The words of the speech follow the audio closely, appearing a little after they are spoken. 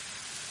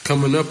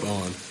Coming up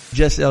on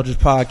Just Eldridge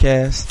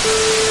Podcast.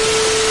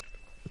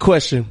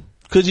 Question.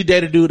 Could you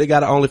date a dude that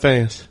got an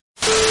OnlyFans?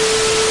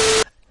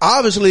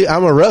 Obviously,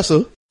 I'm a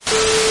wrestler.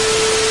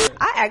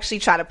 I actually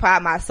try to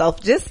pride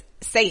myself. Just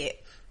say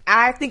it.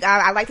 I think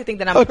I like to think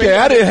that I'm okay.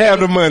 I didn't have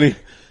the money,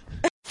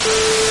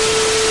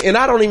 and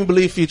I don't even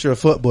believe Future a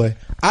footboy.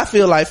 I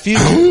feel like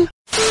Future.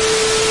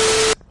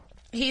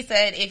 He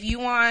said, if you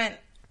want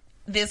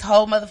this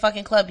whole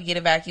motherfucking club to get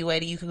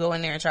evacuated, you could go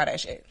in there and try that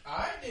shit.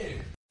 I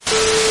did.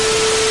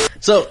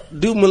 So,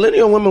 do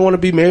millennial women want to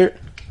be married?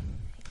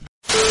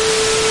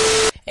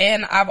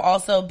 And I've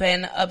also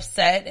been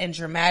upset and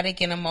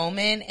dramatic in a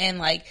moment and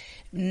like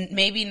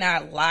maybe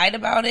not lied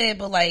about it,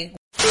 but like.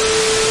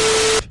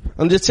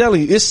 I'm just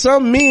telling you, it's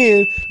some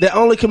men that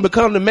only can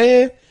become the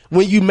man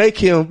when you make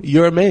him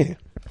your man.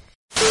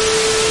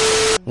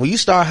 When you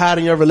start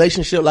hiding your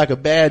relationship like a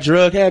bad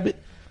drug habit,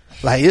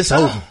 like it's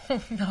over.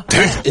 No.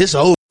 It's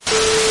over.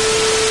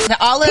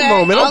 All of Come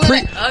on,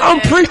 man.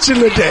 I'm preaching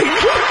today.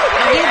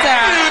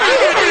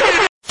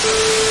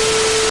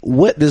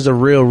 What does a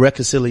real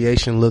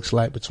reconciliation looks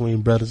like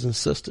between brothers and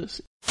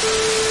sisters?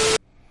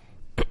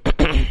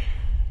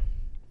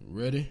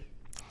 Ready?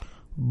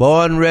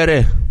 Born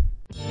ready.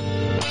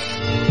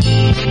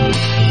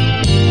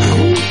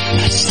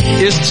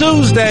 It's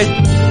Tuesday.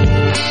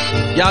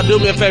 Y'all do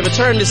me a favor.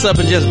 Turn this up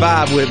and just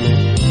vibe with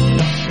me.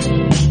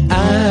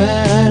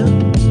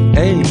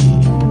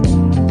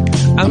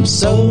 I'm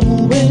so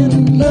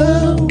in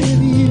love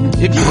with you.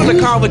 If you want to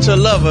call with your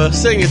lover,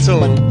 sing it to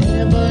him.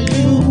 Whatever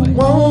you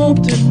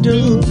want to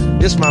do.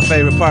 This is my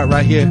favorite part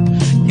right here.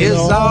 It's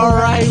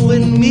alright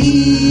with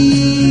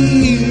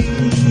me.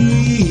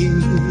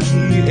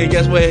 And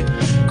guess what?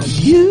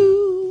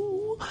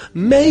 You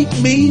make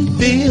me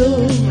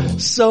feel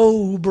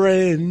so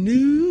brand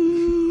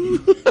new.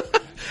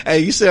 Hey,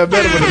 you sound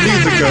better when the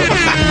music goes.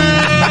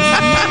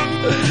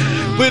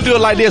 We'll do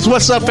it like this.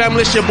 What's up,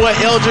 family? It's your boy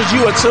Eldridge.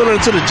 You are tuning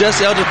into the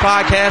Just Eldridge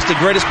Podcast, the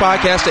greatest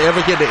podcast to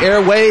ever hit the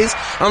airways.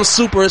 I'm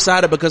super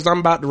excited because I'm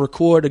about to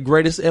record the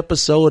greatest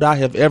episode I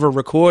have ever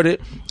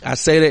recorded. I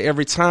say that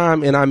every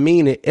time, and I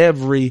mean it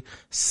every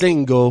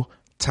single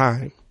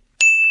time.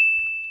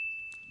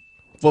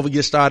 Before we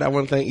get started, I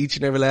want to thank each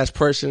and every last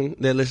person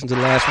that listened to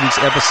last week's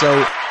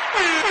episode.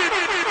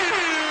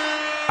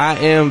 I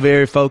am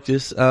very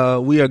focused.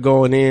 We are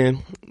going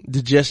in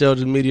the Just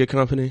Eldridge Media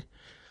Company.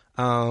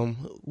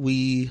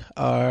 We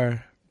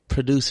are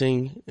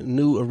producing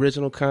new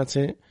original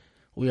content.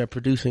 We are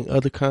producing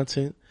other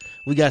content.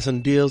 We got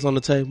some deals on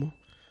the table.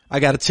 I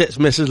got a text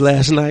message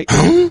last night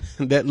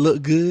that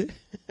looked good.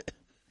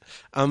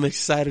 I'm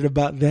excited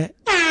about that.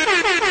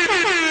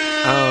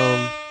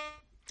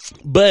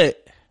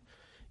 But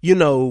you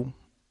know,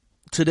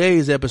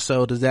 today's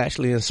episode is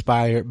actually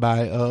inspired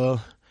by,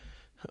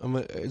 I'm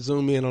gonna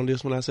zoom in on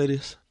this when I say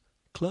this,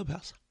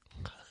 Clubhouse.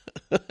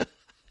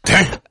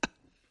 Damn.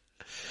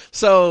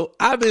 So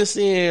I've been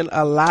seeing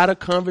a lot of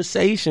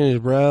conversations,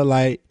 bro,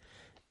 like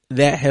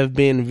that have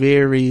been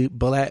very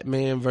black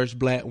man versus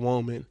black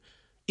woman,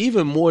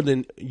 even more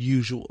than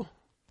usual.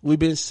 We've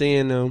been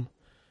seeing them.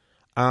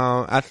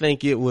 I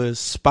think it was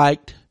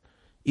spiked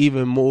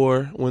even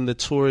more when the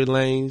Tory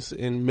Lanez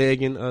and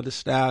Megan Thee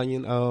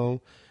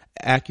Stallion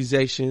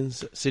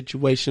accusations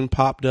situation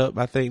popped up.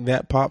 I think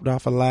that popped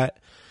off a lot.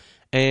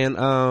 And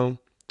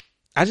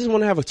I just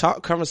want to have a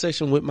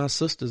conversation with my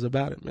sisters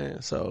about it,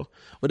 man. So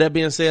with that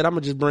being said, I'm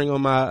going to just bring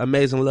on my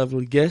amazing,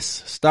 lovely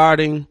guests,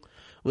 starting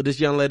with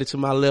this young lady to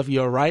my left,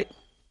 your right.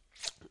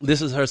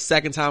 This is her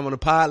second time on the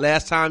pod.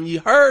 Last time you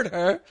heard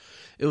her,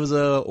 it was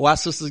Why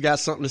Sisters Got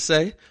Something to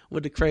Say.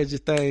 What the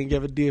craziest thing you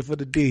ever did for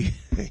the D?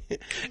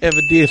 Ever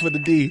did for the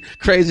D.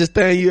 Craziest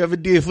thing you ever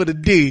did for the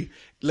D.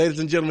 Ladies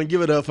and gentlemen,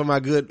 give it up for my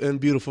good and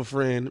beautiful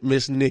friend,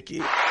 Miss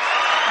Nikki.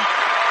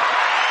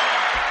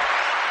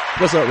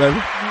 What's up,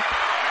 baby?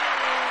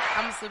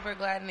 I'm super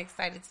glad and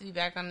excited to be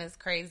back on this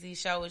crazy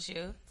show with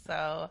you.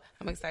 So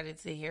I'm excited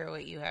to hear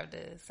what you have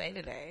to say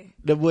today.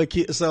 The boy,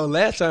 so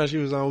last time she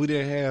was on, we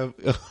didn't have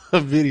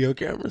video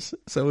cameras,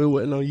 so it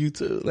wasn't on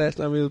YouTube. Last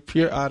time it was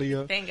pure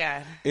audio. Thank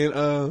God.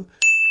 And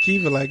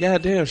Keith was like,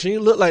 God damn, she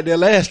didn't look like that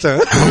last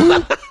time.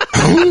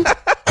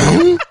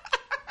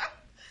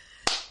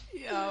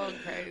 Yo,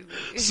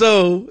 crazy.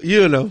 So,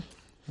 you know,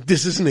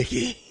 this is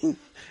Nikki.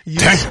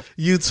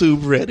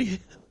 YouTube ready.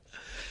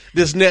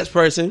 This next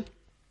person,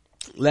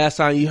 last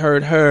time you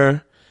heard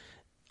her,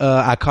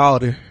 I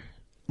called her.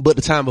 But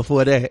the time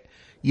before that,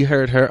 you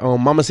heard her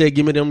on Mama Said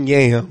Give Me Them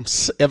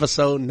Yams,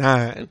 episode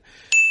 9.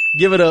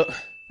 Give it up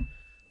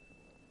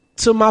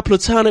to my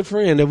platonic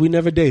friend that we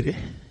never dated.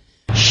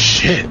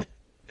 Shit.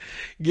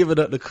 Give it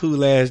up to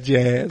cool ass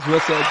Jazz.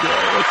 What's up,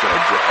 Jazz? What's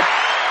up,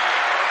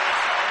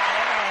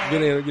 Jazz?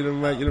 Get in the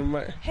mic, get in the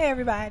mic. Hey,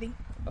 everybody.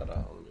 Hold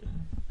on, let me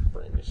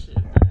bring this shit,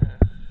 man.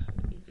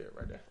 You get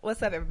right there.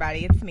 What's up,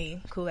 everybody? It's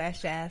me, Cool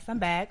Ass Jazz. I'm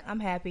back. I'm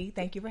happy.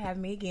 Thank you for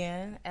having me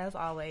again. As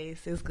always,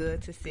 it's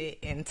good to sit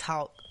and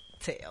talk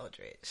to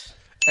Eldridge.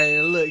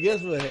 Hey, look,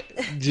 guess what?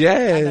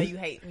 Jazz. I know you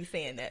hate me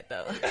saying that,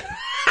 though.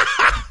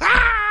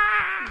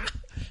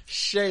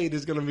 Shade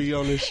is going to be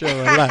on this show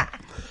a lot.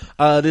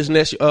 This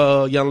next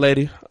young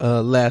lady,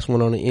 last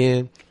one on the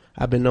end.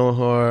 I've been knowing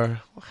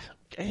her,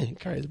 dang,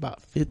 crazy,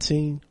 about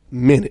 15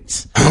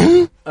 minutes.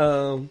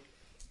 I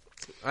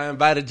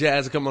invited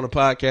Jazz to come on the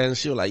podcast, and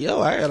she was like,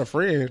 "Yo, I got a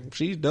friend.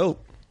 She's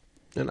dope."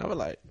 And I was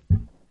like,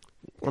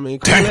 "I mean,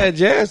 cool that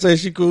Jazz says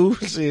she cool.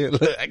 Shit,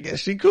 look, I guess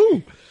she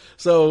cool."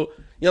 So,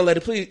 young lady,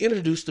 please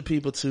introduce the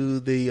people to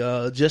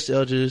the Just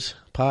Elders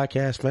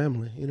podcast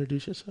family.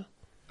 Introduce yourself.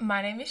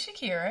 My name is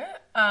Shakira,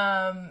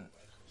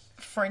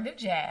 friend of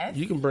Jazz.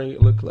 You can bring it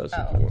a little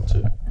closer if you want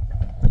to.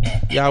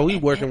 Y'all, we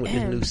working with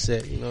this new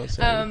set, you know what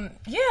I'm saying?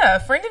 Yeah,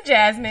 friend of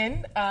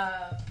Jasmine.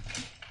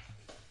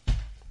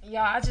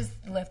 Y'all, I just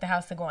left the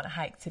house to go on a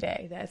hike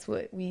today. That's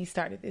what we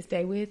started this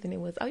day with. And it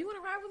was, "Oh, you want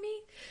to ride with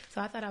me?"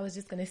 So I thought I was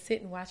just going to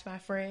sit and watch my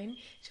friend.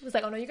 She was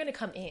like, "Oh, no, you're going to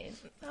come in."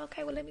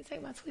 Okay, well, let me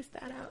take my twist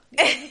that out.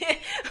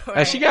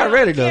 Right. She got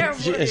ready, though.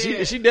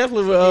 She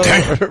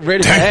definitely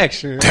ready for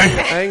action.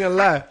 I ain't going to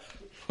lie.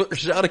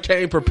 Shawty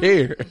came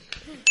prepared.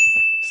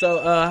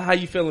 So, how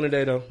you feeling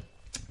today, though?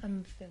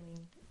 I'm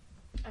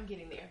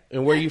getting there.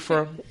 And where you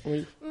from?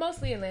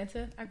 Mostly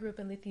Atlanta. I grew up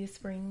in Lithia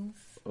Springs.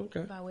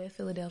 Okay. By way of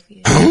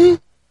Philadelphia.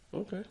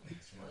 Okay.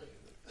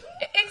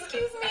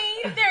 Excuse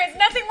me. There is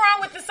nothing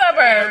wrong with the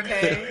suburbs.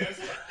 Okay.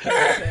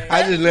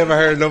 I just never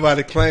heard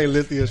nobody claim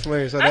Lithia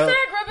Springs. So I said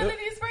I grew up in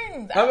Lithia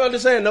Springs. I'm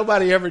understanding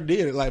nobody ever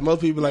did it. Like,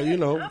 most people, like, you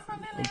know, I'm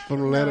from Atlanta. from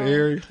the Atlanta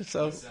area.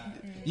 So,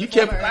 you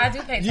kept... Well, I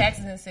do pay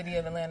taxes in the city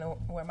of Atlanta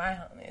where my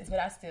home is, but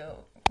I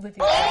still,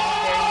 Lithia Springs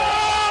very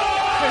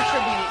much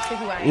contributed to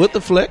who I am. With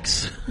the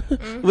flex.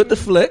 With the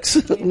flex.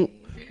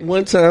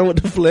 One time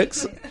with the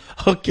flex.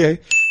 Okay.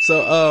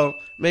 So,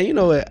 man, you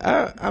know what?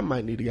 I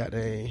might need to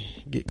goddamn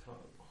get...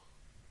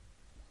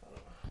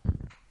 I'm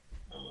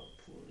gonna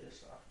pull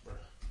this off, bro.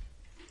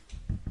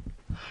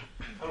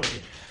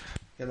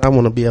 I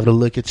want to be able to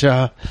look at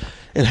y'all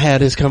and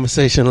have this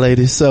conversation,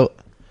 ladies. So,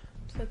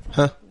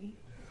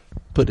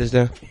 put this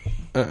down.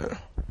 Did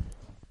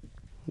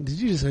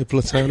you just say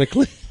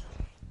platonically?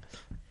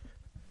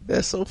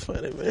 That's so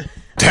funny, man.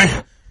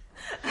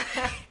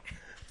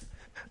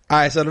 All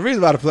right, so the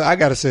reason why I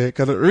gotta say it,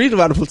 because the reason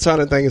why the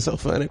platonic thing is so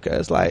funny,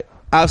 because like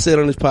I've said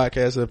on this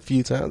podcast a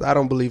few times, I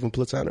don't believe in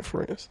platonic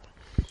friends.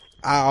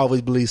 I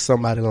always believe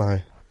somebody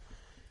lying.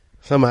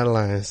 Somebody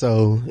lying.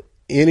 So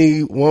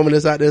any woman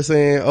that's out there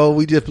saying, "Oh,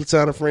 we just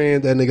platonic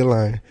friends," that nigga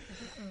lying.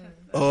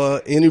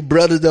 Or any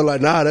brothers that are like,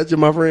 "Nah, that's just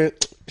my friend."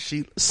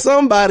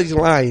 Somebody's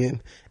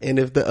lying, and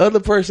if the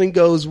other person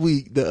goes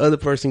weak, the other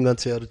person gonna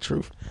tell the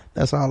truth.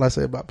 That's all I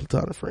say about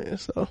platonic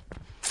friends. So,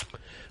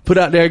 put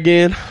out there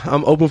again.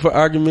 I'm open for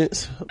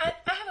arguments. I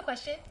have a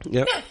question.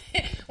 Yep.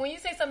 When you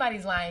say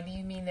somebody's lying, do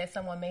you mean that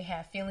someone may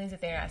have feelings that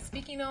they're not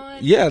speaking on?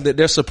 Yeah, that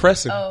they're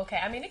suppressing. Oh, okay.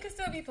 I mean, it could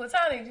still be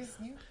platonic. Just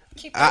you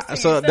keep.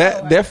 So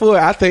therefore,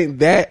 I think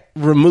that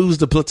removes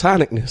the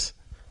platonicness.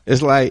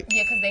 It's like,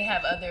 yeah, because they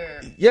have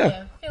other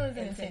feelings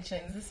and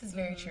intentions. This is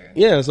very true.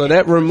 Yeah, so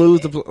that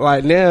removes the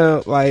like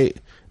now like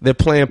they're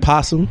playing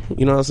possum.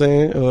 You know what I'm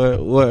saying? Or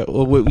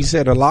what we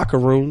said in the locker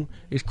room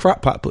is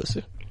crock pot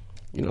pussy.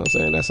 You know what I'm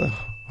saying? That's a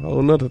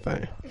whole nother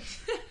thing.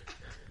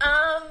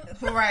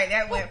 Right,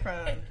 that went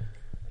from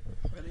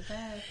really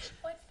fast.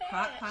 What's that?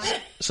 Crock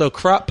pot. So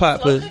crock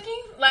pot Slow pussy.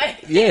 cooking?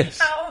 Like Yes.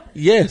 how-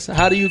 Yes.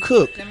 How do you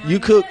cook? You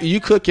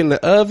cook in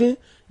the oven.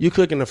 You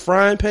cook in the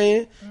frying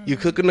pan. You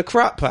cook in the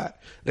crock pot.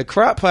 The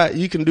crock pot,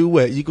 you can do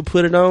what? You can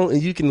put it on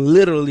and you can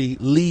literally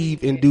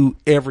leave and do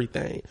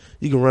everything.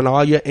 You can run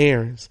all your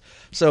errands.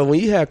 So when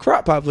you have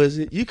crock pot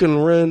pussy, you can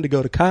run to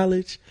go to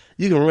college.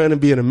 You can run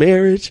and be in a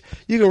marriage.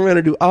 You can run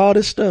and do all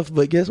this stuff.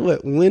 But guess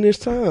what? When it's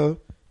time,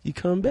 you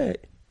come back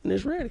and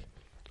it's ready.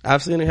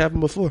 I've seen it happen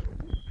before.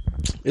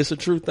 It's a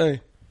true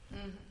thing.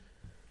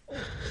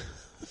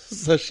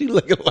 So she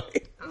looking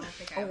like... I don't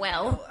think I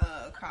Well. know,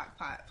 crock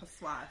pot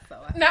passoir, so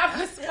not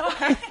for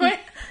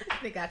I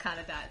think I kind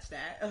of dodged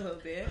that a little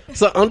bit.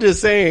 So I'm just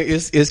saying,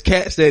 it's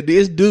cats that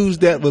it's dudes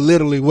that will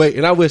literally wait,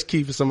 and I wish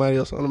keeping somebody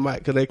else on the mic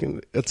because they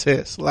can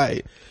attest.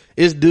 Like,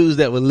 it's dudes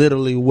that will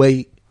literally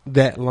wait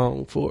that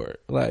long for it.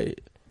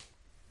 Like,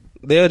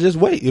 they'll just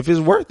wait. If it's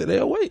worth it,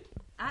 they'll wait.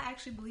 I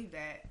actually believe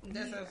that.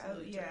 That's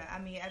absolutely yeah. I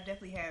mean, I've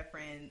definitely had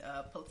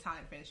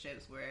platonic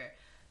friendships where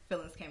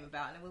feelings came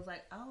about, and it was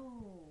like,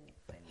 oh,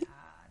 but nah,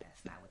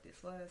 that's not what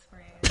this was,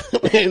 friend.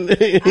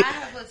 I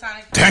have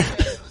platonic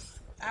friendships.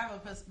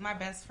 My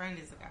best friend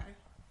is a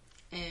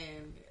guy,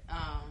 and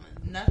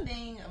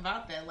nothing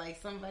about that.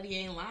 Like, somebody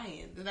ain't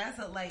lying. That's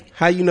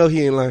How you know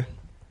he ain't lying?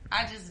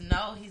 I just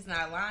know he's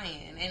not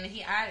lying,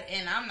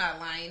 and I'm not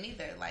lying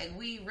either. Like,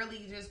 we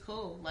really just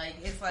cool. Like,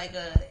 it's like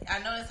I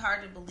know it's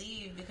hard to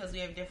believe because we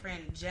have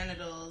different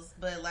genitals,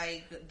 but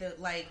I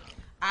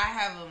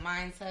have a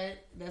mindset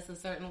that's a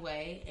certain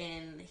way,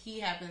 and he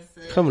happens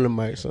to Come to the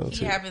mic, son.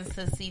 he happens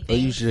to see Or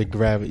things. you should just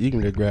grab it. You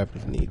can just grab it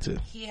if you need to.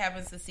 He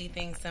happens to see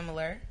things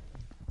similar,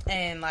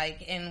 and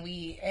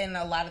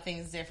a lot of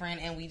things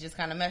different, and we just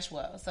kind of mesh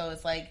well. So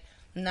it's like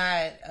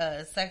not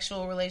a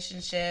sexual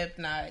relationship,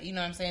 not, you know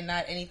what I'm saying,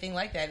 not anything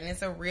like that, and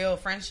it's a real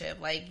friendship.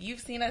 Like,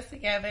 you've seen us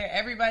together.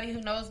 Everybody who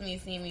knows me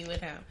seen me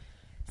with him.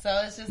 So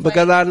it's just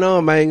Because like, I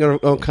know I ain't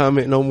gonna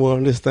comment no more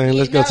on this thing.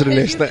 Let's go to the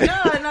next thing.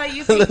 No,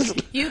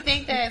 you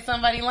think that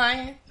somebody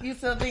lying? You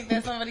still think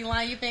that somebody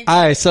lying? You think?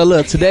 All right, so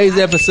look, today's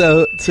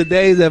episode,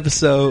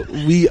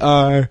 we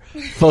are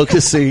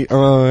focusing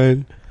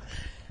on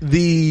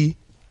the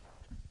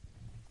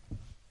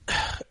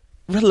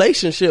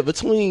relationship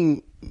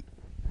between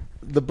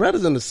the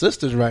brothers and the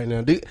sisters right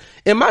now.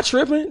 Am I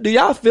tripping? Do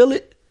y'all feel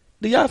it?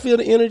 Do y'all feel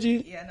the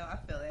energy? Yeah, no, I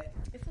feel it.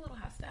 It's a little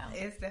hostile.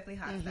 It's definitely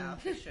hostile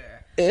for sure.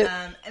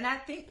 And- And I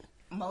think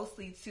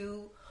mostly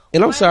too.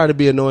 And I'm one- sorry to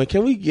be annoying.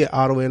 Can we get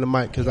all the way in the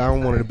mic? Because I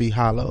don't want it to be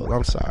hollow.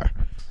 I'm sorry.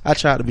 I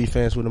tried to be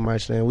fans with the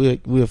mic stand.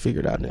 We'll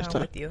figure it out next I'm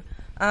time. with you.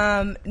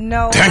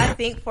 No, I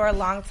think for a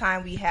long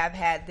time we have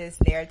had this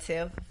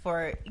narrative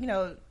for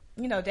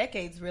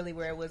decades really,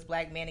 where it was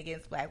black men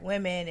against black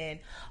women and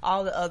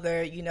all the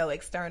other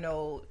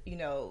external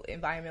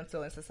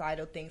environmental and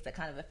societal things that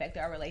kind of affect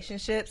our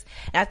relationships.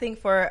 And I think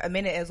for a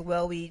minute as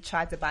well we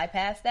tried to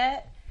bypass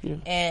that. Yeah.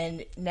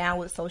 And now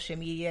with social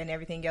media and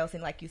everything else,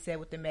 and like you said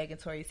with the Meg and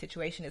Tory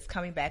situation, it's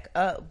coming back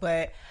up.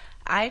 But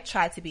I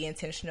try to be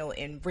intentional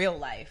in real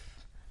life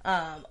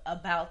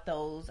about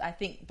those. I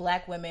think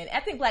black men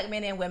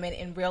and women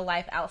in real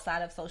life,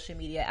 outside of social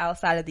media,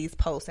 outside of these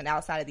posts and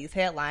outside of these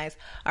headlines,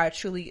 are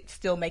truly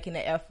still making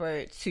the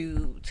effort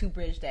to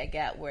bridge that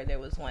gap where there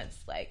was once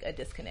like a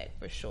disconnect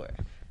for sure.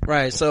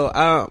 Right.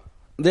 So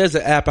there's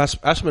an app I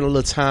spent a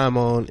little time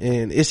on,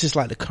 and it's just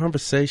like the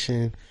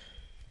conversation.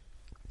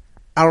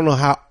 I don't know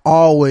how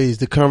always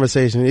the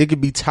conversation, it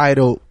could be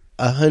titled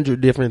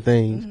 100 different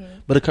things,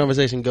 but the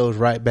conversation goes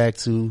right back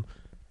to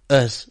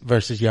us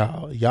versus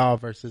y'all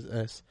versus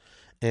us.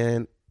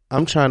 And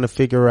I'm trying to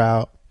figure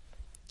out,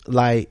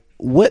 like,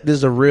 what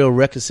does a real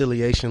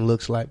reconciliation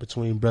looks like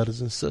between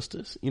brothers and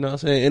sisters? You know what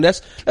I'm saying? And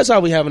that's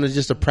all we having, is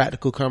just a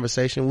practical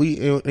conversation.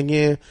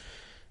 Again,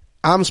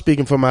 I'm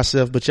speaking for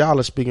myself, but y'all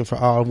are speaking for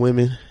all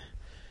women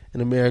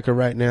in America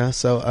right now.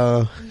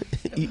 So,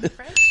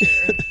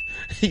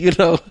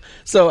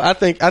 so I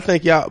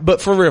think y'all,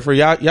 but for real,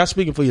 y'all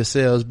speaking for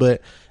yourselves,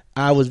 but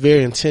I was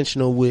very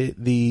intentional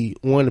with the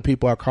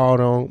people I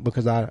called on,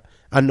 because I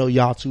know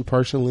y'all too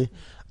personally.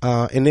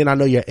 And then I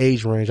know your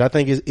age range. I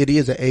think it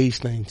is an age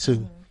thing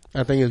too.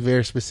 I think it's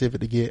very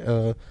specific to get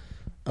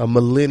a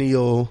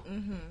millennial,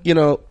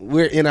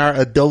 we're in our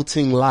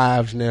adulting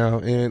lives now,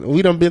 and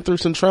we done been through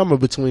some trauma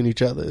between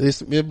each other.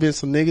 There's been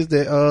some niggas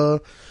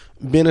that,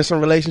 been in some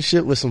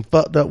relationship with some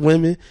fucked up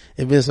women,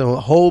 and been a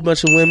whole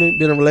bunch of women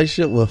been in a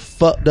relationship with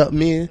fucked up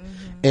men,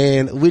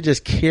 and we're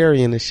just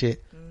carrying the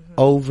shit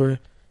over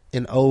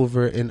and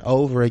over and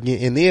over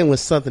again. And then when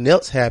something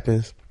else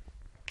happens,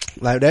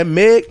 like that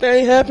Meg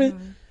thing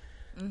happened,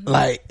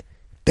 like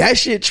that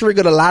shit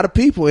triggered a lot of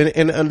people,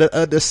 and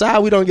the side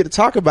we don't get to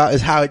talk about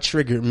is how it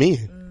triggered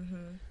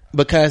men.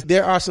 Because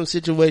there are some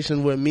situations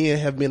where men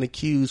have been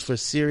accused for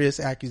serious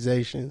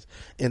accusations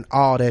and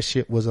all that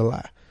shit was a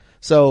lie.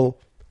 So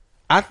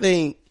I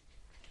think,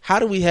 how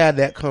do we have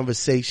that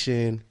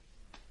conversation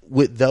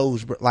with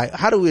those? Like,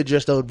 how do we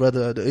address those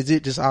brothers? Is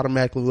it just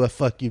automatically, well,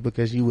 fuck you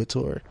because you with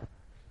Tory?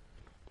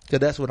 Because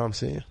that's what I'm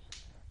saying.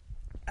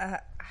 I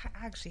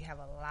actually have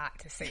a lot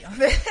to say on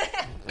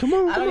that. Come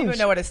on. I don't even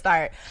know where to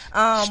start.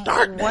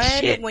 Start that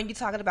shit. When you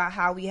talking about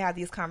how we have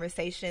these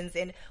conversations,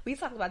 and we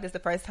talked about this the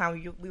first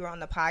time we were on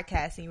the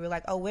podcast, and you were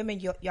like, oh, women,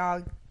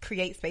 y'all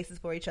create spaces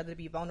for each other to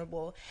be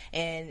vulnerable.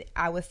 And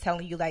I was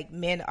telling you, like,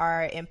 men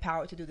are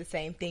empowered to do the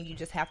same thing. You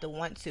just have to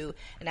want to.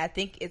 And I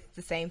think it's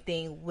the same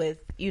thing with,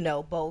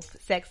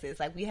 both sexes.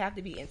 Like, we have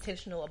to be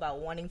intentional about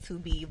wanting to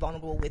be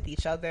vulnerable with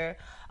each other.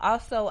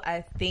 Also,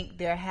 I think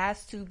there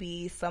has to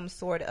be some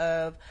sort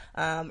of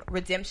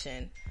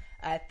redemption.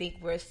 I think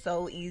we're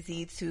so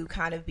easy to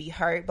kind of be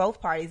hurt, both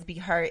parties be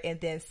hurt,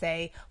 and then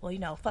say,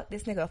 well, fuck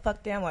this nigga,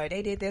 fuck them, or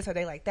they did this, or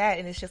they like that.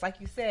 And it's just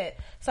like you said,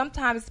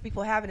 sometimes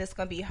people having it's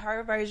going to be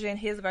her version,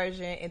 his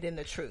version, and then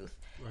the truth.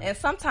 Right. And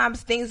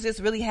sometimes things just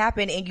really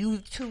happen, and you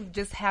two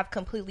just have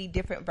completely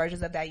different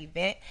versions of that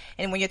event.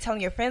 And when you're telling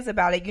your friends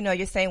about it,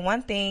 you're saying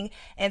one thing,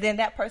 and then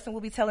that person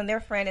will be telling their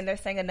friend, and they're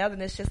saying another.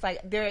 And it's just like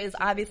there is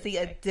obviously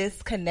a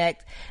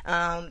disconnect.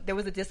 There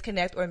was a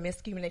disconnect or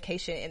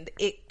miscommunication, and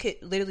it could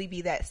literally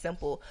be that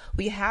simple.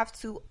 We have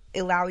to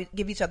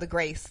give each other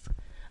grace.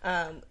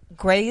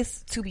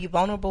 Grace to be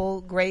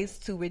vulnerable, grace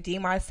to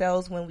redeem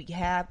ourselves when we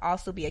have,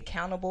 also be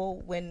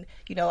accountable when,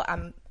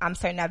 I'm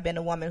certain I've been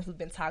a woman who's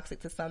been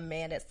toxic to some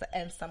man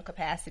in some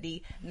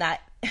capacity, not.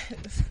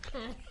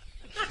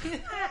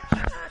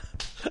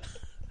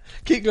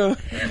 Keep going.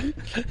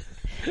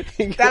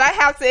 That I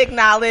have to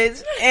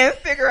acknowledge and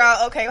figure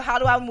out, okay, how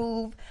do I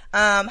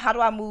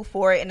move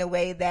forward in a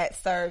way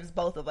that serves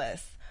both of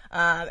us?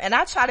 And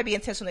I try to be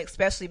intentional,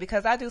 especially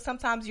because I do.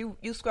 Sometimes you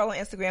scroll on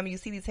Instagram and you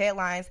see these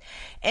headlines,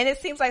 and it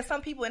seems like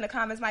some people in the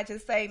comments might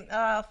just say,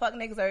 fuck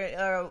niggas,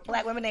 or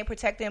black women ain't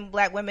protecting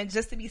black women,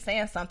 just to be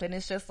saying something.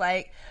 It's just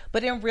like,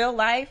 but in real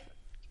life,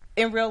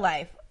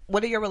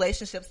 what are your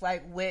relationships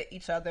like with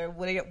each other?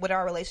 What are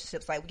our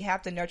relationships like? We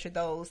have to nurture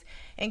those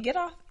and get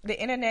off the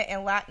internet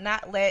and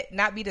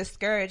not be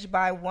discouraged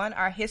by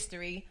our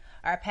history,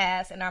 our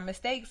past, and our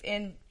mistakes,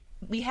 and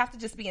we have to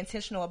just be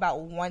intentional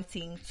about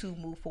wanting to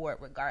move forward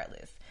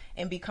regardless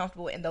and be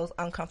comfortable in those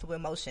uncomfortable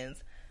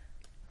emotions.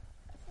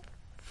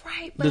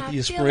 Right, but Look I at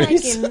your feel like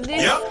springs. in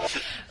this,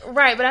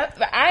 right,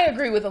 but I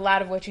agree with a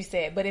lot of what you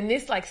said. But in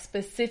this like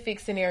specific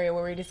scenario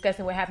where we're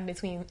discussing what happened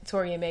between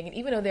Tory and Megan,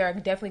 even though there are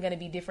definitely going to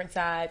be different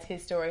sides,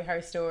 his story,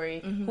 her story,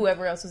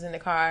 whoever else was in the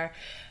car,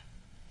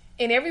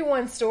 in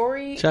everyone's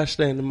story, Try to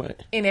stay in the mic.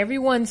 in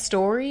everyone's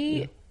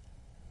story,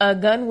 a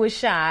gun was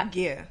shot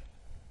Yeah.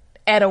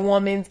 at a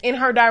woman's in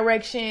her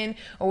direction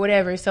or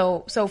whatever.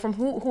 So from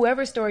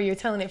whoever story you're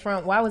telling it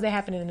from, why was that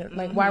happening?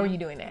 Like, why were you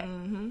doing that?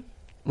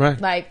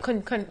 Right. Like,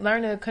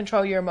 learn to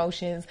control your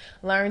emotions,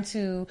 learn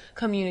to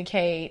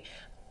communicate,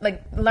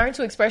 like, learn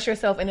to express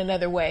yourself in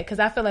another way. Because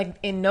I feel like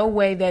in no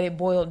way that it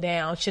boiled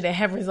down should it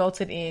have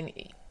resulted in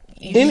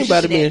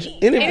Anybody being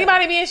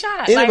being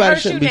shot. Anybody Like, her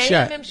shouldn't be shooting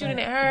at shot. him shooting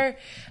at her.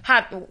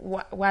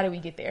 Why did we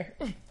get there?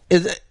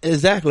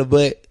 Exactly,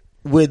 but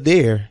we're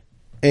there,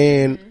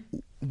 and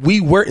we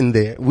weren't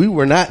there. We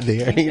were not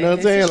there. You know what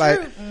I'm saying?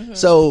 Like,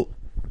 so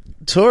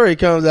Tory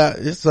comes out.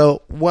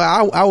 So,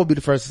 well, I would be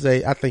the first to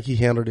say I think he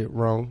handled it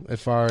wrong as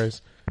far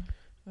as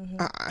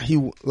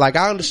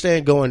I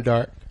understand going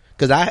dark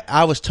because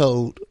I was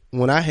told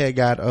when I had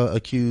got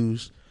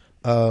accused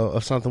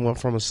of something went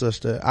from a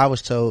sister, I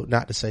was told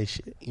not to say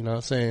shit. You know what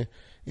I'm saying?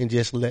 And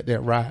just let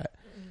that ride.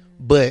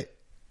 But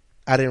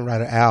I didn't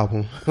write an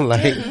album.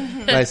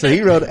 like so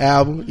he wrote an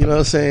album, you know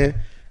what I'm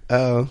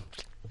saying?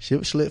 Shit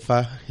was slit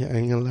fire. I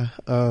ain't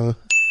gonna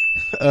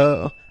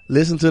lie.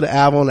 Listen to the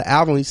album. On the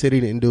album he said he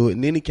didn't do it.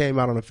 And then he came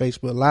out on a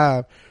Facebook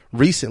Live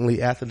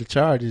recently after the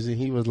charges and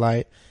he was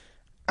like,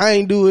 I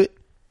ain't do it.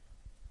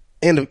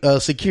 And the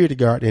security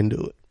guard didn't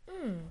do it.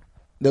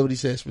 That's what he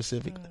said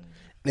specifically.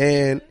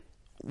 And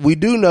we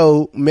do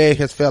know Meg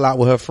has fell out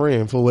with her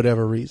friend for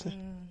whatever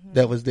reason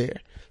that was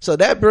there. So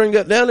that bring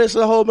up, now there's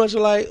a whole bunch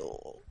of like,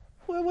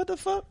 well, what the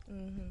fuck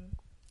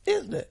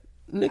is that?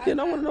 Nikki, I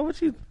want to know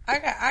what you...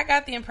 I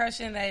got the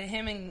impression that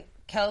him and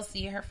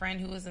Kelsey, her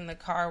friend who was in the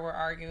car, were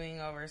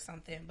arguing over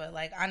something. But,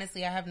 like,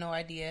 honestly, I have no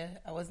idea.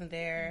 I wasn't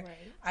there.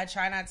 Right. I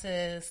try not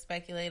to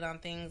speculate on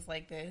things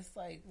like this,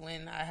 like,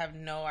 when I have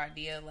no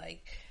idea.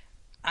 Like,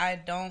 I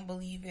don't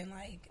believe in,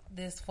 like,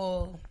 this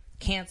full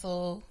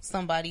cancel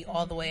somebody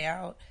all the way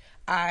out.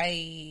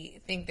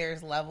 I think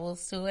there's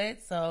levels to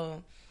it.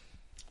 So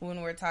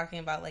when we're talking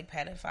about, like,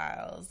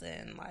 pedophiles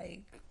and,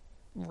 like,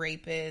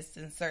 rapists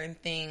and certain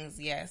things,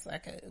 yes, I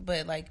could.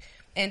 But, like,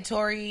 and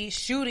Tory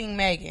shooting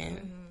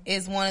Megan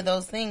is one of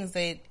those things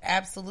that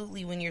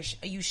absolutely, when you're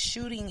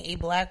shooting a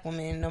black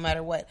woman, no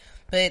matter what.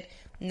 But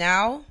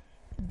now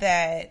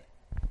that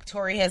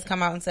Tory has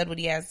come out and said what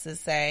he has to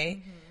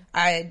say,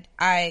 I'm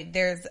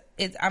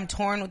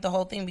torn with the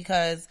whole thing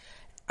because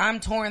I'm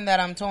torn that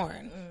I'm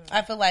torn.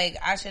 I feel like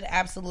I should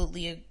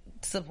absolutely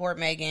support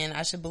Megan.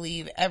 I should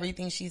believe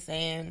everything she's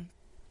saying.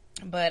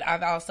 But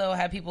I've also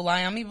had people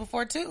lie on me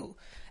before too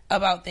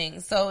about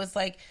things. So it's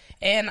like,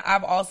 and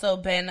I've also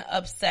been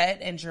upset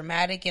and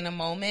dramatic in a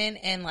moment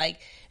and like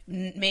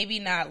maybe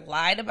not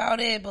lied about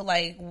it, but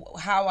like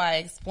how I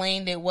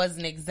explained it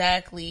wasn't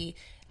exactly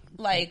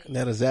like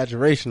that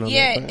exaggeration on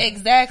yeah, that.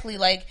 exactly.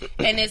 Like,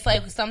 and it's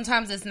like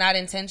sometimes it's not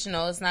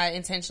intentional. It's not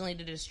intentionally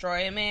to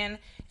destroy a man.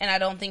 And I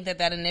don't think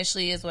that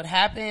initially is what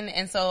happened.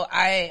 And so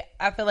I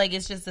feel like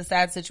it's just a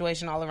sad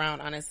situation all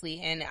around, honestly.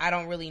 And I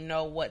don't really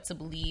know what to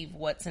believe,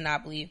 what to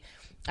not believe.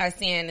 I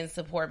stand and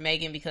support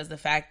Megan because the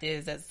fact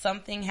is that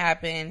something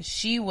happened.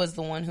 She was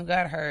the one who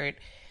got hurt.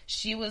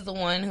 She was the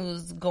one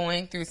who's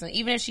going through some,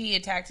 even if she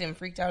attacked him,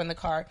 freaked out in the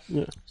car,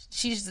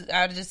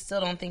 I just still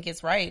don't think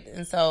it's right.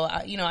 And so,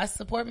 I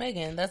support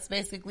Megan. That's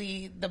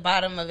basically the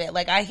bottom of it.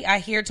 Like, I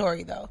hear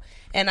Tory, though.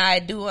 And I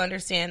do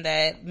understand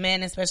that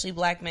men, especially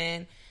black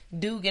men,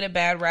 do get a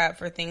bad rap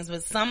for things.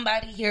 But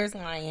somebody here is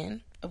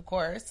lying, of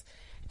course.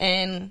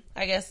 And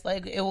I guess,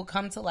 like, it will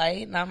come to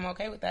light, and I'm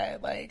okay with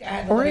that. Like,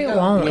 or it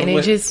won't, and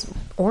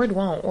or it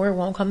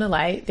won't come to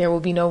light. There will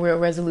be no real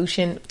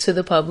resolution to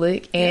the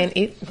public, and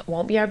it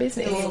won't be our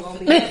business. It won't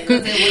be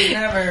because it was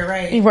never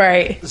right.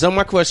 Right. So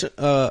my question,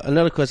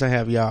 another question I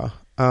have, y'all.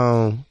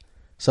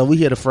 So we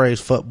hear the phrase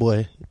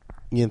 "fuckboy"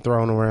 getting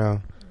thrown around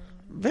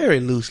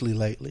very loosely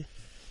lately.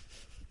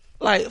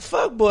 Like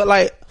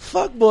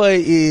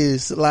fuckboy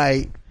is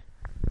like,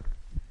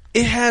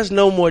 it has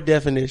no more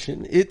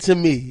definition. To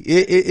me,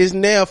 it's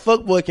now,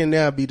 fuckboy can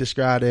now be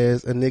described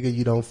as a nigga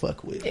you don't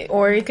fuck with.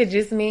 Or it could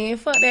just mean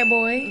fuck that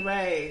boy.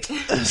 Right.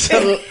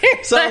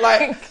 So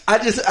like, I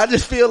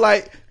just feel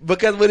like,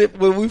 because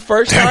when we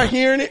first started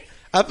hearing it,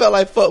 I felt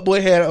like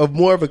fuckboy had a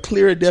more of a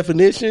clearer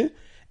definition.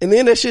 And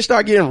then that shit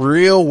started getting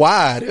real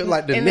wide. It was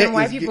like and then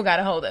white people got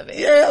a hold of it.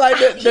 Yeah, like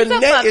the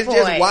net is boy.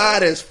 just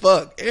wide as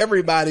fuck.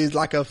 Everybody's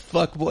like a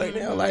fuck boy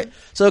now. Like,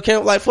 so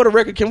for the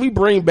record, can we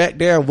bring back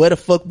down what a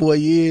fuck boy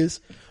is?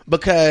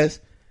 Because,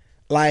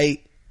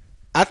 like,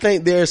 I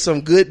think there's some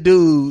good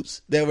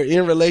dudes that were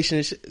in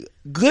relationship,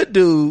 good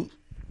dudes,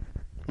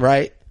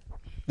 right,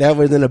 that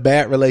was in a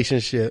bad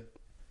relationship.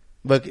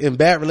 But in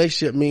bad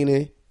relationship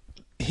meaning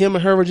him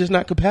and her were just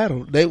not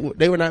compatible. They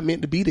were not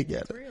meant to be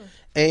together.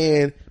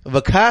 And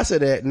because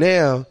of that,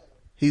 now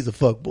he's a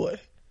fuck boy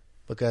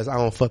because I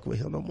don't fuck with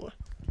him no more.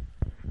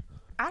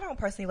 I don't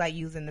personally like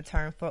using the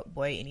term fuck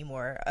boy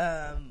anymore.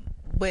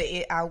 But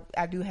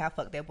I do have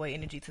fuck that boy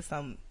energy to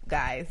some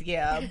guys,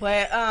 yeah.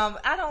 But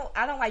I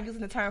don't like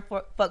using the term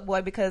fuck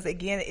boy because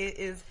again,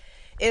 it's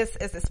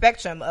a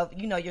spectrum of,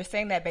 you know, you're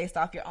saying that based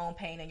off your own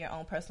pain and your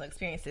own personal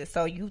experiences.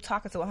 So you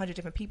talking to 100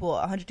 different people,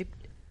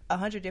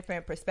 100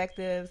 different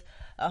perspectives,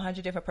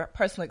 100 different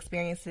personal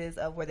experiences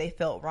of where they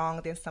felt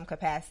wronged in some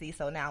capacity.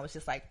 So now it's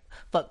just like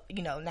fuck,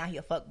 you know, now he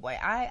a fuck boy.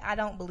 I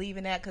don't believe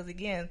in that because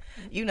again,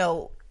 you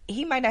know,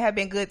 he might not have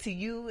been good to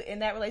you in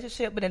that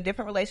relationship, but in a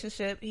different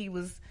relationship, he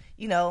was,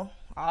 you know,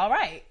 all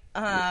right.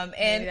 And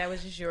maybe that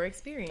was just your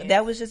experience.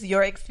 That was just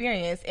your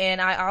experience.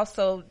 And I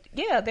also,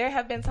 there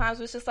have been times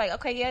where it's just like,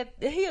 okay, yeah,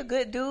 he a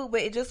good dude,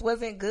 but it just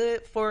wasn't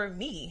good for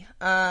me.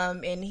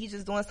 And he's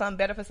just doing something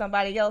better for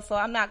somebody else. So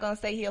I'm not going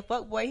to say he a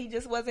fuckboy. He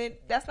just wasn't,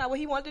 that's not what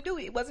he wanted to do.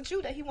 It wasn't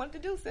you that he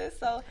wanted to do, sis.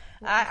 So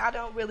I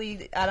don't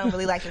really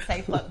like to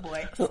say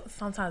fuckboy.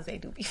 Sometimes they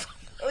do be fuckboy.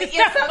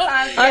 Yeah,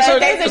 sometimes.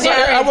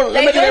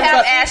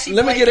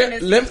 Let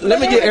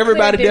me get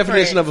everybody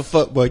definition of a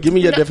fuckboy. Give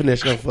me your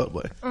definition of a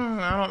fuckboy.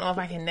 I don't know if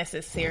I can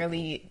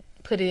necessarily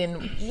put it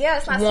in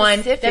it's not one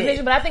specific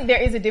definition, but I think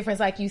there is a difference.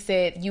 Like you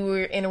said, you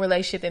were in a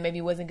relationship that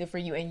maybe wasn't good for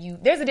you,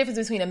 and there's a difference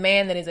between a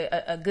man that is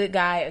a good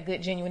guy, a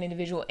good genuine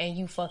individual, and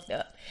you fucked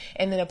up,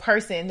 and then a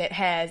person that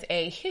has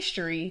a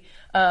history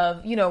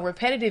of, you know,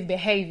 repetitive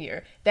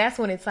behavior. That's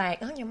when it's like,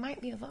 oh, you might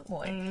be a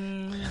fuckboy.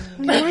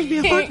 You might be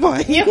a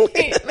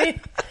fuckboy.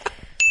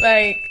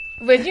 Like,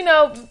 but you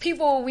know,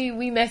 people,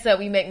 we mess up,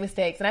 we make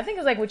mistakes. And I think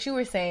it's like what you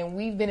were saying.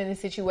 We've been in a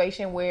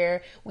situation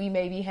where we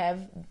maybe have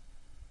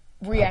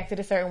reacted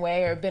a certain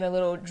way or been a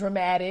little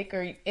dramatic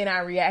or in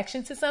our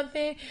reaction to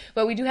something,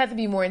 but we do have to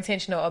be more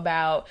intentional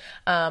about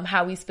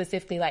how we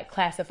specifically like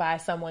classify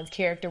someone's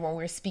character when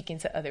we're speaking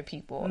to other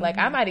people. Like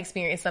I might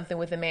experience something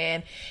with a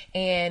man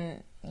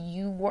and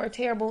you were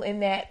terrible in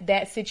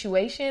that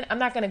situation. I'm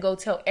not going to go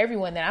tell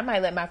everyone that. I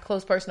might let my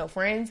close personal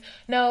friends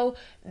know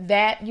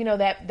that, you know,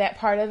 that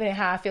part of it and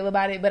how I feel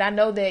about it. But I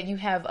know that you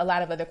have a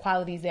lot of other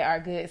qualities that are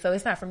good. So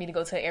it's not for me to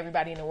go tell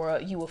everybody in the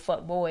world you a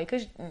fuck boy,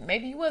 because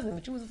maybe you wasn't,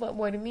 but you was a fuck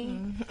boy to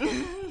me.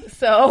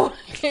 So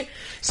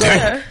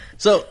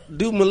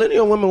do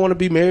millennial women want to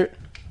be married?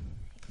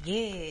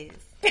 Yes.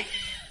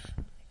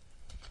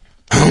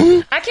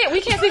 We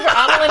can't speak for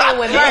all millennial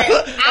women.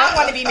 I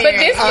want to be married.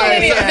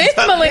 But this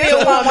millennial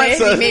woman,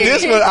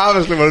 this one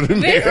obviously want to be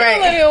married. This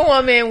millennial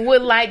woman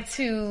would like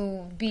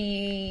to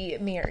be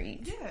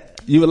married. Yeah.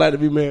 You would like to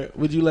be married?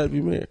 Would you like to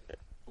be married?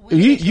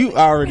 You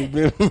already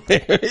been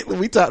married.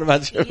 We talked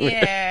about your marriage.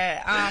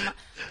 Yeah.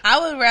 I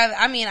would rather.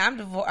 I mean, I'm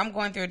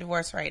going through a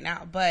divorce right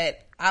now, but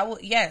I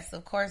would. Yes,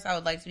 of course, I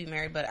would like to be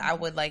married, but I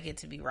would like it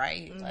to be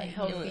right, like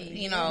healthy,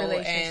 you know,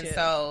 and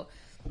so.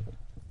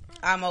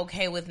 I'm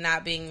okay with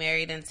not being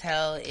married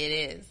until it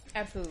is.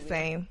 Absolutely.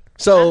 Same.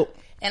 So,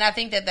 and I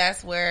think that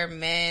that's where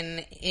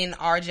men in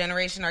our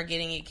generation are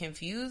getting it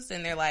confused,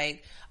 and they're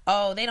like,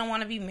 oh, they don't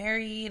want to be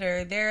married,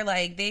 or they're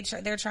like,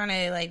 they're trying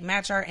to like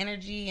match our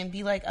energy and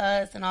be like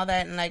us and all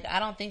that. And like, I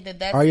don't think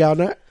that's. Are y'all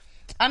not?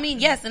 I mean,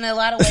 yes, in a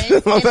lot of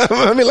ways.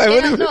 I mean, like,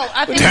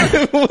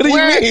 what do you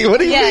mean? What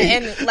do you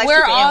mean? And like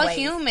we're all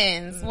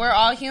humans. Mm-hmm. We're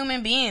all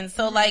human beings.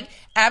 So, like,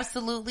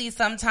 absolutely,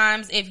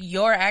 sometimes if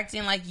you're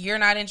acting like you're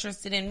not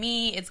interested in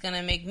me, it's going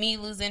to make me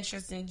lose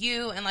interest in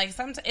you. And, like,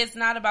 sometimes it's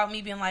not about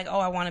me being like, oh,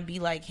 I want to be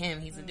like him.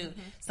 He's a dude.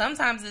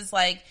 Sometimes it's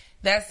like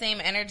that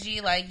same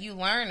energy, like, you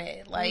learn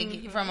it.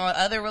 Like, from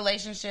another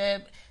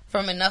relationship,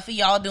 from enough of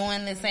y'all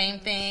doing the same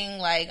thing.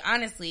 Like,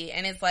 honestly.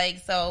 And it's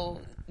like,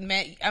 so,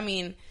 I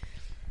mean...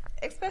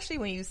 Especially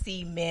when you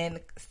see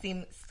men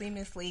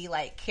seamlessly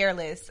like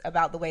careless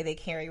about the way they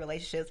carry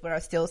relationships, but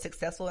are still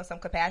successful in some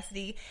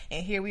capacity.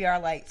 And here we are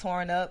like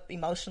torn up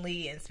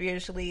emotionally and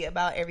spiritually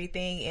about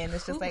everything, and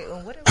it's just like,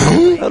 what are we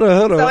doing? Hold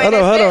on. Run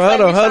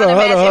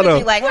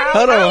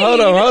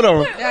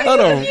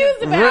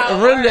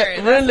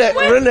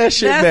that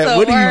shit back.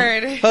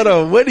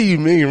 What do you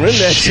mean? Run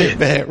that shit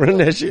back.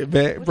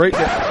 Break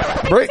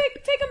that.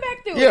 Take them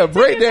back through. Yeah,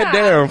 break that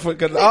down,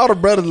 because all the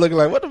brothers looking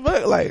like, what the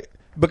fuck, like.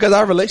 Because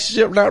our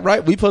relationship not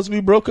right, we supposed to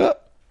be broke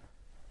up?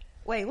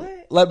 Wait,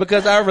 what? Like,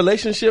 because our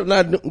relationship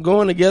not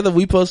going together,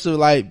 we supposed to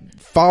like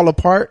fall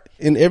apart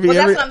in every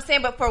area? That's what I'm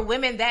saying. But for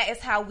women, that is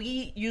how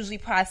we usually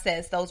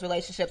process those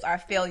relationships, our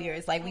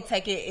failures. Like, we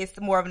take it,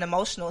 it's more of an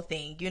emotional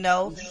thing, you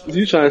know?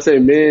 You trying to say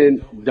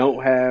men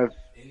don't have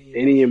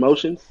any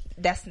emotions?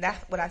 That's not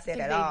what I said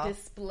at all. They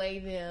display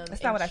them.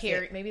 That's not what I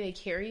said. Maybe they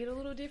carry it a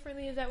little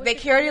differently. Is that what they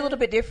carry it a little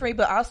bit differently?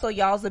 But also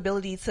y'all's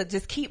ability to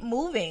just keep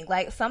moving.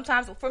 Like,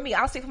 sometimes, for me,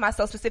 I'll speak for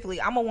myself specifically.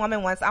 I'm a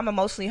woman. Once I'm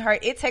emotionally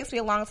hurt, it takes me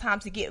a long time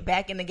to get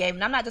back in the game.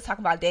 And I'm not just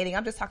talking about dating.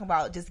 I'm just talking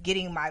about just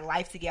getting my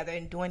life together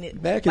and doing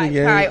it back in the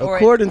game.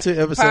 According to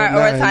episode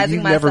 9,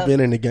 you've never been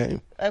in the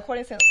game.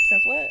 According to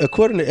since what?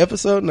 According to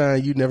episode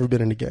 9, you've never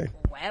been in the game.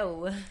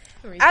 Wow.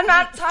 I'm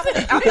not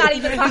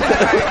even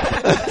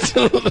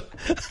talking about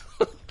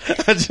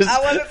I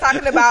wasn't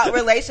talking about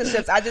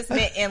relationships. I just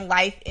meant in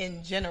life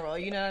in general.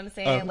 You know what I'm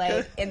saying? Okay.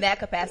 Like in that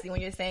capacity,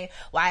 when you're saying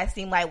why it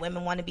seems like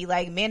women want to be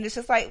like men, it's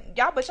just like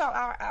y'all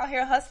are out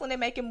here hustling and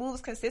making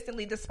moves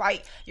consistently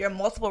despite your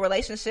multiple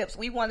relationships.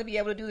 We want to be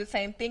able to do the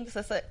same thing to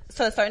a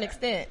certain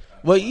extent.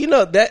 Well, you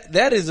know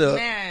that is a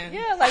Man.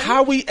 Yeah, like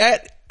how we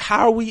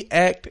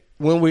act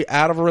when we're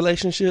out of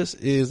relationships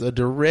is a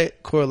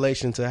direct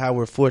correlation to how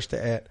we're forced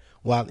to act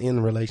while in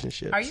a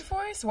relationship. Are you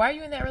forced? Why are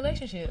you in that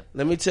relationship?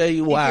 Let me tell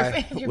you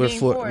why you're we're being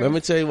forced. forced. Let me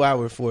tell you why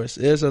we're forced.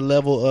 There's a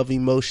level of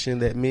emotion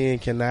that men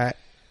cannot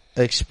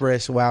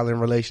express while in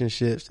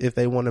relationships if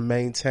they want to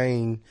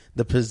maintain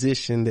the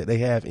position that they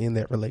have in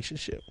that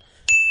relationship.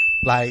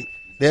 Like,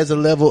 there's a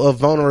level of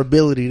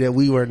vulnerability that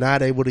we were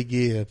not able to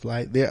give.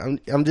 Like,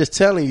 I'm just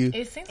telling you.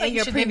 It seems In like you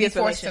your should be previous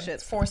forced to,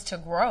 relationships. forced to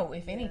grow.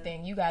 If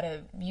anything, you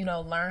gotta,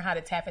 learn how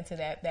to tap into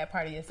that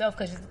part of yourself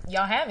because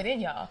y'all have it in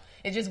y'all.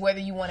 It's just whether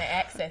you want to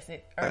access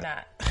it or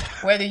not,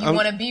 whether you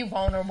want to be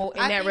vulnerable in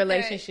I that think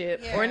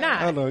relationship that- or yeah.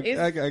 not. I know. It's-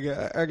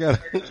 I got.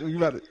 You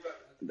about to?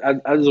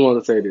 I just want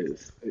to say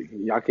this.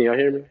 Can y'all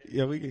hear me?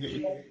 Yeah, we can hear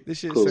you. This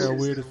shit Cool. sound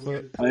weird as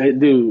fuck. I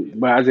do,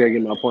 but I just gotta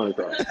get my point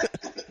across.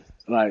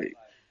 Like,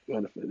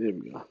 there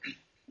we go.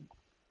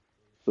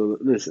 So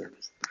listen,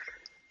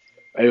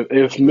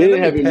 if men Let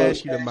have me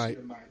pass emotion, you the mic.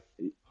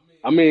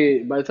 I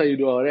mean, by the time you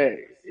do all that,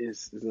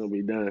 it's gonna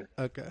be done,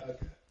 Okay.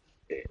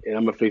 and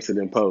I'm gonna fix it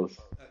in post.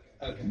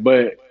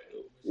 But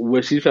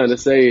what she's trying to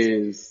say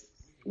is,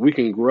 we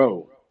can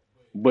grow,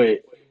 but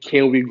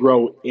can we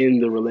grow in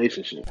the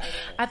relationship?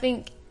 I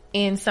think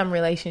in some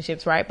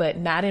relationships, right, but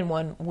not in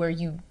one where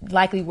you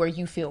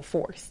feel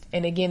forced.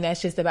 And again,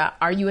 that's just about,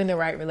 are you in the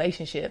right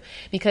relationship?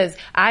 Because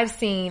I've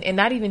seen, and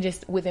not even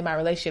just within my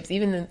relationships,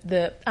 even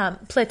the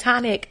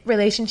platonic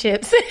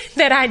relationships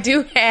that I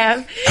do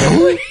have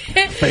with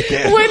men.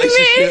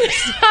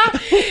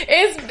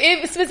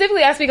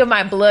 Specifically, I speak of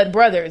my blood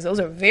brothers. Those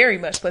are very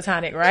much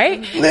platonic,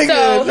 right? Nigga,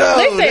 so no,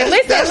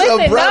 listen. that's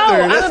a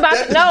brother.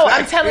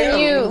 I'm telling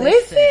you,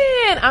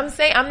 listen.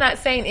 I'm not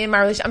saying in my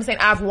relationship. I'm saying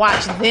I've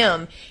watched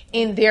them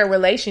in their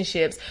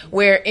relationships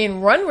where in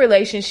one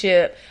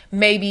relationship,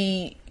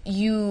 maybe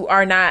you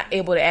are not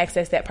able to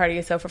access that part of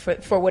yourself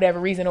for whatever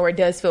reason, or it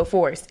does feel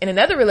forced. In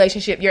another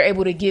relationship, you're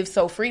able to give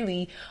so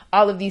freely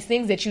all of these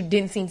things that you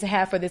didn't seem to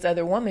have for this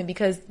other woman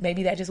because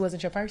maybe that just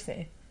wasn't your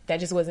person. That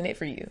just wasn't it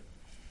for you.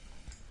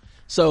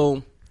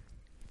 So,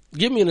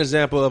 give me an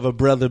example of a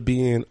brother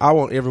being. I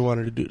want everyone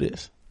to do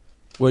this,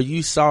 where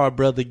you saw a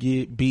brother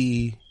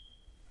be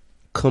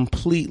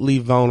completely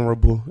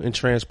vulnerable and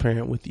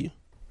transparent with you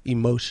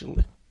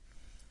emotionally.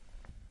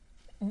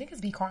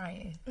 Niggas be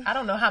crying. I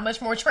don't know how much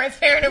more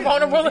transparent and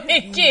vulnerable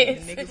it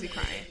gets. niggas be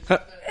crying.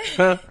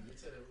 Huh?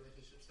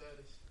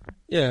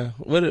 Yeah.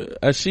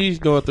 What? She's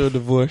going through a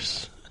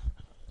divorce.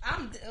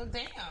 I'm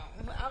damn.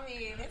 I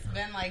mean, it's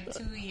been like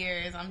 2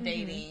 years. I'm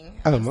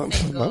dating. Oh, I'm my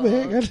single.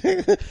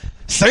 bad.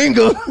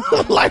 Single.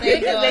 like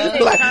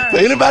Single.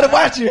 anybody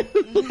watching?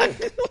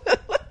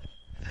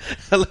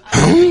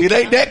 It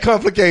ain't that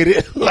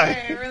complicated. Like,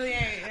 It really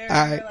ain't.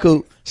 all right,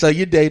 cool. So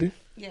you're dating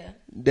Yeah.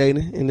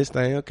 in this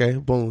thing. Okay,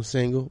 boom,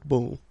 single,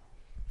 boom.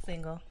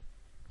 Single.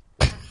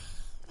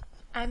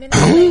 I'm in a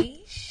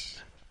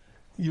relationship.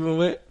 You in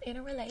what? In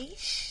a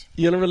relationship.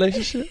 You in a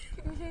relationship?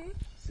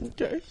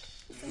 Okay.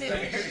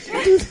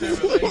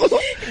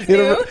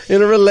 New.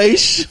 In a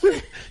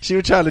relation. She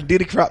was trying to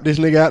diddy crop this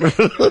nigga out.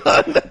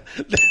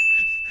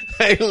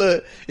 Hey,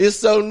 look, it's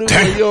so new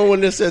that you don't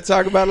want to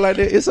talk about it like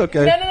that. It's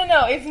okay.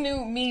 No. It's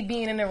new. Me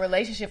being in a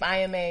relationship. I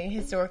am a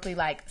historically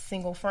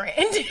single friend,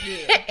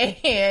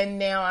 and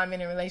now I'm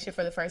in a relationship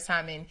for the first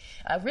time in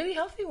a really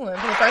healthy one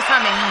for the first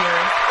time in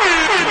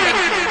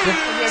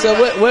years.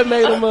 So what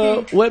made him?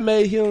 What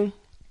made him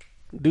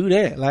do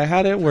that? Like,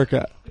 how did it work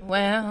out?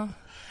 Well,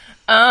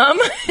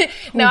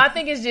 no, I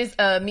think it's just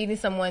meeting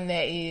someone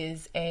that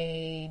is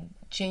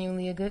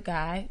genuinely a good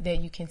guy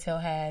that you can tell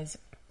has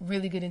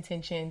really good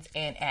intentions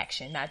and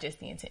action, not just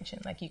the intention.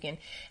 Like, you can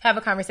have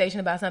a conversation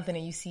about something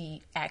and you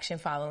see action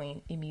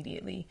following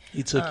immediately.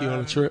 He took you on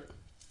a trip.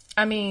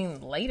 I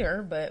mean,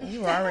 later, but we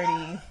were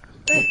already.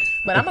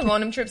 But I'm gonna go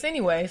on them trips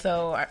anyway.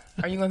 So,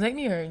 are you gonna take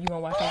me, or are you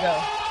gonna watch me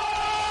go?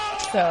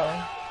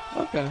 So.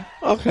 Okay.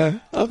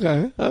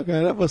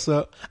 That what's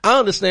up. I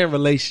understand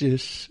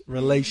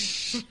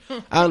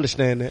I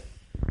understand that.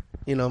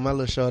 You know, my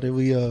little shorty,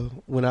 we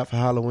went out for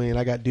Halloween.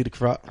 I got Diddy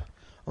Crop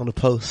on the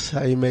post.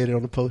 I ain't made it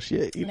on the post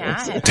yet. You know Nah, what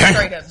I'm I saying?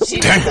 had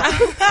straight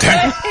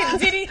up.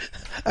 Did he?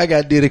 I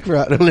got Diddy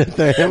Crop on that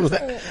thing. I was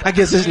like, I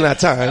guess it's not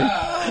time.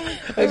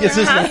 I guess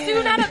it's How not.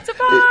 still not up to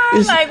par?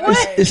 Like, what?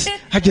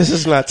 I guess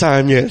it's not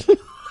time yet.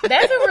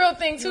 That's a real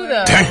thing too,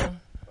 though.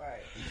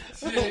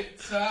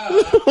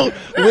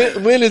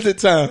 When is it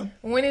time?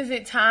 When is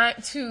it time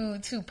to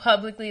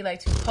publicly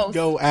to post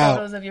Go out.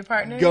 photos of your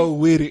partner? Go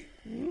with it.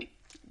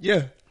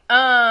 Yeah.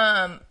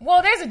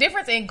 Well, there's a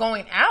difference in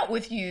going out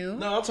with you.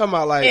 No, I'm talking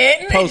about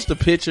And- post the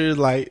pictures,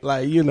 like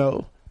you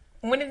know.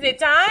 When is it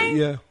time?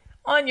 Yeah.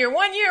 On your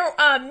 1 year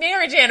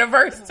marriage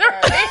anniversary.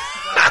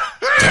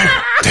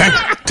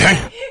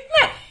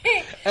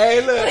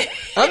 Hey, look,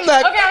 I'm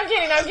not. Okay, I'm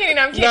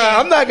kidding. Nah,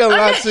 I'm not gonna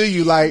lie to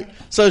you. Like,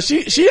 so she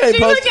ain't She's posted.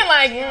 looking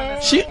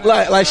like She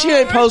like she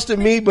ain't posted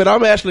me, but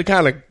I'm actually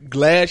kind of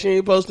glad she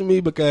ain't posted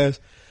me because,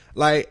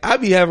 like, I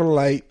be having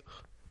like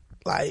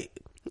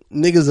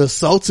niggas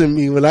assaulting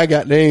me when I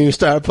got names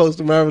started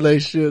posting my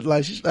relationship.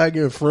 Like, she started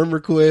getting friend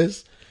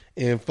requests,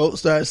 and folks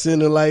start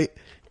sending like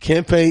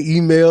campaign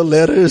email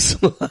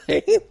letters.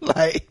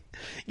 like,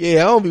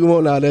 yeah, I don't be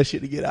wanting all that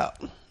shit to get out.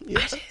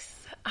 Yeah.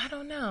 I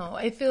don't know.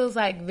 It feels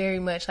like very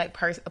much like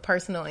a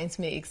personal,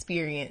 intimate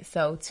experience.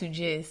 So to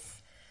just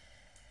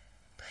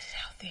put it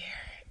out there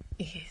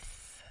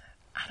is,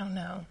 I don't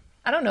know.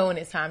 I don't know when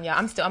it's time, y'all.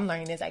 I'm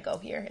learning as I go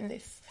here in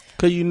this.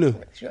 Cause you new to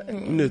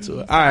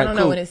it. All right, I don't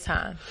know cool. when it's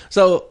time.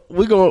 So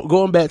we're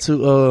going back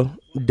to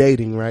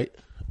dating, right?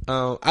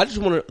 I just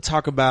want to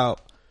talk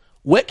about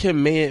what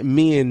can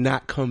men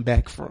not come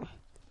back from,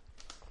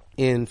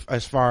 in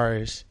as far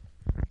as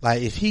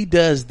like if he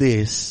does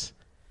this,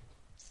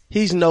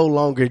 he's no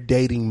longer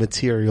dating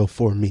material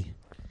for me.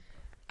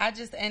 I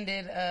just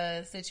ended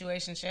a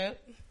situationship,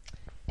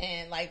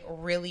 and like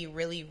really,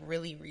 really,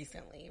 really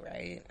recently,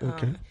 right?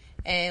 Okay.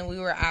 And we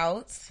were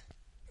out,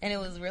 and it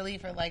was really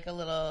for like a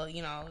little,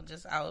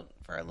 just out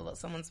for a little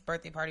someone's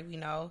birthday party we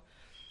know.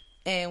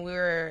 And we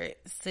were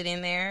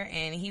sitting there,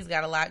 and he's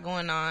got a lot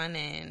going on,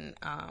 and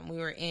we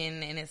were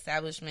in an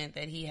establishment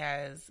that he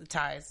has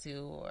ties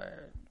to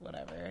or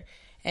whatever.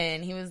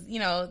 And he was,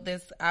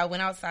 I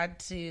went outside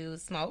to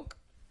smoke.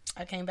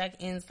 I came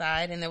back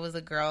inside, and there was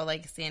a girl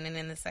like standing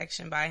in the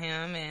section by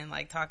him and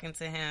like talking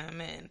to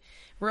him and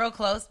real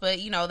close, but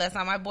that's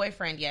not my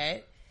boyfriend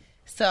yet.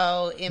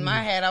 So in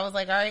my head, I was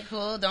like, all right,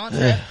 cool, don't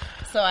trip.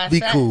 So I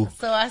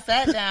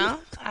sat down,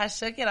 I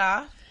shook it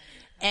off,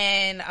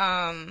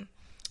 and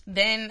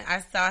then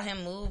I saw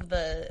him move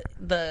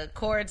the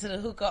cord to the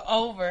hookah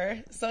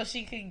over so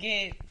she could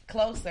get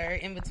closer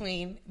in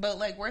between. But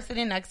like we're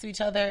sitting next to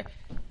each other,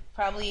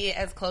 probably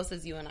as close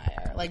as you and I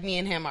are, like me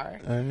and him are.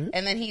 And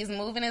then he's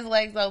moving his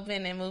legs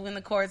open and moving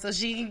the cord so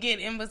she can get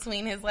in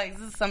between his legs.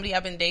 This is somebody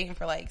I've been dating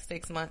for like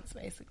 6 months,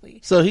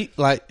 basically. So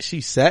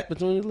she sat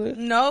between his legs?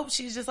 Nope,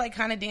 she's just like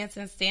kind of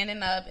dancing,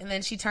 standing up, and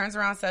then she turns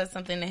around, says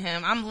something to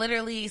him. I'm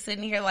literally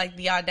sitting here like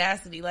the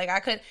audacity. Like I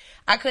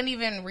couldn't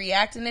even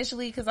react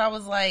initially because I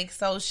was like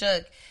so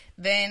shook.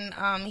 Then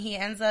he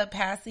ends up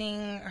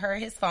passing her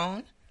his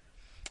phone.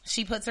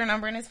 She puts her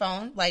number in his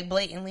phone, like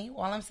blatantly,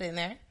 while I'm sitting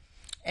there.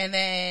 And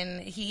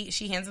then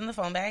she hands him the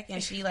phone back,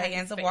 and she like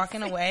ends up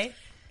walking away.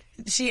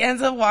 She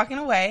ends up walking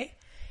away,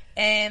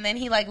 and then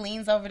he like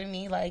leans over to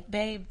me like,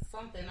 "Babe,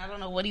 something." I don't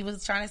know what he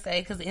was trying to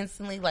say because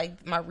instantly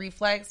like my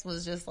reflex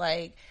was just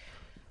like,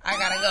 "I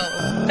gotta go.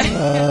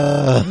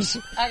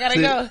 I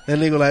gotta go." That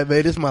nigga like,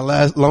 "Babe, this is my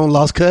long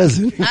lost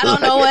cousin." I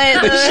don't know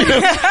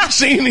what.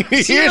 She didn't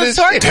even She hear was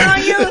this twerking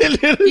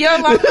shit. on you. Your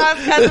long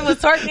lost cousin was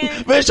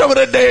twerking. Man, show me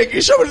the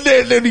dance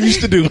that he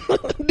used to do.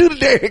 Do the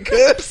dance,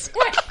 cuz.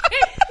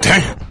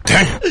 Damn.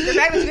 The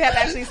fact that you have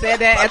actually said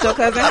that at your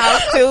cousin's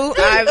house too,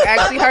 I've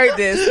actually heard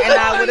this, and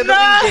I would have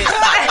believed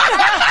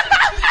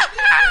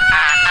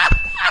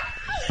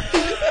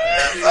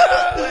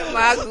it.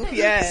 My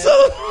goofy ass.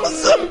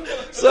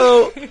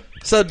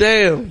 So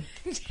damn.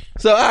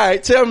 So all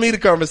right, tell me the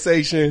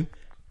conversation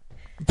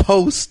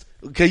post.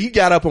 Cause you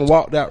got up and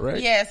walked out,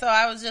 right? Yeah, so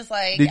I was just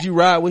like, did you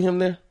ride with him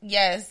there?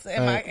 yes,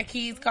 and my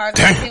keys, cards,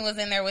 everything was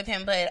in there with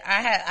him. But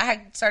I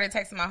had started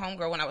texting my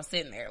homegirl when I was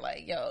sitting there,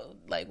 like, yo,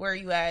 like, where are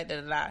you at?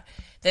 Da, da, da.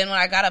 Then when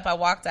I got up, I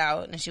walked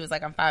out, and she was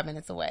like, I'm 5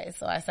 minutes away.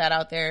 So I sat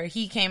out there.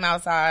 He came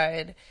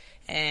outside,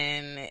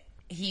 and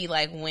he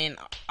like went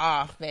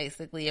off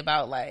basically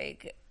about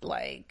like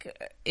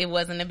it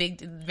wasn't a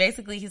big.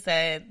 Basically, he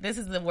said, "This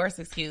is the worst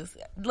excuse."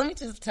 Let me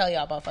just tell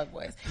y'all about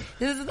fuckboys.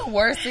 This is the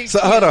worst excuse. So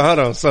hold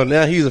on. So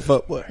now he's a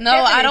fuckboy. No,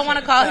 I don't want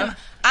to call him.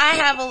 I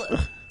have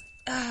a.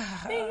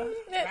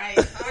 Right.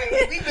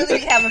 We really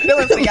be having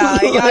feelings for y'all,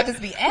 and y'all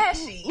just be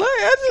ashy.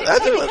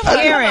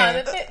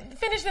 Karen,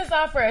 finish this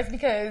off first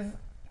because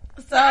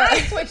I'm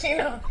switching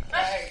on.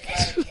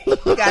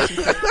 Got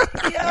you.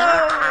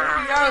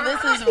 Yo,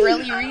 this is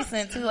really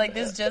recent too. Like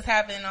this just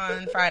happened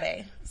on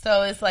Friday.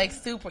 So it's like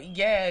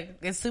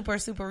it's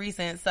super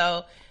recent.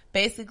 So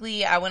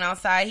basically I went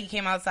outside, he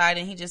came outside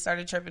and he just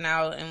started tripping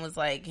out and was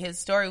like, his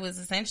story was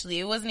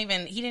essentially,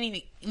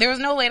 there was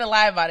no way to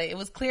lie about it. It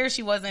was clear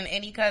she wasn't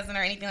any cousin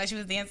or anything, like she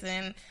was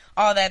dancing,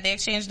 all that. They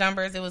exchanged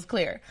numbers. It was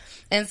clear.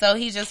 And so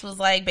he just was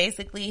like,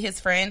 basically his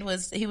friend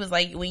was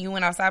like, when you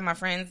went outside, my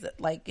friends,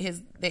 like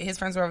his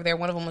friends were over there.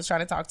 One of them was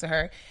trying to talk to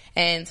her.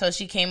 And so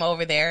she came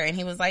over there and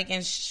he was like,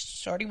 and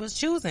Shorty was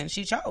choosing.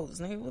 She chose.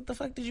 Nigga, what the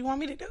fuck did you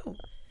want me to do?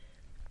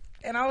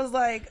 And I was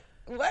like,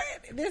 what?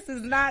 This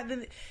is not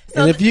the...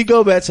 So and if you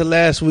go back to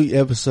last week's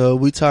episode,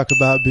 we talked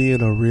about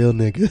being a real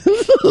nigga.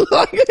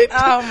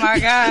 Oh my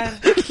God.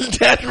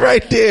 That's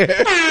right there.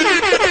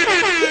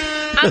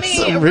 I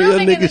mean, a real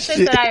nigga in the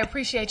sense that I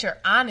appreciate your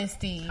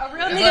honesty. A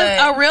real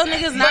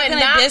nigga's not going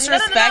to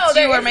disrespect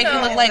you or make you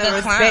look like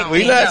a clown.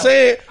 We not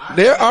saying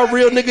there are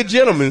real nigga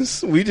gentlemen.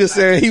 We just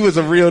saying he was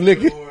a real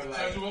nigga.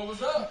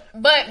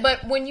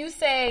 But when you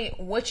say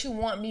what you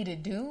want me to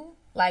do,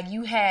 like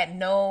you had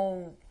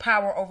no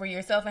power over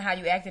yourself and how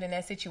you acted in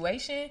that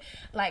situation.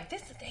 Like,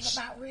 this is the thing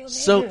about real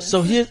niggas.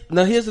 So here's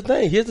the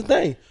thing. Here's the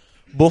thing.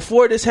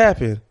 Before this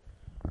happened,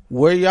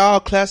 were y'all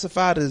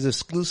classified as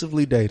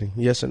exclusively dating?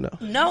 Yes or no?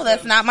 No,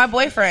 that's not my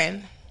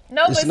boyfriend.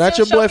 No, It's but not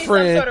your still show me some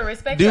boyfriend. sort of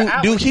respect Do or he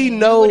outwardly. You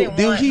know? wouldn't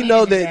Do want he me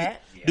know to do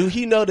that? Do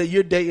he know that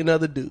you're dating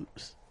other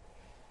dudes?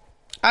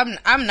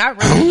 I'm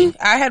not really.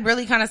 I had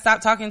really kind of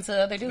stopped talking to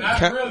other dudes.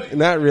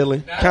 Not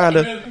really. Kind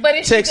of. But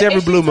if Text she, every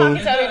if she blue talking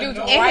moon. to other dudes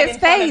In right his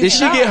front of face. Did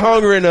she him, get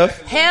hungry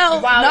enough? Hell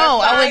While no,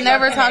 they're I would fine,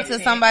 never they're talk to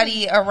connected.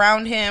 somebody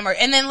around him.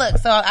 And then look,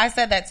 so I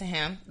said that to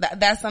him.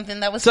 That's something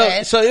that was So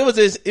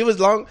said. it was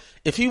long.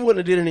 If he wouldn't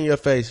have did it in your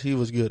face, he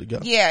was good to go.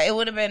 Yeah, it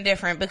would have been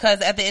different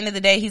because at the end of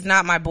the day, he's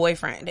not my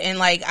boyfriend. And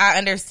like, I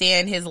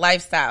understand his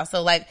lifestyle.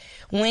 So like,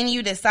 when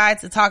you decide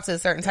to talk to a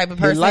certain type of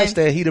His person,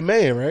 lifestyle, he the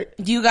man, right?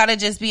 you gotta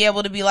just be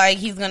able to be like,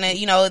 he's gonna,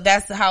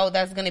 that's how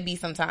that's gonna be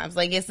sometimes.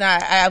 Like, it's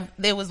not,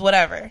 it was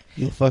whatever.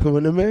 You fucking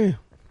with the man,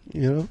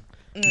 you know.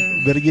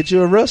 Better get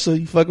you a Russell.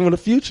 You fucking with the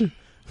future.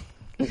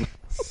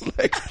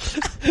 Like,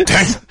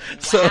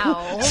 so,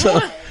 Wow.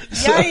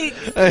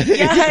 Yikes.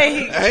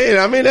 hey,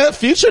 I mean that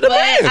future the But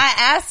man. I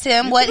asked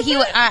him what he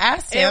would, I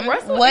asked him And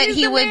Russell what is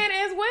he the would, man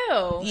as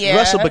well. yeah.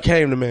 Russell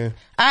became the man.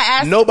 I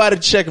asked Nobody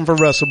checking for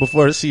Russell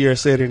before Sierra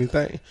said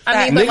anything.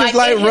 I mean, but Niggas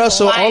like in his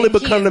Russell life, only he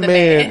become is the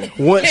man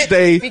once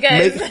they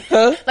because, make.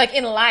 Huh? like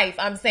in life,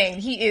 I'm saying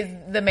he is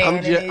the man.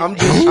 I'm ju- and I'm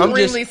is just- I'm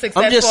extremely just-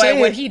 successful I'm just at saying-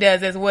 what he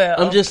does as well.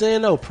 I'm just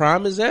saying though,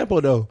 prime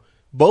example though.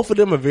 Both of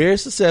them are very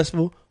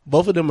successful.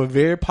 Both of them are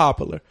very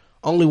popular.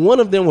 Only one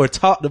of them were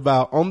talked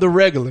about on the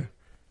regular.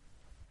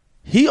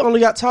 He only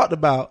got talked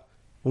about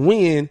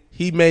when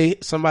he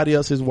made somebody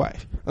else his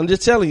wife. I'm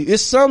just telling you,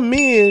 it's some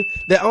men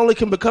that only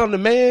can become the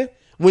man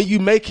when you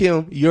make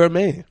him your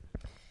man.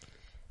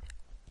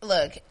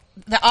 look,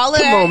 all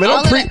of Come that, on, man.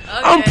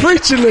 all I'm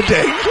preaching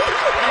today.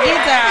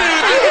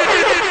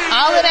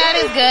 All of that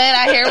is good.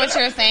 I hear what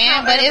you're saying,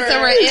 but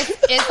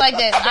it's like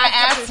this. I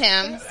asked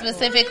him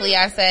specifically.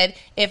 I said,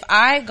 if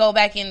I go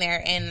back in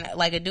there and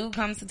like a dude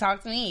comes to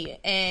talk to me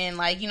and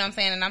like, you know what I'm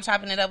saying, and I'm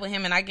chopping it up with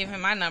him and I give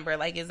him my number,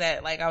 like, is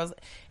that like I was,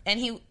 and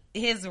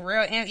his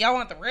real answer, y'all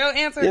want the real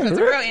answer? Because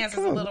the real answer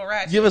is a little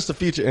ratchet. Give us the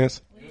future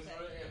answer.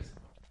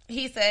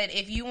 He said,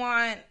 if you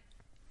want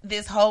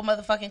this whole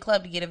motherfucking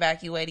club to get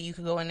evacuated, you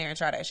could go in there and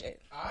try that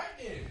shit.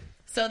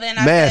 So then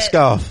I Mask said,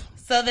 off.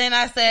 So then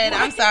I said,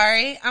 I'm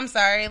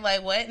sorry,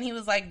 like what? And he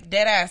was like,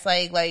 dead ass,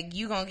 like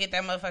you gonna get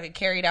that motherfucker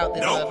carried out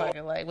this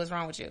motherfucker, like what's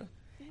wrong with you?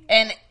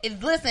 And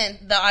listen,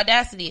 the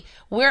audacity,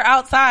 we're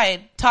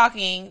outside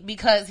talking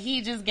because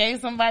he just gave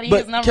somebody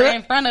But his number can I-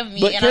 in front of me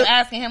but and can I'm I-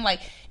 asking him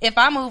like, if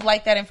I move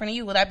like that in front of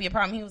you, would that be a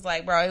problem? He was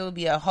like, bro, it would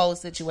be a whole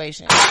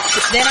situation.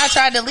 Then I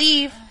tried to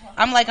leave.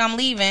 I'm like, I'm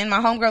leaving. My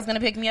homegirl's gonna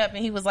pick me up. And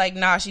he was like,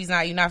 nah, she's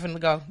not. You're not finna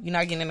go. You're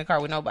not getting in the car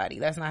with nobody.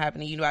 That's not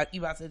happening. You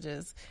about to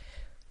just,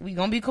 we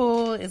gonna be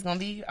cool. It's gonna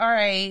be all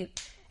right.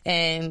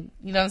 And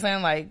you know what I'm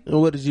saying? Like,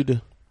 And what did you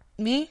do?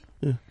 me,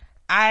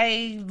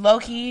 I low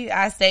key,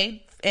 I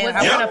stayed. And was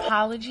I there went- an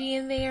apology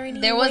in there?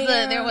 Anywhere?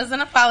 there was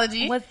an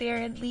apology. Was there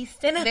at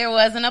least an There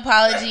was an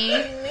apology.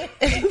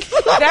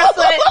 that's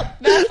what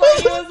it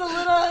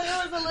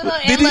was a little.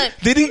 And look,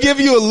 Did he give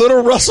you a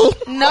little Russell?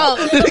 no,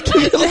 Did he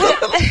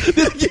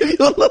give you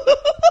a little?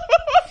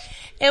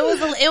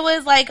 it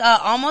was like a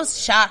almost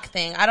shock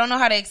thing. I don't know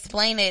how to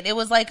explain it. It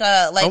was like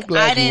I'm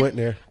glad you went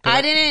there.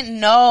 I didn't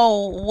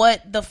know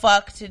what the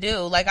fuck to do.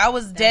 Like I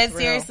was dead real.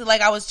 seriously.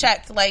 Like I was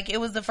checked. Like it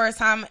was the first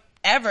time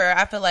ever.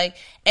 I feel like,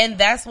 and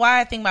that's why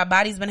I think my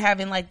body's been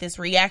having like this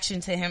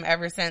reaction to him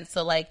ever since.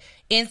 So like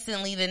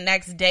instantly the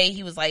next day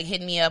he was like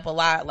hitting me up a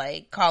lot,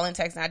 like calling,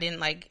 texting. I didn't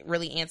like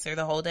really answer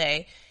the whole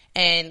day.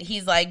 And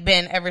he's like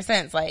been ever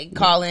since, like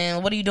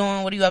calling, what are you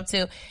doing? What are you up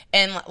to?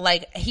 And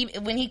like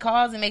when he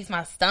calls, it makes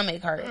my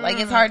stomach hurt. Like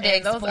it's hard to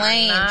and those are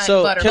explain. not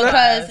So, butter can I-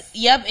 flies.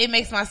 It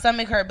makes my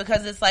stomach hurt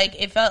because it's like,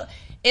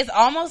 it's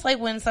almost like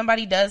when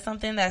somebody does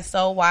something that's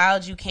so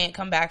wild, you can't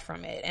come back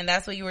from it. And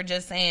that's what you were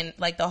just saying.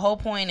 Like the whole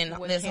point in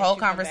this can't whole you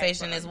come back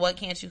conversation from? is what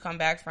can't you come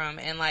back from?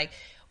 And like,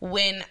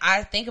 when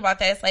I think about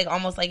that, it's like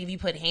almost like if you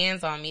put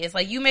hands on me, it's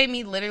like you made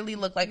me literally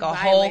look like a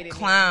whole violated me.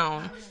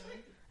 clown.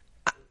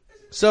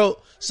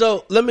 So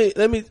let me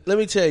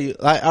tell you.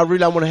 I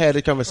really want to have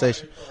this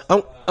conversation.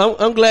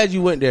 I'm glad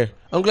you went there.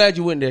 I'm glad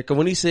you went there because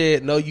when he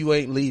said no, you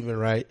ain't leaving,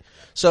 right?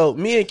 So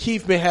me and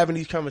Keith been having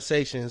these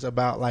conversations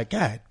about like,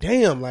 God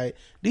damn, like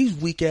these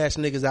weak ass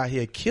niggas out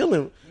here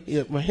killing.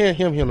 Yeah, well, him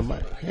the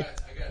mic. I got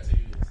to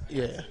you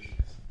this. Yeah.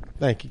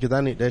 Thank you, because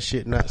I need that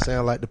shit not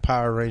sound like the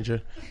Power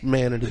Ranger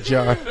man in the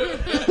jar.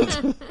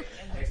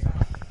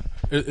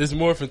 It's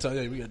morphin' time.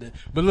 Yeah, we got that.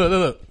 But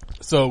look.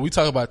 So we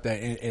talk about that.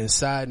 And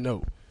side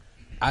note,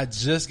 I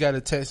just got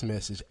a text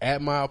message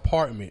at my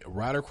apartment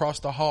right across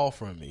the hall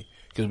from me.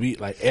 Because we,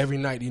 like, every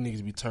night these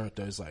niggas be turned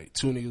up. It's like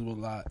 2 niggas with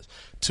lots,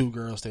 2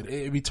 girls stay there.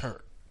 It be turned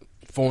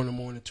 4 in the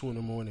morning, 2 in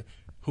the morning.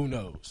 Who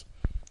knows?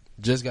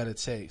 Just got a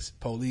text.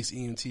 Police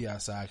EMT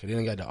outside because they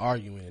done got to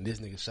arguing. And this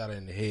nigga shot her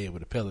in the head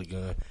with a pellet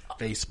gun.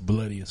 Face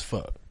bloody as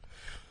fuck.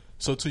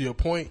 So to your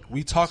point,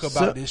 we talk about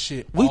So, this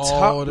shit We all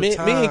talk, the me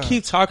time. and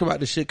Keith talk about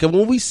this shit because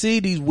when we see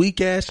these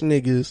weak ass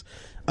niggas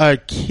are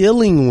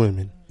killing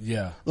women,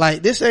 Yeah.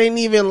 like this ain't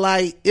even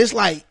like it's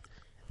like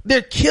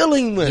they're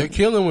killing women. They're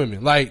killing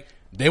women. Like,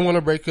 they want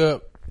to break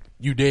up,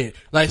 you dead.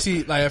 Like,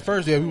 see, like at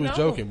first, yeah, we was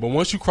joking. But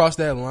once you cross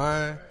that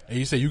line and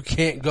you say you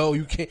can't go,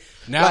 you can't.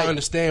 Now Like- I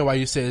understand why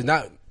you said it's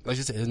not, like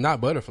you said, it's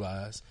not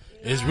butterflies.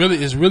 It's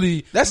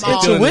really. That's you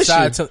feeling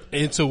intuition. inside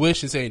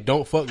intuition saying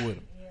don't fuck with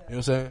them. You know what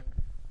I'm saying?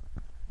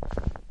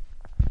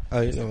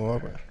 Oh, you know,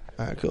 all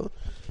right, cool.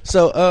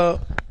 So,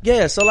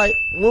 yeah, so like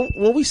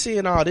when we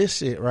seeing all this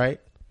shit, right?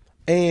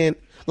 And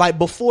like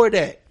before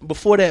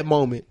that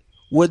moment,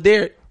 were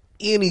there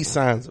any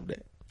signs of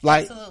that?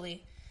 Like,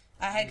 Absolutely.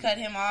 I had cut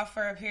him off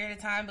for a period of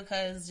time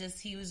because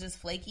he was just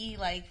flaky,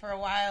 like for a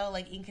while,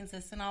 like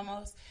inconsistent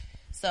almost.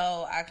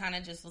 So I kind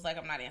of just was like,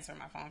 I'm not answering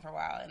my phone for a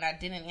while. And I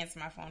didn't answer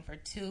my phone for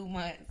 2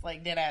 months,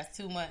 like dead ass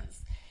 2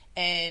 months.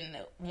 And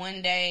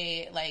one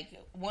day, like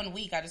 1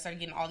 week, I just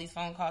started getting all these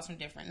phone calls from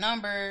different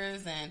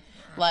numbers and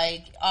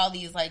like all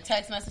these like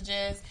text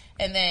messages.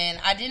 And then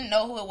I didn't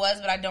know who it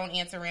was, but I don't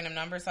answer random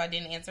numbers, so I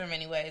didn't answer him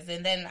anyways.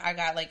 And then I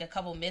got like a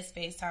couple missed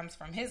FaceTimes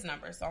from his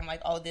number. So I'm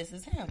like, oh, this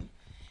is him.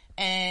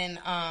 And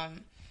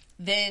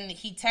then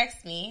he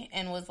texted me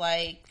and was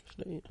like,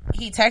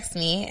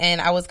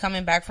 and I was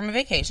coming back from a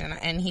vacation,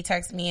 and he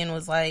texted me and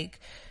was like,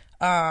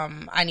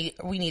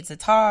 we need to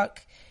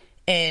talk.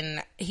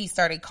 And he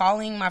started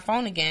calling my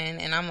phone again,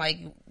 and I'm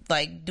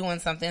like doing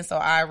something, so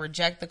I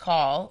reject the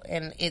call,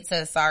 and it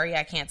says, sorry,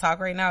 I can't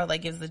talk right now. It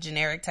like gives the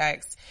generic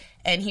text,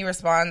 and he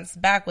responds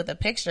back with a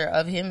picture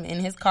of him in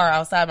his car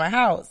outside my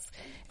house,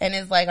 and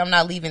it's like, I'm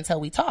not leaving till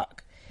we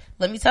talk.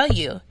 Let me tell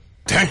you.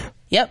 damn.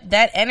 Yep,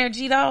 that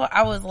energy though,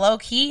 I was low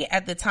key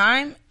at the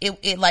time.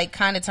 It like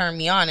kind of turned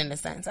me on in a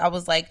sense. I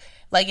was like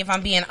if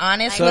I'm being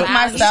honest So- with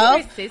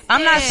myself,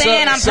 I'm not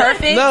saying I'm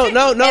perfect. No, and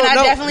I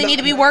definitely no. need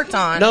to be worked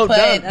on. No, but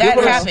Doug, that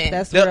people- happened.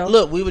 That's That- real.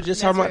 look, we were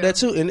just talking about that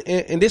too,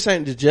 and this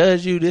ain't to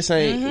judge you. This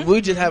ain't. We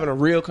just having a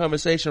real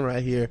conversation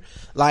right here.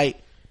 Like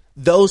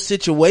those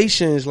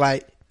situations,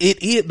 like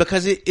it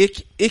because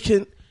it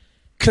can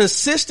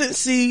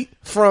consistency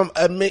from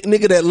a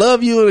nigga that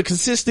love you and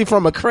consistency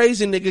from a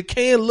crazy nigga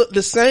can look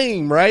the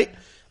same, right?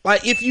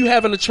 Like if you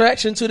have an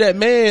attraction to that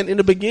man in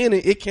the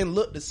beginning, it can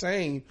look the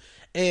same,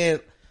 and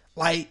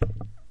like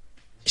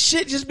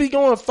shit just be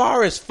going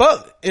far as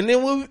fuck. And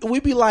then we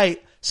be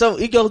like, so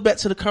it goes back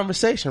to the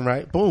conversation,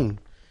 right? Boom.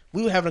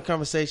 We were having a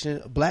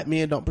conversation, black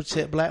men don't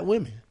protect black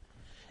women.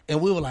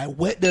 And we were like,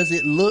 what does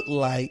it look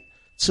like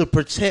to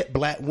protect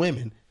black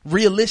women?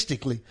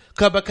 Realistically.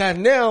 Because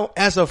now,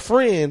 as a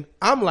friend,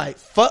 I'm like,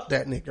 fuck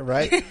that nigga,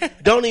 right?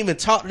 Don't even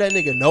talk to that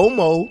nigga no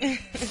more.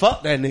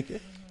 Fuck that nigga.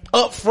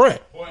 Up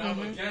front. Boy, I'm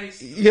a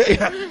gangster.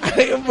 Yeah,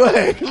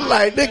 but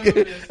like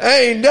nigga, I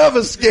ain't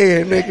never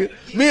scared, nigga.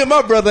 Me and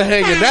my brother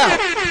hanging out.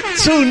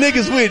 2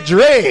 niggas with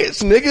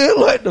dreads, nigga.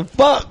 What the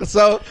fuck?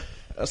 So,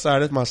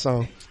 sorry, that's my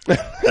song.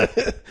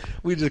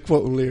 We just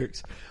quoting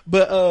lyrics,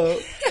 but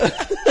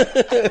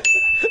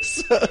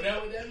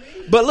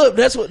but look,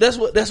 that's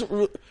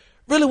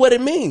really what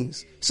it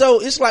means. So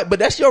it's like, but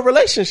that's your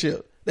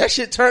relationship. That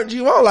shit turned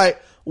you on.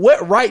 Like,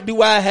 what right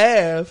do I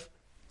have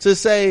to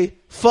say,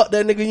 fuck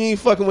that nigga, you ain't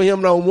fucking with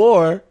him no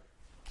more?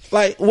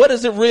 Like, what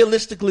does it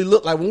realistically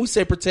look like when we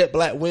say protect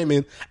black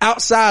women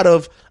outside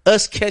of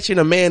us catching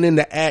a man in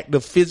the act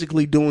of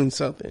physically doing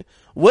something?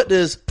 What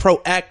does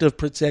proactive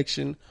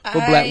protection for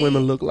black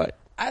women look like?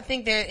 I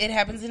think it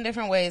happens in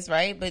different ways,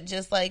 right? But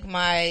just like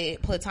my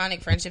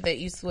platonic friendship that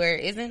you swear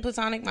isn't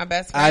platonic, my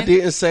best friend. I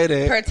didn't say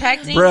that.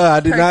 Protecting, bruh,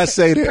 I did not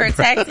say that.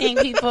 Protecting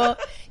people.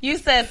 You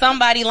said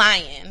somebody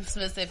lying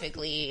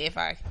specifically, if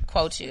I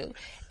quote you.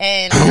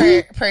 And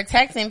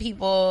protecting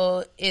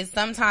people is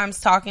sometimes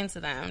talking to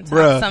them.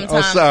 Bruh, sometimes,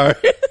 I'm sorry.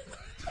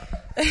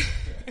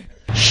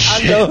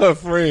 I know her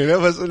friend.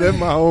 That's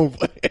my own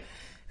friend.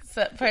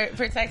 So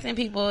protecting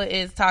people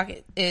is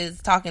talking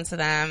to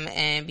them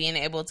and being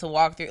able to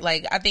walk through.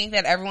 Like, I think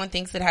that everyone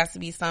thinks it has to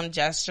be some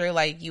gesture,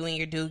 like you and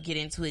your dude get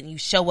into it and you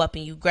show up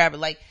and you grab it.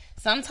 Like,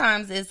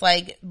 sometimes it's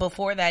like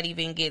before that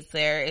even gets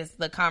there, it's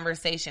the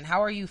conversation.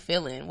 How are you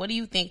feeling? What do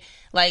you think?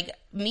 Like,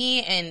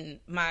 me and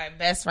my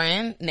best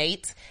friend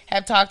Nate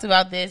have talked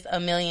about this a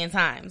million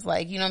times.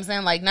 Like, you know what I'm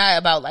saying? Like, not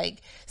about like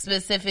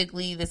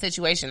specifically the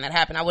situation that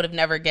happened. I would have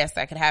never guessed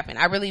that could happen.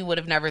 I really would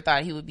have never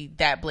thought he would be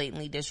that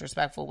blatantly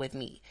disrespectful with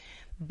me.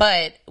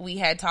 But we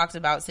had talked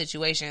about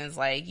situations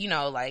like, you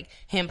know, like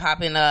him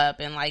popping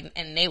up and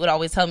Nate would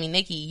always tell me,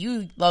 Nikki,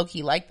 you low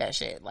key like that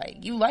shit.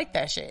 Like, you like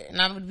that shit.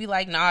 And I would be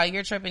like, nah,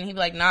 you're tripping. He'd be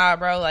like, nah,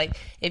 bro. Like,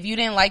 if you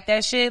didn't like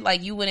that shit,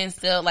 like you wouldn't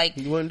still like,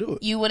 You wouldn't do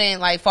it. you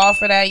wouldn't like fall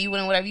for that. You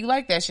wouldn't whatever. You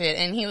like that shit.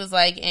 And he was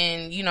like,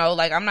 and you know,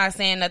 like, I'm not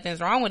saying nothing's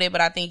wrong with it,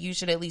 but I think you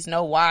should at least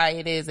know why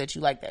it is that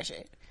you like that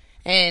shit.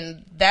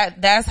 And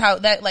that's how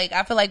that, like,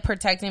 I feel like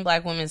protecting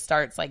black women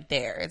starts like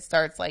there. It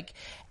starts like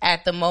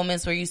at the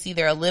moments where you see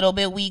they're a little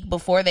bit weak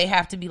before they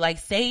have to be like,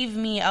 save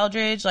me,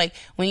 Eldridge. Like,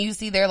 when you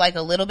see they're like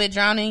a little bit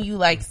drowning, you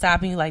like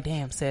stop and you like,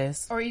 damn,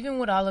 sis. Or even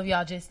what all of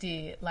y'all just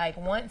did. Like,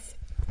 once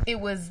it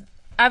was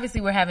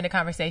obviously we're having a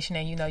conversation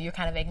and, you're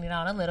kind of egging it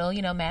on a little,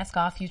 mask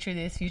off, future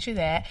this, future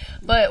that.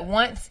 But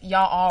once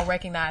y'all all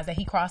recognize that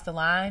he crossed the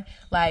line,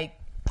 like,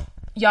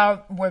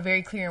 y'all were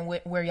very clear in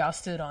where y'all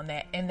stood on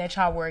that and that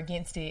y'all were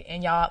against it.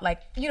 And y'all,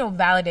 like,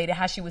 validated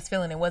how she was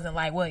feeling. It wasn't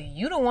like, well,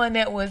 you the one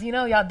that was,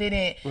 y'all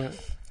didn't...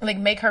 Right. Like,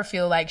 make her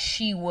feel like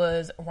she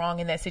was wrong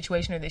in that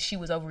situation or that she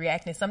was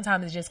overreacting.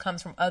 Sometimes it just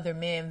comes from other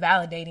men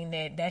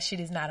validating that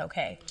shit is not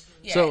okay.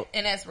 Yeah, so,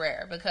 and that's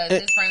rare because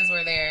his friends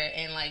were there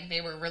and, like,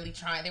 they were really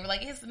trying. They were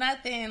like, it's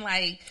nothing,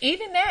 like...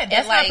 Even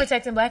that's not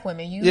protecting black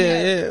women.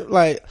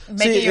 Like...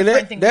 Making your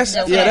friend think that's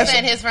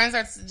his friends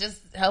are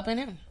just helping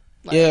him.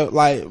 Like,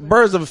 like,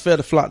 birds of a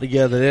feather flock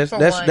together.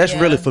 That's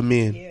really for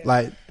men. Yeah.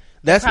 Like,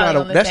 that's not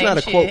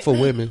a quote for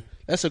women.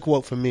 That's a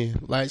quote for men.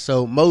 Like,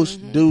 so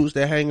most dudes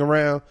that hang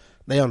around...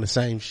 They on the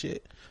same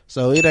shit.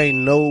 So it ain't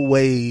no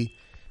way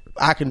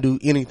I can do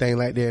anything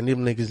like that and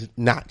them niggas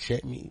not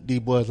check me. These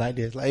boys like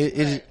this. Like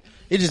it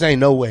just ain't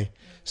no way.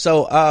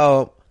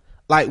 So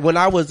like when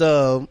I was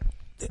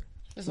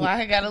that's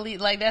why I gotta leave.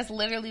 Like, that's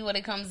literally what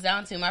it comes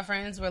down to. My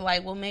friends were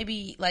like, well,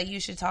 maybe, like, you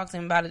should talk to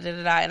him about it,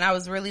 And I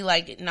was really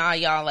like, nah,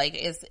 y'all, like,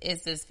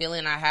 it's this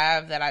feeling I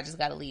have that I just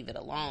gotta leave it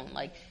alone.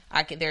 Like,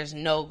 there's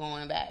no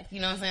going back.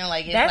 You know what I'm saying?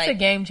 Like, it's that's a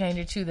game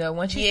changer, too, though.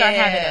 Once you start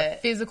having a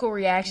physical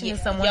reaction to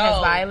someone has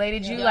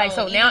violated you, like,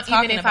 so now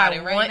even if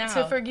I want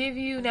to forgive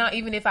you, now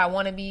even if I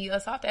want to be a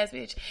soft-ass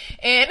bitch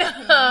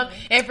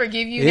and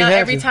forgive you, now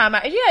every time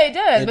it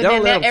does. But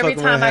then every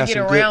time I get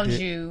around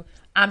you,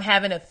 I'm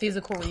having a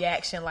physical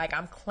reaction, like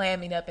I'm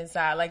clamming up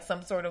inside, like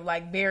some sort of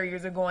like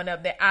barriers are going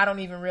up that I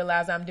don't even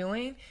realize I'm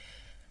doing.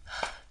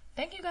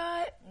 Thank you,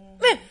 God.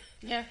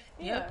 Yeah.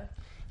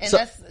 And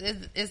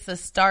it's the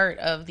start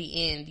of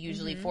the end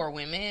usually for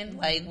women.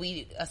 Like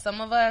some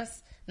of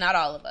us, not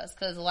all of us,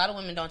 because a lot of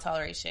women don't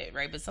tolerate shit,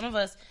 right? But some of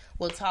us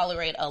will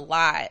tolerate a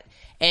lot,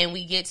 and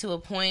we get to a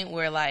point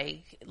where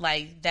like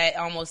that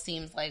almost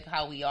seems like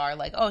how we are.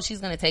 Like, oh, she's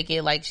gonna take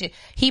it. Like,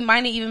 he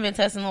might have even been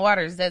testing the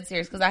waters. Dead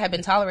serious, because I have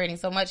been tolerating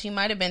so much. He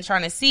might have been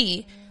trying to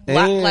see.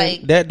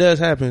 Like, that does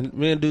happen.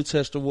 Men do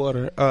test the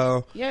water.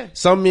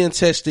 Some men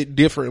test it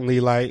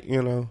differently. Like,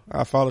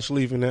 I fall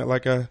asleep in that.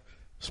 Like I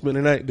spend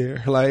the night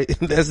there. Like,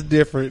 that's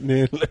different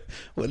than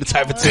what the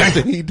type of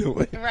testing he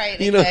doing.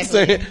 Right, you know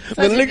exactly.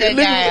 What I'm saying?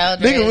 But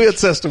nigga will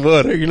test the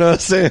water, you know what I'm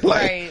saying?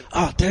 Like, right.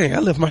 Oh, dang, I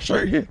left my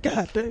shirt here.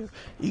 God damn.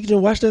 You can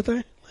just watch that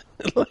thing?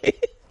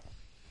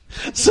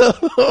 So,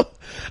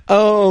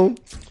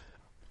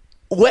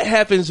 what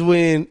happens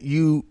when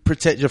you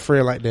protect your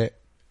friend like that?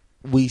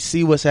 We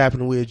see what's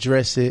happening. We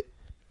address it.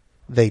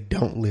 They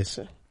don't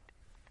listen.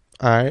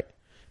 All right?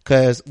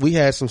 Because we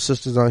had some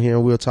sisters on here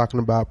and we were talking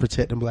about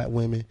protecting black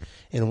women.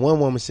 And one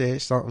woman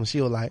said something.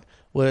 She was like,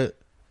 well,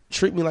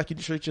 treat me like you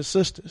treat your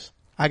sisters.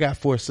 I got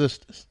 4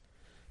 sisters.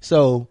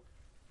 So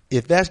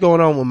if that's going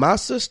on with my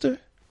sister,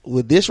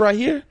 with this right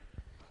here,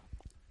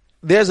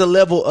 there's a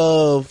level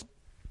of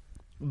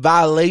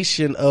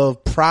violation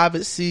of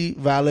privacy,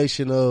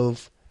 violation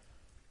of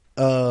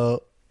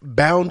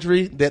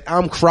boundary that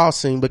I'm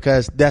crossing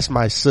because that's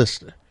my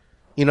sister.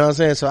 You know what I'm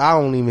saying? So I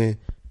don't even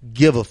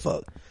give a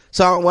fuck.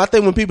 So I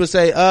think when people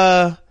say,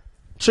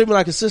 treat me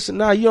like a sister,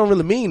 nah, you don't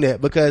really mean that,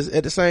 because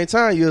at the same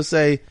time you'll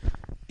say,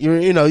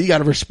 you got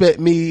to respect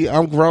me.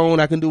 I'm grown.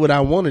 I can do what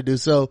I want to do.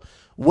 So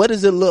what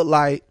does it look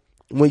like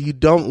when you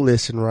don't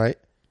listen, right?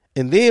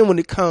 And then when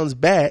it comes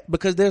back,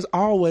 because there's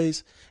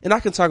always, and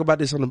I can talk about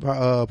this on the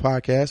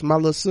podcast, my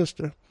little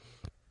sister,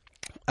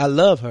 I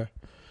love her.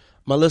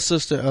 My little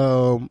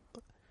sister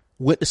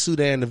went to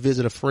Sudan to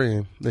visit a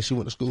friend that she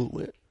went to school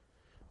with.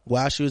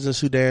 While she was in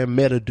Sudan,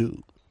 met a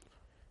dude.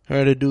 Her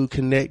and the dude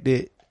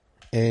connected,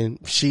 and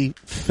she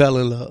fell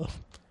in love.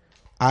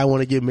 I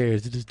want to get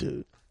married to this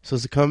dude. So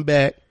she come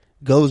back,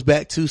 goes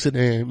back to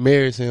Sudan,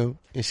 marries him,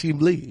 and she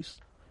leaves.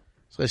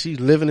 So she's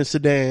living in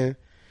Sudan,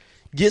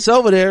 gets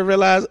over there and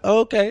realizes,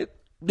 okay,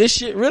 this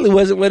shit really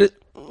wasn't what it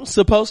was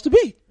supposed to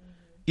be.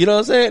 You know what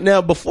I'm saying?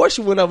 Now, before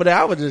she went over there,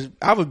 I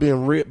was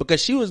being real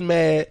because she was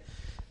mad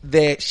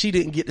that she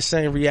didn't get the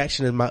same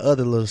reaction as my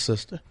other little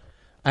sister.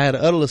 I had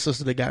another little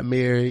sister that got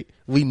married.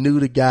 We knew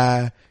the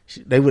guy.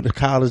 They went to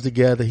college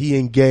together. He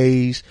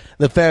engaged.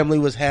 The family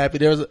was happy.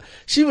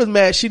 She was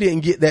mad she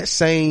didn't get that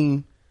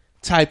same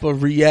type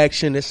of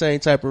reaction, the same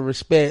type of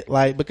respect,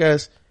 like,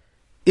 because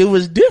it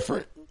was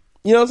different.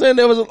 You know what I'm saying?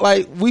 There was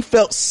like, we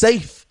felt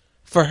safe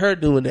for her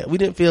doing that. We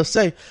didn't feel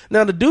safe.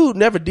 Now the dude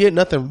never did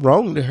nothing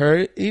wrong to her.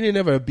 He didn't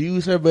ever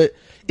abuse her, but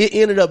it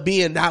ended up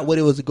being not what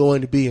it was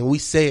going to be. And we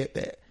said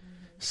that.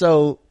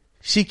 So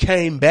she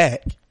came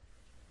back.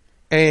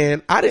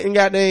 And I didn't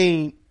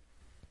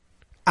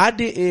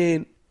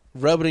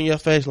rub it in your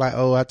face like,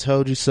 oh, I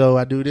told you so,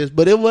 I do this.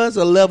 But it was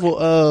a level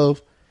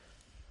of,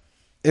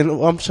 and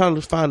I'm trying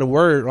to find a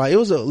word, like, it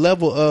was a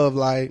level of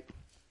like,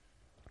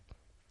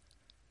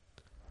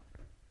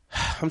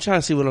 I'm trying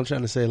to see what I'm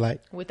trying to say,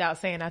 like. Without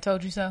saying I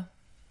told you so?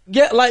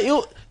 Yeah, like,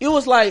 it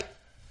was like,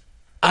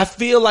 I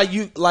feel like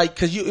you, like,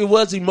 cause it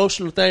was an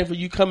emotional thing for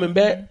you coming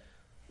back.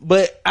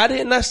 But I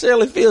didn't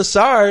necessarily feel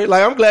sorry.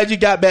 Like, I'm glad you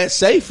got back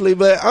safely,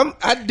 but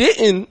I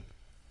didn't.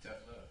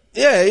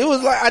 Yeah, it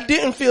was like I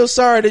didn't feel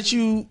sorry that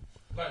you.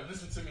 Like,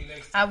 listen to me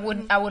next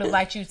time. I would have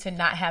liked you to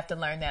not have to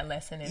learn that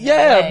lesson.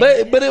 Yeah,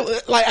 but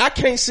it like I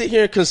can't sit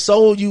here and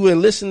console you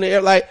and listen to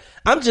it. Like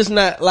I'm just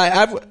not like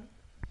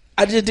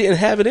I just didn't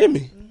have it in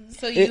me.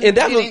 So you And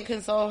that didn't was-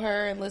 console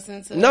her and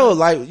listen to No,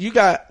 like she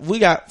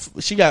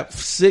got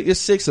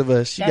six of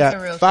us. She That's the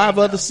got real 5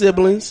 thing, other though.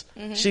 siblings.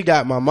 She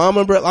got my mom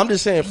and brother. I'm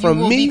just saying, you from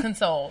will me, be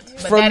consoled, but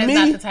from that is me,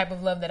 not the type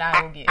of love that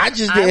I will give. I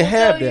just will didn't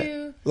have tell that.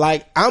 you-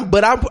 Like I'm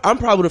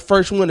probably the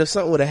first one. If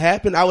something would have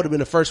happened, I would have been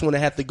the first one to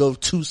have to go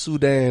to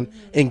Sudan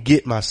and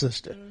get my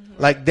sister.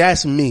 Like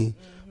that's me.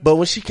 But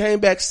when she came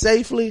back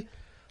safely,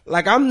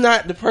 like I'm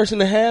not the person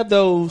to have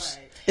those.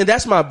 And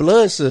that's my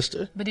blood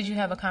sister. But did you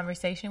have a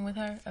conversation with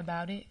her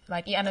about it?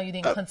 Like, yeah, I know you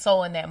didn't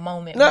console in that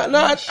moment. No, but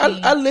no,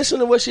 did I listened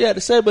to what she had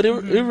to say, but it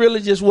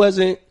really just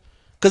wasn't,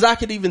 because I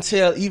could even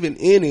tell, even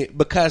in it,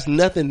 because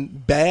nothing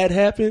bad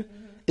happened,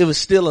 it was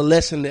still a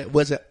lesson that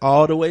wasn't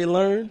all the way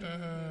learned.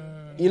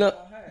 You know,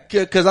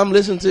 because I'm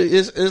listening to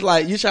it's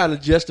like you're trying to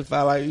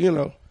justify, like, you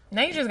know.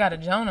 Now you just got a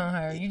Joan on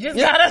her. You just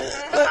Yeah. gotta.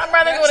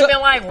 My brothers would have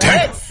been like,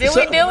 "What,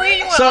 silly dilly?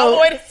 You went all the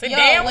way to sit Yo,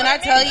 down?" when I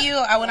tell you,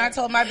 when I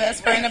told my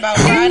best friend about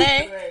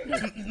Friday,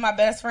 my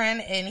best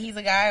friend, and he's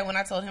a guy. When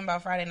I told him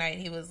about Friday night,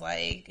 he was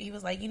like,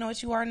 you know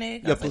what you are,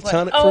 Nick? I Your was like,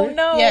 platonic oh friend?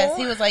 no, yes,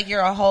 he was like, you're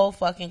a whole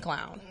fucking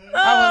clown.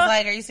 I was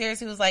like, are you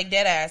serious? He was like,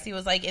 dead ass. He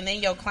was like, and then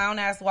your clown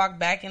ass walked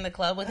back in the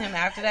club with him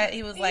after that.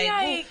 He was like,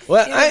 Yikes.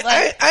 Well, He was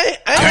like- I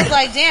I was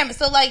like, damn.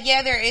 So like,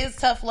 yeah, there is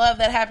tough love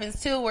that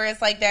happens too, where it's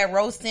like that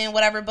roasting,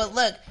 whatever. But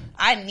look,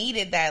 I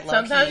needed that.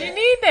 Sometimes low-key. you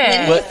need When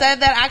that. he But- said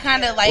that, I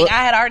kind of like, But-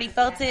 I had already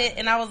felt it,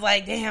 and I was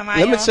like, damn, I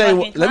let am me a tell you.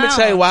 fucking Let me clown.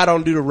 tell you why I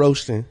don't do the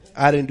roasting.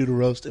 I didn't do the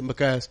roasting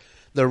because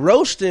the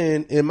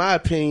roasting, in my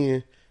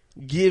opinion,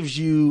 gives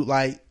you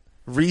like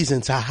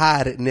reason to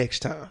hide it next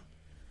time.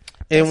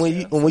 And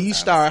when you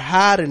start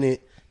hiding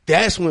it,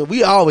 that's when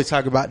we always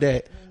talk about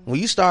that. When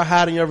you start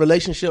hiding your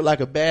relationship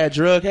like a bad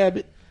drug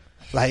habit,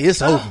 like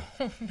it's over.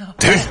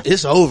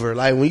 It's over.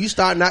 Like when you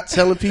start not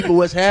telling people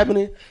what's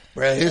happening,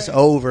 bruh, it's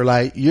over.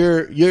 Like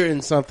you're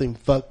in something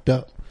fucked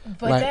up.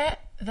 But like,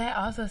 that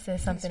also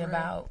says something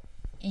about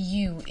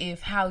you,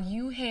 if how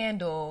you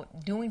handle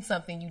doing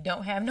something you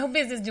don't have no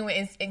business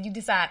doing, and you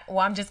decide, well,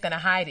 I'm just going to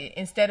hide it,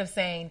 instead of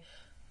saying,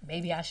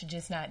 maybe I should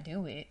just not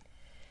do it.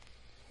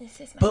 This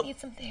just might need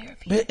some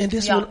therapy. But, and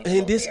this Y'all one, need some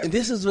and this therapy.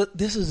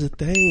 this is the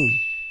thing.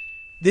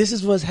 This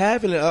is what's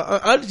happening.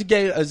 I just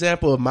gave an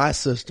example of my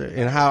sister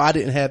and how I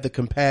didn't have the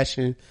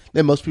compassion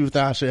that most people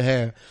thought I should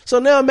have. So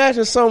now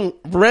imagine some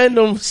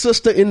random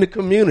sister in the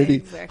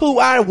community who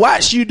I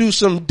watch you do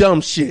some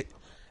dumb shit.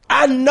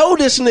 I know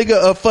this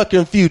nigga a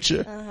fucking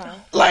future.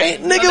 Like,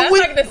 nigga, So that's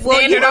like the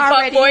standard of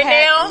fuckboy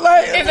now?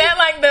 Like- Is that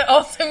like the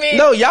ultimate?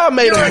 No, y'all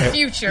made your it.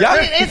 future. Y'all-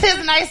 It's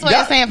his nice way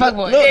of saying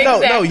fuckboy. No, y'all.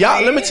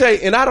 Exactly. Let me tell you,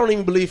 and I don't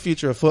even believe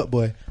Future a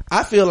footboy.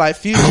 I feel like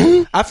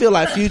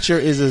Future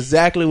is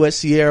exactly what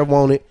Sierra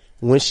wanted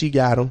when she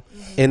got him,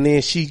 and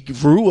then she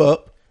grew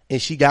up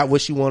and she got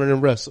what she wanted in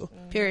Russell.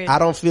 Period. I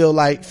don't feel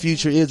like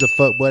Future is a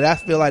fuckboy. I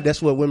feel like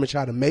that's what women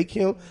try to make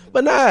him.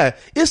 But nah,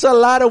 it's a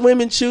lot of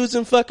women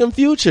choosing fucking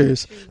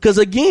Futures. Cause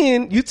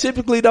again, you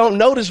typically don't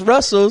notice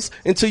Russells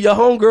until your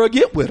homegirl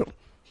get with him.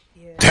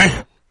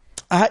 Damn.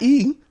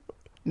 I.e.,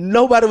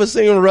 nobody was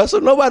singing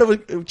Russell. Nobody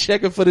was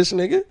checking for this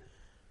nigga.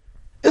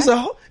 It's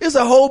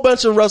a whole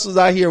bunch of Russells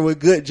out here with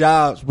good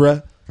jobs,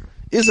 bruh.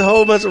 It's a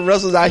whole bunch of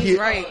Russells out here.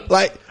 right.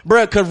 Like,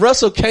 bruh, cause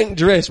Russell can't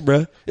dress,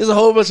 bruh. It's a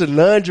whole bunch of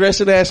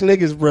non-dressing ass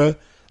niggas, bruh.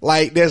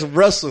 Like, that's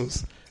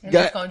Russells. And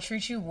they're gonna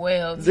treat you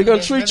well. They're gonna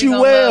That's treat really you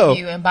gonna well. love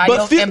you and buy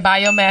But your buy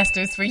your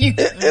masters for you.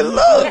 And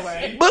look,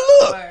 but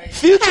look,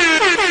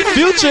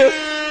 Future,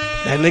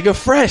 that nigga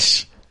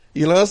fresh.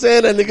 You know what I'm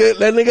saying? That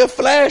nigga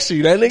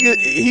flashy. That nigga,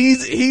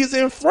 he's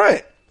in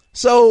front.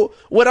 So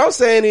what I'm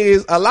saying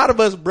is, a lot of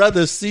us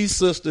brothers see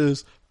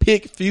sisters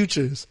pick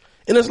Futures,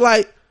 and it's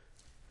like,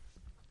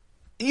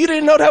 you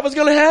didn't know that was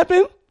gonna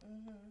happen.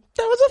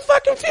 That was a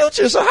fucking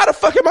Future. So how the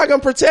fuck am I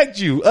gonna protect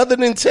you other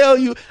than tell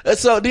you?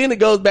 So then it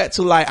goes back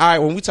to like, all right,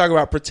 when we talk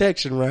about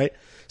protection, right?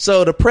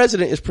 So the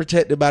president is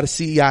protected by the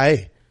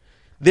CIA.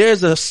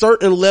 There's a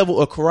certain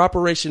level of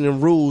cooperation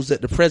and rules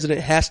that the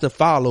president has to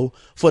follow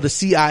for the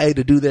CIA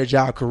to do their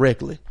job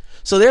correctly.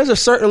 So there's a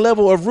certain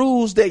level of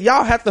rules that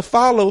y'all have to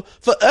follow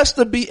for us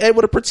to be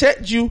able to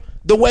protect you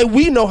the way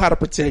we know how to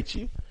protect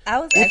you. I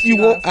was If actually you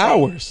want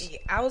gonna ours. say,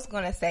 I was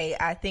going to say,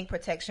 I think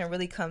protection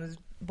really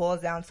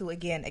boils down to,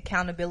 again,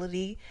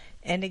 accountability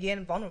and,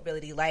 again,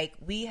 vulnerability. Like,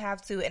 we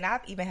have to, and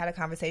I've even had a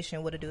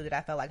conversation with a dude that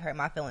I felt like hurt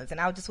my feelings. And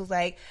I just was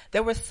like,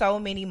 there were so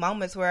many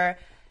moments where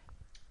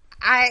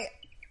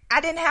I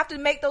didn't have to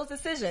make those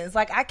decisions.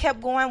 Like, I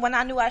kept going when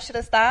I knew I should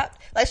have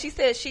stopped. Like she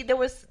said, there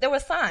were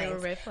signs. There were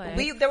red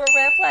flags. There were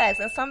red flags.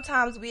 And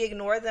sometimes we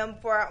ignore them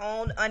for our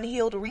own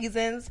unhealed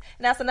reasons.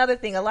 And that's another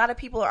thing. A lot of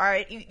people are,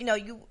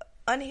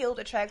 unhealed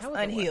attracts That was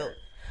a unhealed.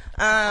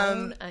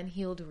 Own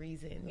unhealed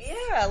reasons.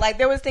 Yeah, like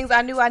there was things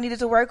I knew I needed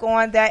to work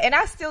on that, and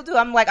I still do.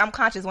 I'm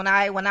conscious when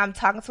I'm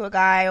talking to a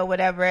guy or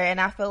whatever,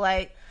 and I feel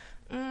like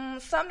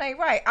something ain't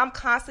right. I'm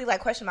constantly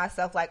like questioning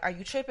myself, like, are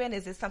you tripping?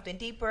 Is this something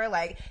deeper?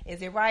 Like,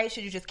 is it right?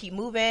 Should you just keep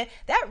moving?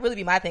 That really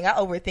be my thing. I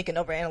overthink and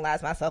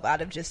overanalyze myself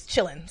out of just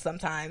chilling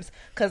sometimes,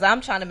 because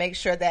I'm trying to make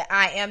sure that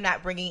I am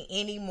not bringing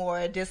any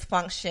more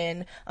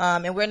dysfunction,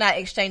 and we're not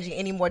exchanging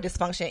any more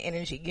dysfunction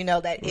energy. You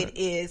know, that it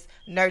is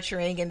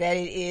nurturing and that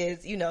it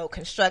is, you know,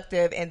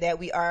 constructive, and that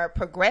we are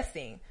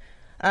progressing.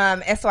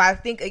 And so I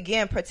think,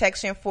 again,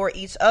 protection for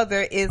each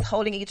other is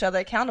holding each other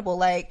accountable.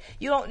 Like,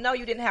 you don't know,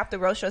 you didn't have to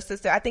roast your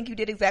sister. I think you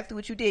did exactly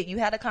what you did. You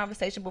had a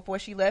conversation before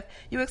she left.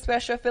 You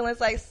expressed your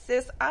feelings like,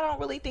 sis, I don't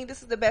really think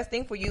this is the best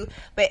thing for you.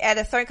 But at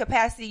a certain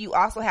capacity, you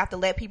also have to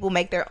let people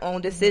make their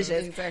own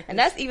decisions. Exactly. And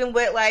that's even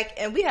what, like,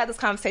 and we had this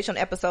conversation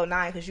on episode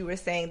 9, because you were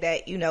saying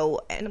that, you know,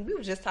 and we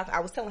were just talking, I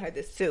was telling her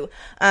this too,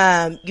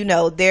 you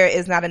know, there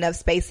is not enough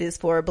spaces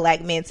for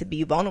black men to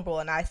be vulnerable.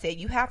 And I said,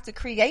 you have to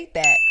create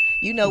that.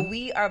 You know,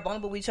 we are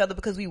vulnerable with each other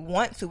because we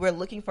want to. We're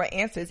looking for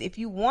answers. If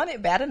you want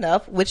it bad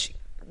enough, which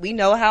we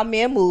know how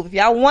men move, if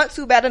y'all want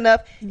to bad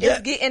enough,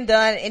 it's getting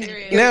done, and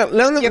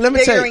you're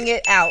figuring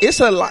it out.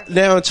 It's a lot.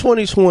 Now in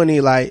 2020,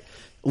 like,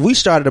 we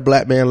started a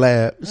Black Man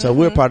Lab, so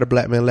we're part of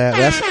Black Man Lab.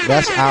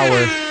 That's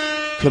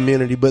our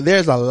community. But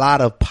there's a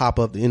lot of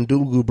pop-up. The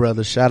Ndugu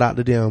brothers, shout out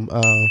to them.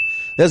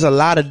 There's a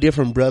lot of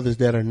different brothers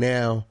that are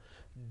now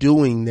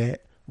doing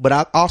that. But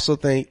I also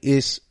think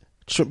it's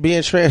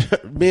being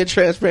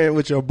transparent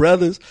with your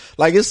brothers.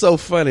 Like, it's so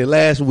funny.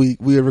 Last week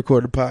we had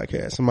recorded a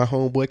podcast and my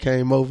homeboy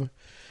came over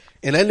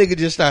and that nigga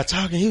just started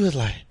talking. He was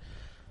like,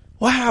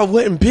 wow, I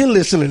wasn't been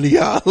listening to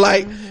y'all.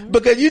 Like,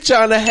 because you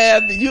trying to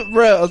have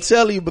bro, I'll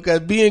tell you, because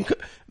being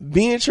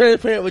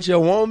transparent with your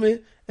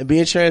woman and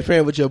being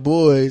transparent with your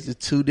boys is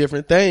two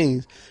different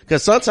things.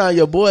 Because sometimes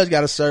your boys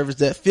got to serve as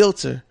that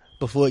filter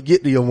before it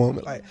get to your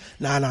woman. Like,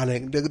 nah,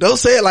 nigga, don't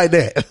say it like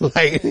that.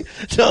 Like,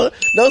 don't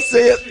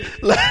say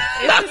it like.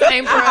 It's the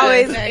same for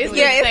us.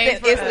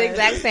 It's the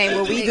exact same.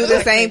 Where we do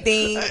the same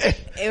thing,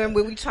 and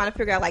when we trying to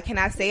figure out, like, can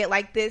I say it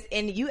like this?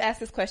 And you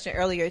asked this question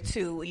earlier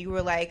too. You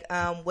were like,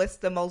 what's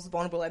the most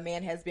vulnerable a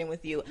man has been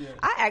with you? Yeah.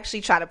 I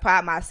actually try to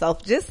pride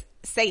myself. Just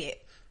say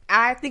it.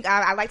 I think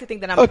I like to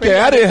think that I'm okay.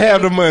 I didn't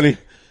have the money.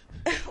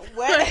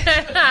 What?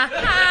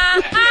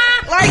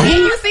 Like,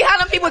 you see how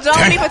them people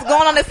join me for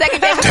going on the second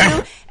date with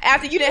you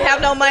after you didn't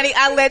have no money?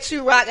 I let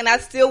you rock, and I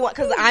still want,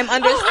 because I'm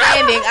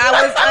understanding. I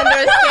was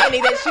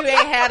understanding that you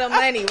ain't had the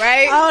money,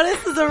 right? Oh,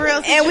 this is a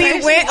real situation. And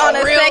we went on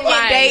a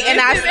second date,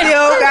 and I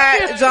still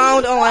got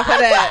joned on for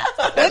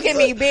that. Look at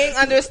me, being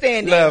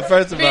understanding. No,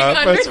 first of all,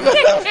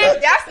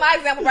 that's my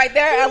example right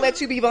there. I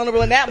let you be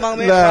vulnerable in that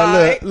moment. No,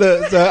 right?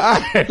 look. So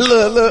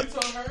look.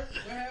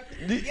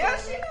 Yeah,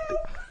 she knows.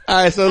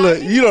 All right, so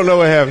look, you don't know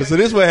what happened. So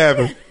this is what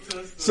happened.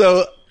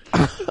 So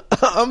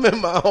I'm at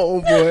my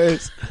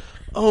homeboy's.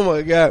 Oh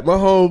my God, my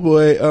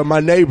homeboy, my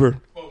neighbor.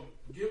 Well,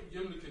 give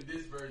him the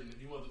condensed version.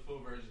 If you want the full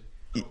version,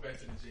 go back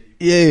to the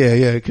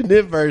J. Yeah.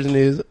 Condensed version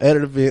is at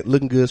an event,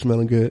 looking good,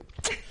 smelling good.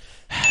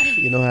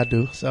 You know how I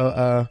do.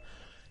 So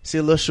see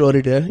a little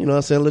shorty there. You know what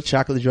I'm saying? A little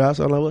chocolate drop.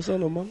 So I'm like, what's up,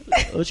 mama?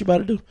 What you about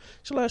to do?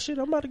 She's like, shit,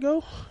 I'm about to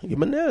go get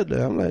my nails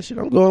done. I'm like, shit,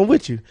 I'm going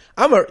with you.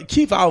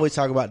 Keith always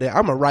talk about that.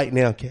 I'm a right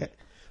now cat.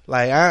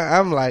 Like,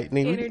 I'm like,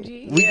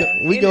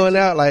 nigga, we going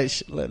out, like,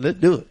 let's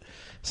do it.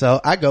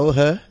 So I go with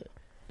her,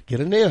 get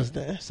her nails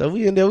done. So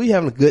we in there, we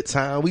having a good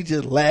time. We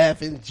just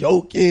laughing,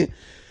 joking.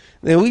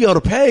 Then we go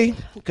to pay,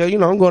 because, you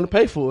know, I'm going to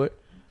pay for it.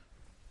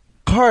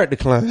 Card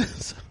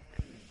declines.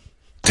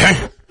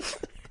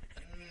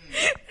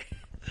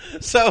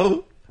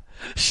 So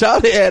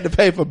Shawty had to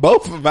pay for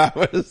both of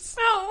ours.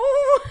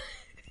 Oh.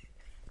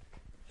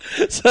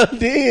 So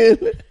then,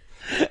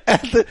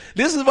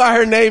 this is why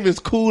her name is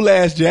Cool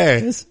Ass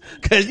Jazz,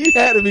 because you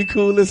had to be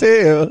cool as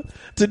hell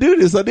to do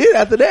this. So then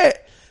after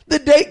that, the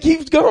date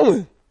keeps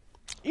going.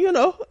 You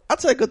know, I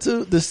take her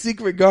to the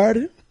Secret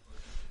Garden.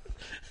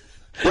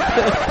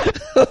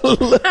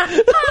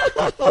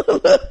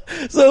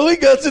 So we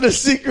go to the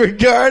Secret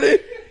Garden,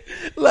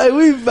 like,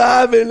 we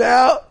vibing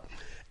out,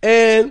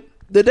 and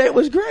the date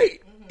was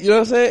great. You know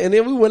what I'm saying? And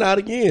then we went out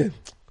again.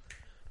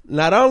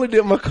 Not only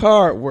did my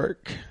card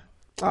work,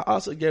 I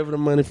also gave her the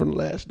money from the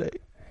last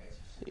date.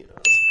 You know.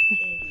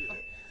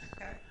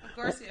 Of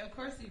course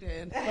you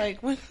did.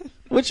 Like,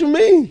 what you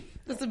mean?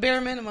 It's the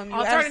bare minimum.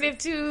 Alternative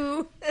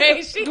to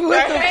it's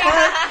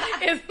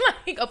like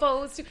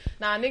opposed to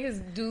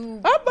niggas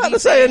do. I'm about to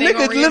say a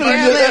nigga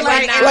literally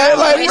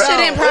like we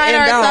shouldn't pride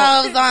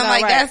ourselves on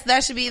like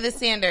that should be the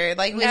standard.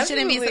 Like, we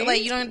shouldn't be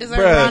like, you don't deserve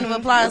a round of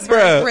applause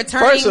for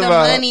returning the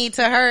money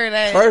to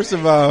her. First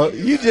of all,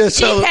 you just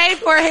she paid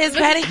for his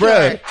pedicure,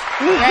 right?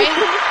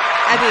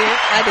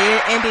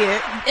 I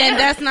did. And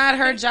that's not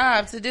her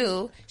job to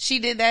do. She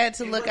did that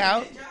to look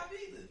out.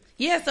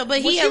 Yeah, so, but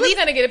he at least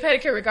gonna get a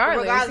pedicure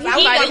regardless. But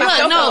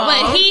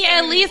he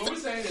at least. What we're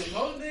saying is,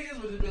 most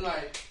niggas would have been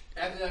like,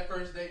 after that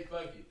first date,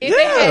 fuck it. If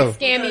they had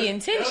scammy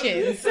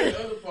intentions.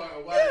 The other part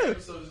of why the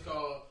episode is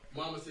called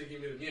 "Mama Said Give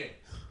Me the Game."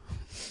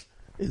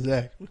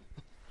 Exactly.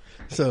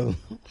 So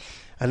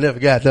I never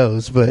got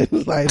those, but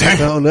like, that's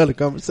a whole nother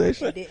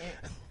conversation. It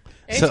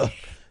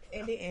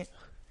didn't.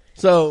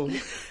 So. And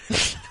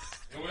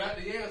without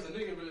the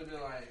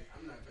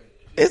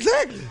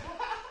Exactly.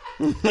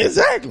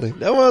 Exactly.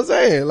 That's what I'm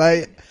saying.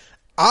 Like,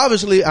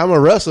 obviously, I'm a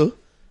wrestler.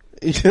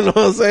 You know what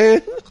I'm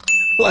saying?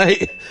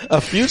 Like, a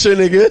future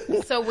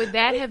nigga. So would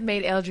that have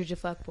made Eldridge a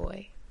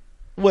fuckboy?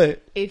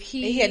 What? If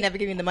He had never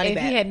given you the money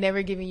back. If he had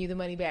never given you the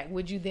money back,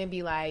 would you then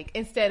be like,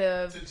 instead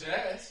of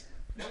Jazz.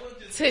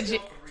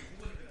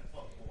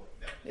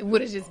 it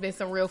would have just been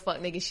some real fuck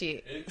nigga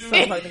shit.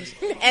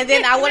 And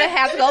then I would have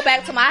had to go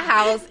back to my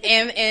house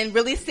and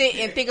really sit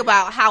and think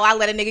about how I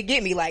let a nigga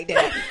get me like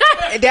that.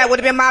 That would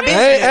have been my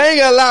business. I ain't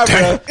gonna lie,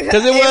 bro.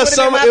 Because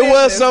it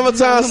was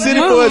summertime. City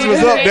Boys was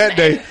up that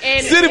day.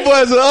 City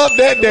Boys were up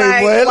that day,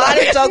 Like, boy. why Like,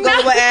 did your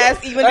gullible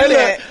ass even do hey,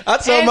 that? look, I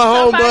told And my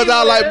somebody homeboys, I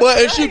was like, would've-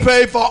 boy, and she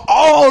paid for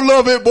all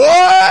of it, boy.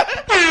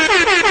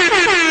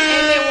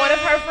 And then one of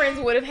her friends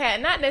would have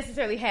had, not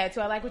necessarily had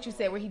to. I like what you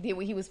said, where he did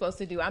what he was supposed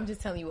to do. I'm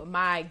just telling you what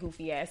my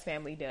goofy ass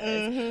family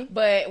does.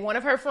 But one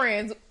of her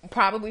friends,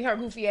 probably her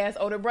goofy ass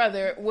older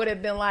brother, would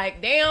have been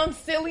like, "Damn,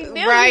 silly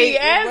Nelly Right,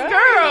 ass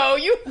right. girl,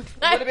 you Would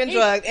have been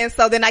drugged. And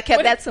so then I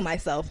kept that to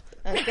myself.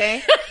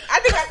 Okay? I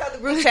think I told the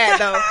group chat,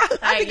 though. I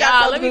Like, think I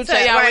y'all, told let the me group tell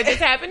chat, y'all right? what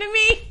just happened to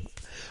me."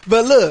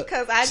 But look.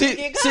 'Cause I didn't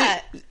get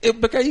caught.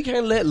 Because you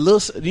can't let do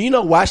you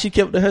know why she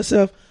kept it to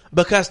herself?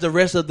 Because the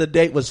rest of the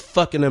date was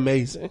fucking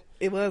amazing.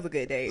 It was a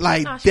good day.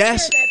 Like, Oh, she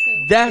that's shared that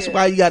too. that's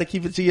why you got to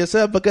keep it to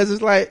yourself, because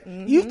it's like,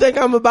 you think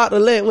I'm about to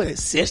let, what,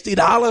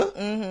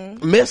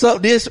 $60 mess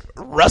up this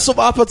wrestle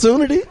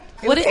opportunity?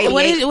 What is,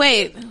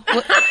 wait.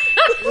 What,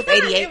 It was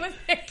 88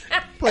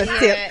 plus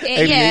tip.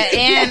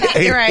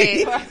 and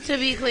right. To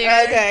be clear,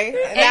 Okay.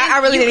 Now, I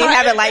really didn't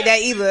have it like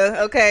that either.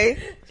 Okay.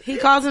 he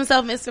calls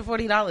himself Mr.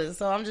 $40.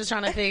 So I'm just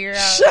trying to figure out.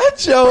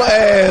 Shut your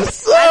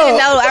ass up.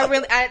 I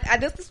didn't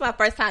know. This was my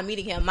first time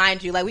meeting him,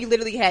 mind you. Like, we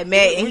literally had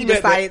met, and We he met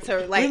decided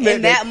that- to, like, we met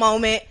in that- that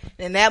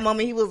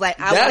moment, he was like,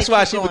 That's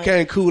why she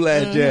became cool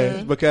ass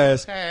Jazz,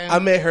 because Okay. I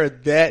met her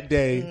that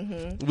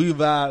day. We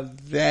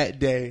vibed that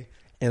day,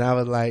 and I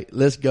was like,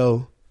 let's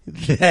go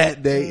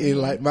that day.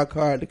 And like, my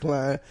car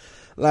declined.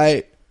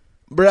 Like,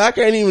 bro, I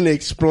can't even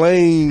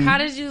explain. How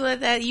did you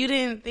let that? You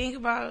didn't think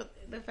about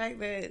the fact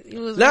that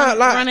you was Nah,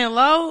 like- running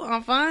low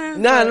on funds?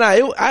 Nah,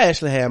 I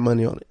actually had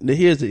money on it.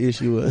 Here's the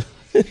issue.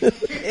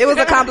 It was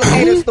a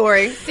complicated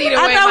story. See the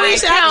I way thought my we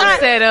should. account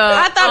set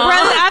up.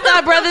 I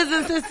thought brothers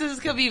and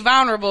sisters could be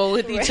vulnerable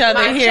with each other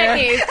my here.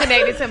 checking is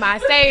connected to my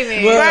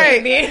savings.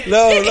 Right.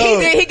 No. He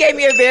did. He gave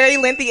me a very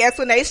lengthy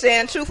explanation.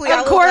 And truthfully, I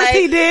Of was course like,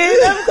 he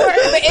did. Of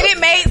course, but it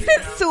made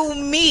sense to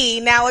me.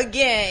 Now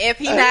again, if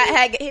he not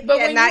had, But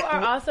when you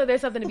are also,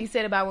 there's something to be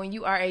said about when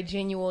you are a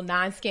genuine,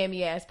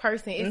 non-scammy ass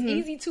person. It's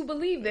easy to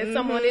believe that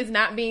someone is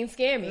not being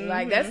scammy.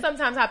 Like, that's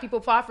sometimes how people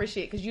fall for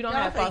shit, because you don't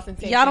have false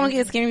intentions. Y'all don't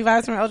get scammy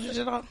vibes from Eldridge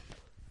at all?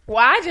 Well,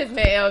 I just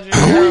met Eldridge,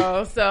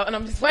 girl, so, and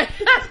I'm just like,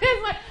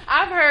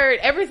 I've heard,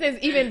 ever since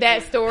even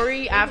that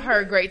story, I've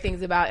heard great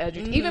things about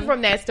Eldridge. Even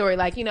from that story,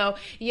 like, you know,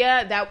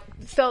 yeah, that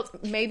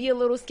felt maybe a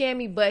little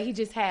scammy, but he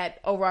just had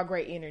overall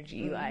great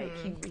energy. Like,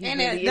 he And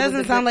really, it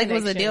doesn't sound like it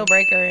was a connection. deal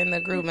breaker in the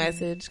group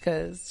message,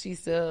 because she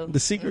still The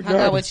secret hung out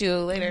garden. with you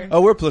later.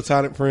 Oh, we're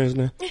platonic friends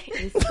now.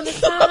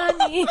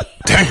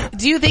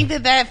 Do you think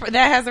that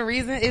has a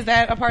reason? Is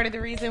that a part of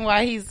the reason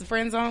why he's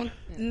friend zone?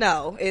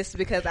 no, it's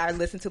because I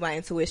listened to my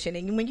intuition,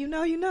 and when you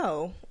know, you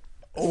know.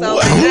 So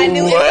like, I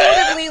knew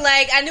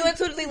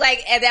intuitively,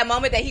 like at that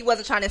moment that he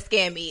wasn't trying to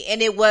scam me,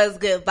 and it was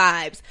good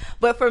vibes.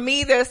 But for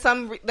me, there's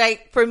some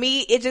for me,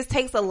 it just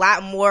takes a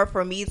lot more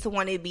for me to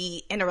want to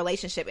be in a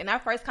relationship. In our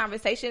first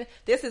conversation,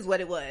 this is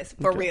what it was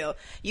for real.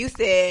 You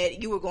said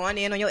you were going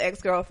in on your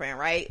ex-girlfriend,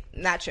 right?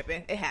 Not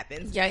tripping, it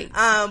happens.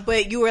 Yikes.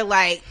 But you were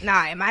like,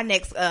 nah, and my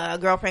next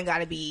girlfriend got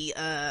to be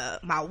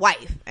my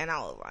wife, and I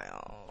was like,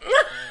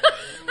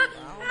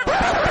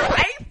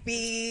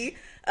 wifey.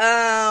 When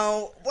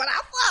I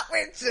fuck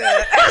with you.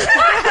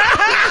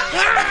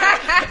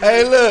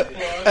 Hey, look. You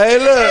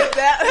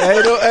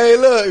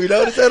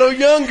know they say those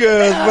young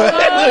girls, but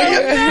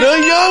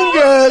them young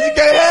girls, you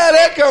can't have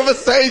that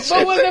conversation.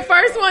 But was the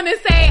first one to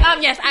say,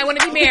 yes, I want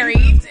to be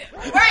married.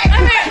 Right.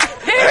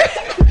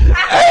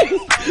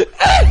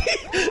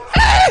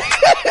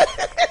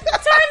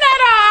 Turn that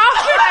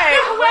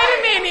off. Wait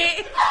a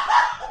minute.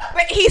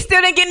 But he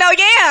still didn't get no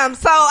yams,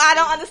 so I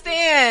don't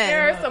understand.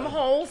 There are some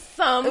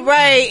wholesome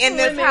Right, in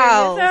this women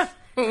house.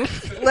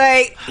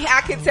 Like,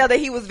 I could tell that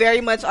he was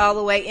very much all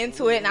the way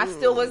into it, and I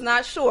still was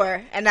not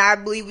sure. And I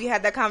believe we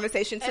had that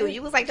conversation too.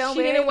 You was like, "Don't."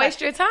 She didn't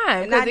waste your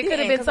time, And I because it could have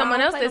didn't, been 'cause I someone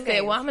don't else play that them said,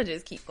 games. "Well, I'm gonna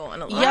just keep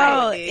going along."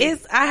 Yo,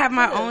 I have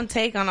my own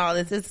take on all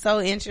this. It's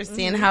so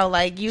interesting how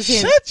like you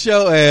can. Shut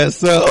your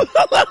ass up.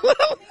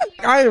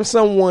 I am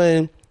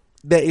someone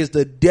that is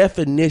the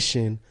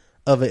definition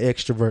of an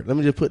extrovert. Let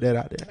me just put that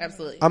out there.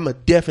 Absolutely. I'm a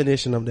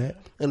definition of that.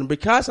 And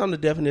because I'm the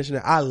definition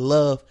that I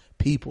love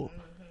people.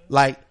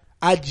 Like,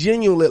 I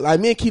genuinely, like,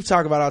 me and Keith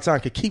talk about all the time,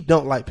 because Keith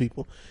don't like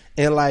people.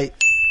 And like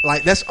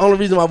that's the only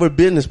reason why we're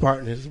business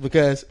partners,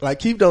 because like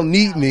Keith don't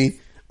need me,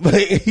 but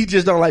he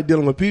just don't like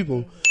dealing with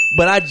people.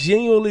 But I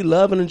genuinely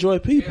love and enjoy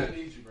people.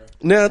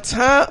 Now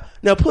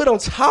put on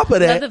top of Love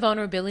that, the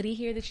vulnerability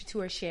here that you two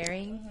are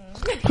sharing.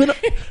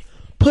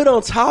 put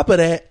on top of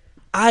that,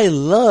 I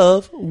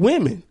love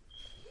women.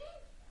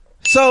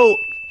 So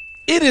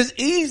it is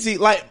easy.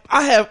 Like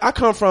I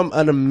come from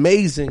an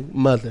amazing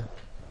mother.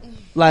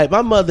 Like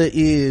my mother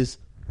is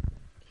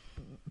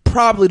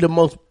probably the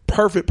most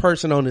perfect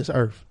person on this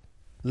earth.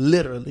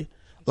 Literally.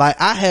 Like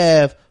I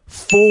have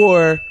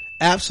 4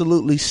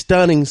 absolutely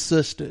stunning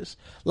sisters.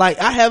 Like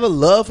I have a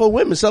love for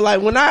women. So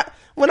like when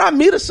I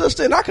meet a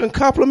sister and I can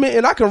compliment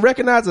and I can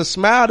recognize a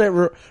smile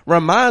that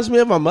reminds me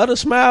of my mother's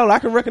smile, I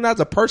can recognize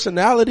a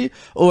personality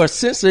or a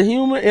sense of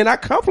humor and I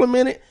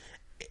compliment it.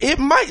 It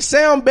might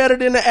sound better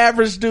than the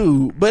average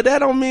dude, but that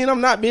don't mean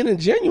I'm not being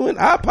genuine.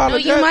 I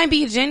apologize. No, you might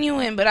be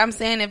genuine, but I'm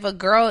saying if a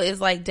girl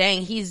is like,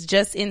 dang, he's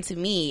just into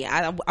me,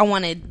 I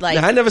want to like.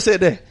 Nah, I never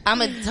said that.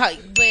 I'm a talk,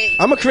 but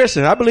I'm a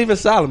Christian. I believe in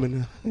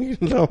Solomon. You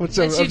know, but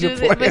you do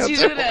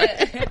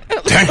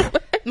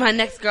that. My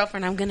next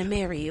girlfriend I'm gonna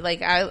marry.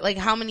 Like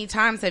how many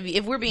times have you,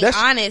 if we're being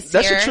honest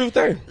that's here, a true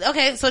thing.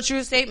 Okay, so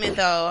true statement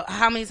though.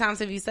 How many times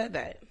have you said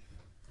that?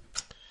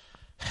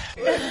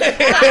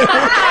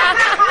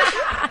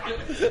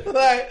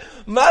 Like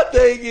my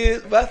thing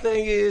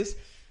is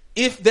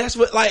if that's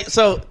what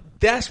so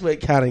that's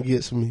what kind of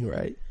gets me,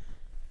 right?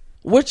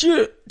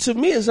 To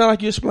me it's not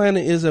like you're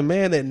explaining is a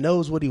man that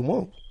knows what he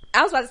wants.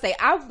 I was about to say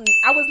I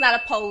was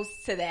not opposed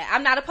to that.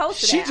 I'm not opposed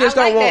to that. She just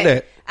don't want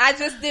that. I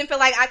just didn't feel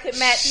like I could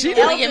match. She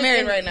don't want to get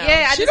married right now.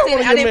 Yeah, I didn't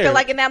married. feel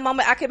like in that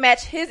moment I could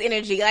match his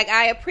energy. Like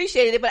I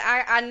appreciated it, but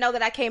I know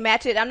that I can't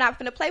match it. I'm not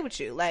gonna play with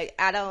you. Like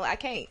I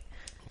can't.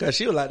 Cause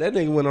she was like, that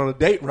nigga went on a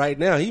date right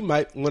now. He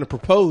might want to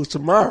propose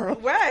tomorrow.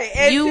 Right.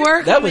 And you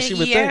were that was she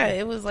was thinking.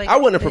 It was like I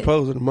wouldn't have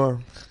proposed tomorrow,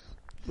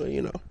 but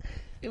you know.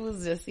 It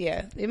was just,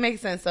 it makes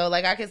sense. So,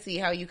 like, I could see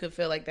how you could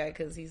feel like that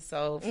because he's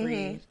so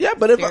free. Yeah,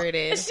 but if she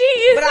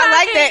is, but I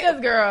like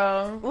that,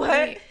 girl.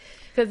 What?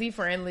 Because he's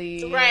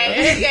friendly, right?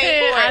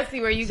 I see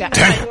where you got.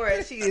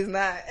 She is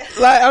not.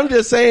 Like I'm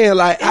just saying,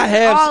 like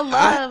it's all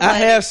love, I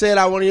have said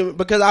I want to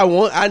because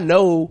I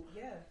know.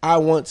 I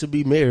want to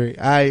be married.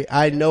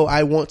 I know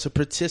I want to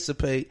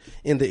participate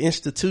in the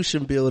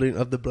institution building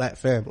of the black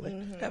family.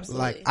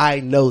 Absolutely. Like I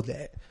know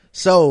that.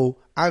 So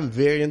I'm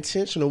very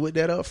intentional with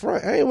that up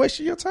front. I ain't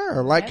wasting your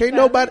time. Like can't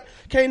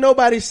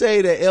nobody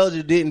say that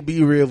Elgin didn't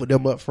be real with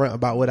them up front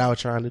about what I was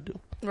trying to do.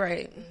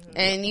 Right.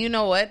 And you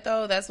know what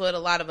though? That's what a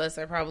lot of us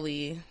are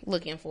probably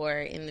looking for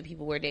in the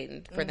people we're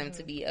dating, for them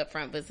to be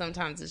upfront. But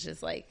sometimes it's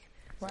just like,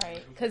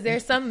 right, because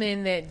there's some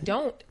men that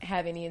don't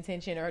have any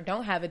intention or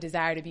don't have a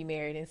desire to be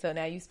married, and so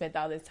now you spent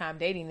all this time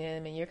dating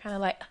them, and you're kind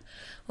of like,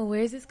 well,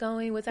 where's this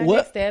going? What's our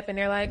next step? And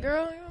they're like,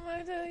 girl, you don't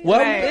mind telling you. Well,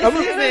 right. I'm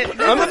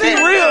gonna be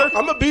real.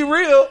 I'm gonna be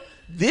real.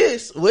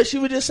 What she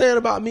was just saying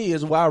about me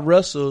is why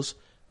Russells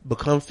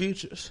become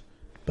futures.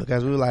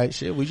 Because we were like,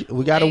 shit,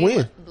 we got to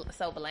win.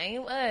 So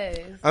blame us.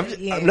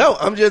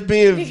 I'm just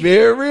being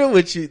very real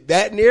with you.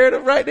 That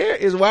narrative right there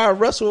is why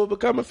Russell will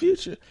become a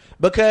future.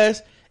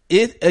 Because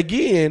it,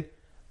 again,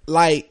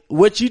 like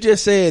what you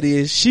just said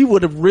is she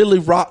would have really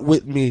rocked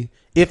with me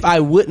if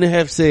I wouldn't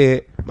have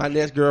said my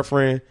next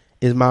girlfriend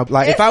is my,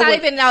 like, if I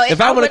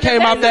would have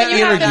came out that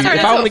energy,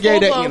 if I would have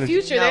gave that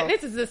energy. Future,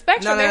 this is the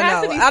spectrum. No. There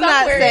has to be I'm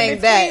not saying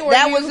that.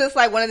 That was was just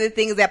like one of the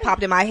things that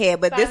popped in my head.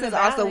 But this is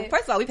also,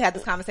 first of all, we've had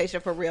this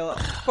conversation for real,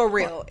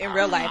 in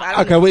real life.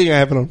 Okay, we ain't gonna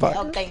have it on podcast.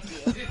 Oh, thank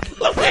you.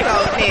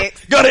 So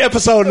next, go to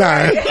episode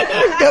 9.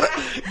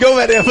 Go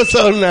back to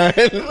episode 9.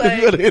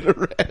 Go to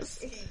the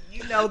rest.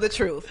 You know the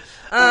truth.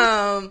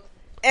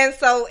 And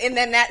so, in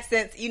that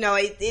sense, you know,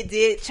 it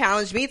did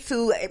challenge me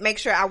to make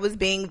sure I was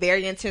being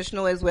very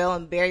intentional as well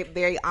and very,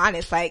 very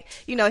honest. Like,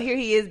 you know, here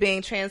he is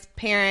being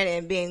transparent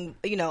and being,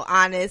 you know,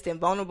 honest and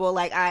vulnerable.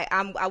 Like,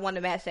 I want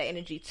to match that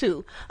energy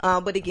too.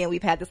 But again,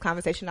 we've had this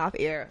conversation off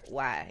air.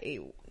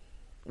 Why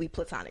we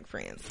platonic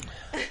friends.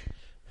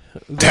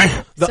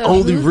 The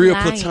only real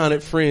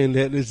platonic friend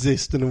that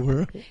exists in the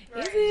world. Is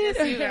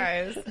it? You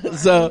guys.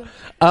 So,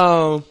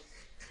 I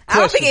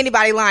don't think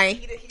anybody lying.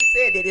 He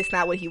said that it's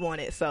not what he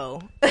wanted.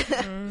 So,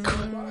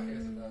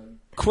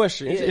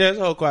 question. Yeah, it's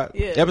all quiet.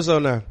 Yeah.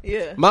 Episode 9.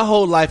 Yeah. My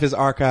whole life is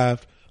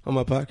archived on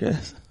my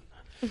podcast.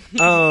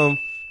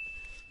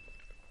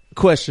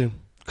 Question.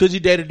 Could you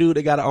date a dude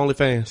that got an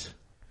OnlyFans?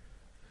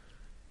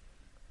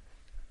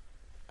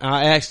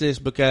 I ask this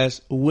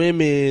because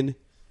women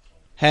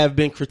have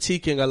been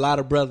critiquing a lot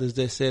of brothers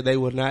that said they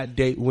will not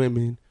date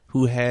women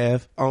who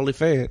have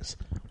OnlyFans.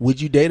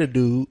 Would you date a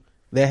dude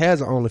that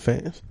has an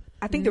OnlyFans?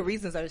 I think the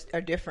reasons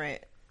are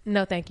different.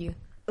 No, thank you.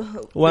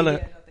 Why not?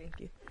 Yeah, no, thank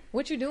you.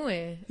 What you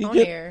doing He on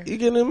air? He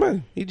getting his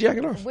money. He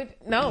jacking off.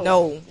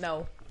 No.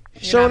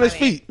 Showing his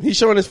feet. He's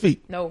showing his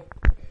feet. No.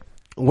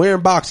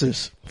 Wearing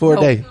boxers for a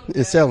day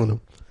and selling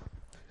them.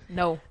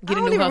 No. I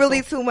don't even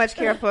really too much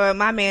care for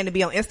my man to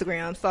be on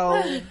Instagram.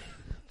 So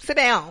sit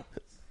down.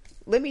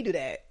 Let me do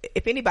that.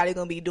 If anybody's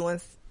gonna be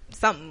doing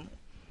something,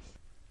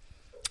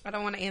 I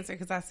don't want to answer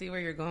because I see where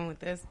you're going with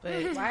this,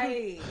 but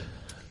right.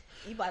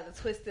 You about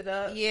to twist it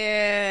up,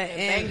 yeah,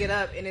 and bang it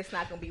up, and it's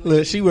not gonna be.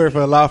 Look, she worked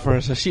for a law firm,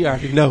 so she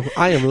already know.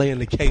 I am laying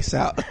the case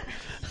out.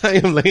 I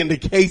am laying the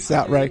case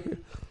out right here.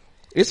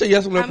 It's a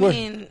yes or no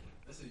question.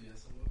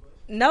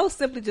 No,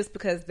 simply just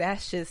because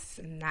that's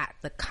just not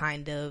the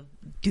kind of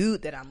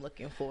dude that I'm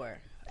looking for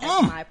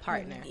as my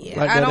partner. Yeah,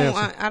 Like I that don't answer.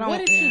 want. I don't.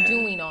 What is he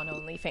doing on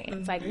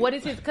OnlyFans? Like, what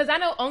is his? Because I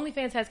know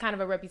OnlyFans has kind of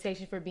a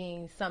reputation for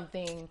being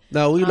something.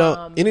 No, we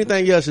don't.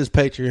 Anything else is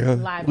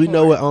Patreon. live We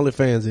know porn. what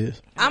OnlyFans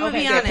is. I'm gonna Okay,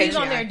 be so honest. he's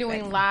on there Patreon.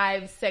 doing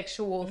live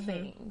sexual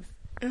things.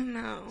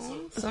 No,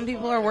 some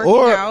people are working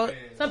Or- out.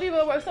 Some people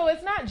are so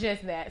it's not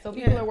just that. So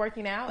people are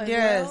working out as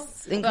Yes,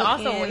 well. and But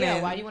also, cooking yeah,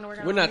 and- why do you want to work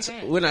out? We're on not.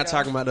 OnlyFans? We're not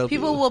talking about those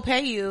People will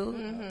pay you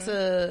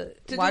to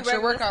watch your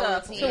regular workout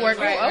stuff. routine. To work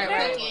out,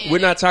 okay. We're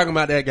not talking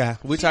about that guy.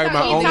 We're talking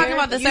about He's only. talking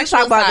about the You sexual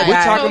talk about the side. We're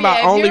guy. talking So, about yeah,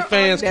 if you're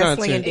OnlyFans on- That's swinging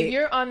content. dick. If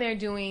you're on there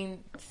doing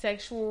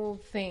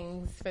sexual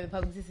things for the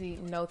public to see,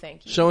 no,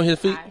 thank you. Showing his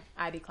feet?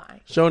 I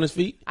decline. Showing his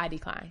feet I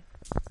decline.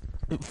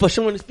 for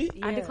showing his feet.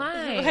 I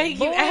decline. Like, you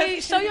Boy,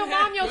 asked- show your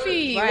mom your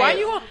feet. Right. Why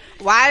you want?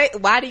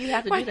 Why do you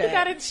have to Why do you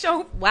that? gotta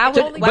show? Why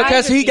would- why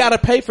Because he got to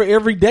pay for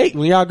every date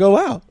when y'all go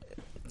out.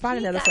 Find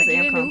another gotta source of get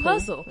a income new pool.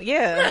 hustle.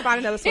 Yeah, find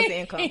another source of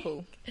income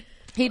pool.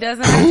 He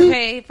doesn't have to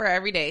pay for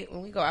every date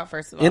when we go out.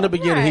 First of all, In the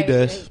beginning, he Right.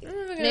 does.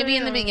 maybe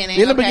in the beginning.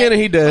 In the beginning,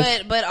 he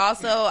does. But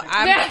also,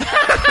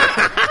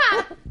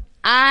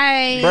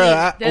 Bruh,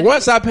 That's-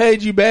 once I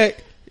paid you back,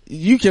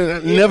 you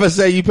can never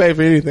say you paid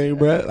for anything,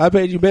 bruh. I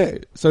paid you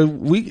back, so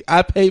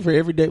I paid for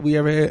every date we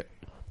ever had.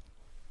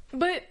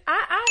 But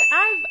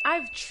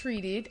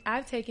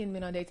I've taken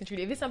men on dates and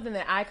treated. If it's something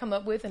that I come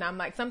up with and I'm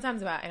like,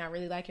 sometimes about, and I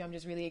really like you, I'm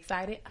just really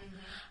excited.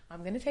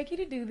 I'm going to take you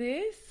to do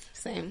this.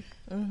 same.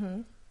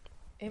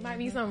 It might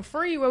be something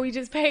free where we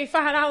just pay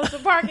 $5 for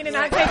parking and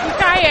I take you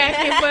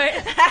kayaking, but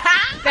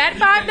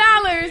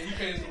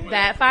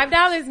that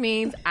 $5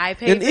 means I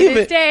pay And for even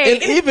this day.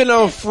 and even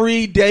on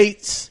free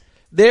dates,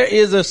 there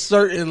is a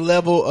certain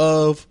level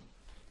of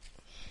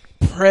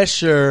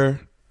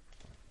pressure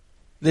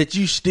that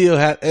you still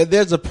have. And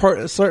there's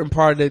a certain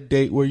part of that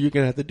date where you're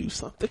gonna have to do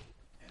something.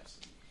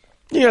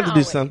 You have to do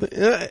Always. something.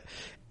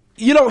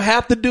 You don't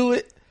have to do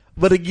it,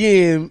 but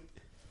again,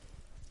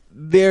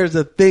 there's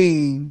a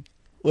thing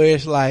where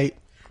it's like,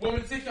 Want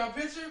me to take your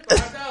picture?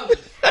 $5.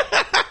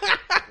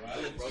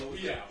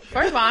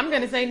 First of all, I'm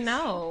going to say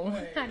no.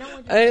 I don't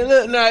want to. hey,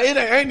 look, no,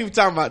 I ain't even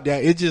talking about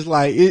that. It's just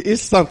like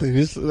it's something.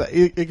 It's like,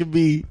 it can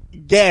be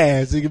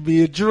gas. It can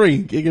be a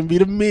drink. It can be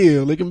the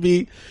meal.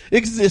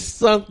 It's just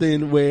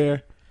something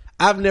where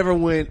I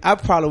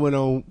probably went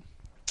on.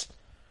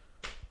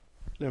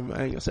 Never mind,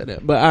 I ain't gonna say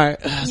that. But all right.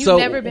 You've So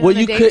never been what on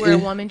a you date where a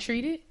couldn't? woman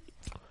treated?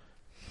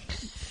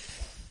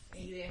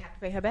 You didn't have to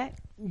pay her back.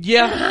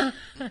 Yeah.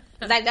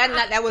 Like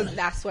that was.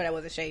 I swear that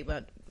was a shade,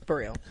 but for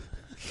real.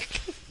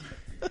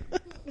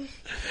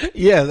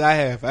 Yes, I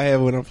have. I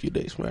have went on a few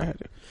dates where I had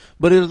to.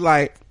 But it was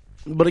like.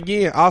 But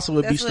again, also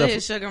would be That's what stuff.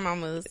 his sugar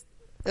mamas.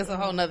 That's a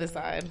whole nother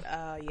side.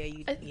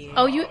 Yeah.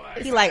 Oh, you.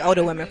 He like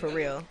older women for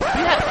real.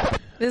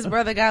 This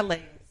brother got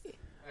laid.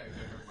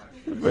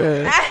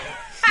 Bruh.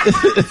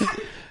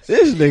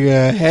 This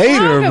nigga a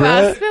hater, Talk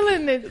about bro.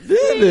 spilling the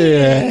This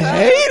nigga a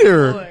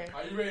hater.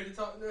 Are you ready to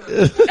talk now?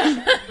 You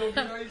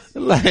gonna be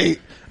nice?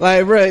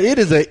 Like, bro, it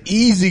is an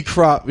easy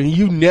crop, and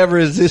you never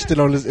existed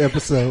on this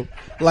episode.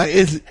 Like,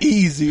 it's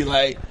easy.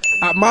 Like,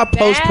 my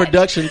post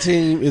production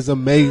team is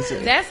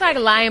amazing. That's like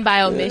lying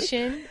by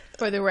omission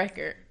for the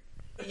record.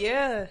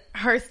 Yeah.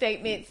 Her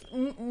statements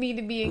need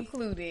to be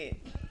included.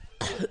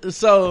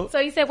 So So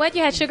you said what?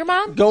 You had sugar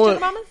mom? Sugar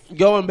mamas?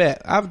 going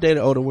back, I've dated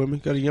older women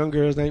because the young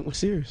girls ain't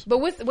serious. But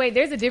wait,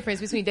 there's a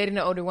difference between dating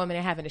an older woman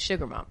and having a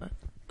sugar mama.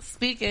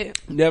 Speak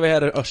it. Never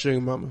had a sugar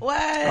mama. What?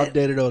 I've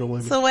dated older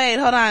women. So wait,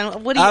 hold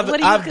on. What do you?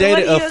 I've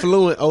dated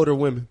affluent older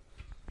women.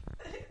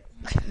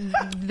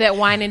 That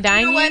wine and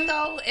dine You know you? what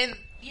though? And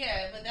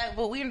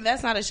yeah,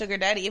 that's not a sugar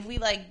daddy. If we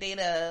like date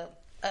a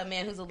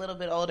man who's a little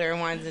bit older and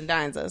wines and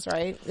dines us,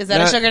 right? Is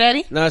that a sugar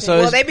daddy? No, so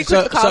Well, it's- they be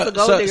quick to call us a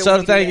gold digger So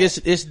when the you do thing that.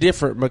 is, it's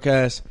different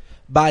because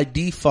by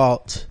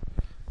default,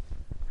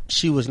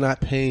 she was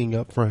not paying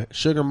up front.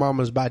 Sugar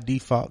mamas by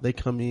default, they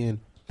come in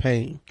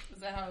paying.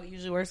 Is that how it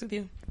usually works with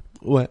you?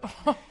 What?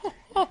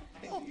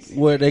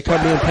 Where they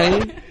come in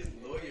paying?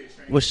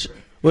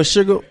 What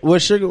sugar?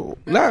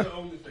 Nah.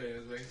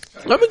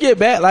 Let me get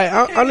back. Like,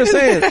 I'm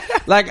understand.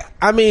 Like,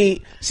 I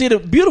mean, see, the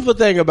beautiful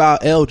thing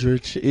about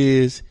Eldridge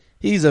is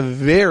he's a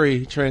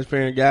very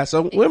transparent guy.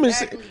 So women,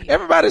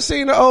 everybody's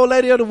seen the old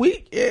lady of the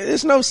week.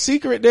 It's no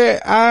secret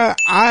that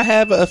I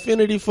have an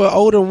affinity for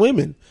older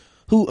women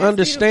who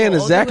understand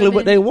Beautiful. exactly Older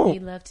what they women want.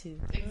 need love too.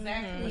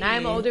 Exactly. When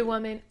I'm an older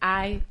woman,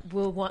 I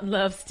will want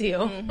love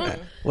still.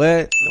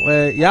 Well,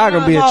 y'all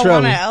gonna be in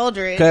trouble.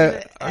 Eldridge.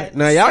 'Cause-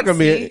 now y'all gonna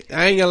be.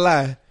 I ain't gonna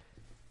lie.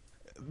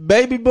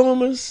 Baby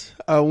boomers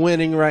are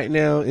winning right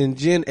now, and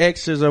Gen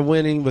Xers are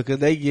winning because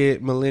they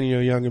get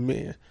millennial younger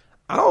men.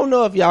 I don't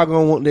know if y'all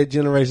gonna want that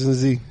Generation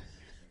Z.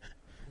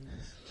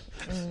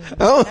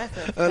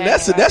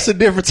 That's a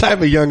different type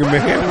of younger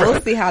man. Bro.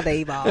 We'll see how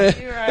they evolve. that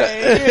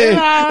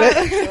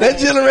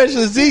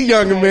Generation Z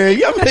younger man,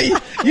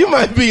 you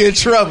might be in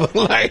trouble.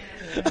 Like,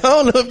 I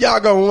don't know if y'all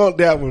gonna want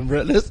that one,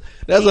 bro. That's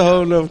a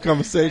whole nother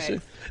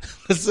conversation.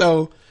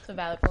 So It's a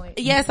valid point.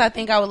 Yes, I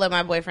think I would let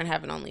my boyfriend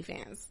have an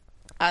OnlyFans.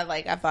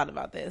 I thought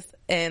about this,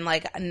 and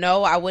like,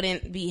 no, I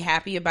wouldn't be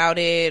happy about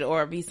it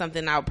or be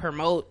something I would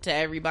promote to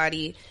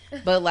everybody.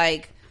 But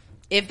like,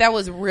 if that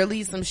was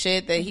really some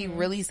shit that he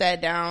really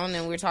sat down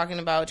and we're talking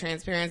about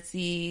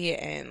transparency,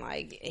 and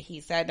like he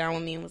sat down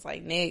with me and was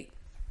like, Nick,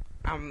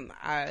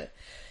 I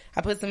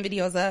put some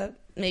videos up.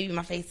 Maybe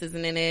my face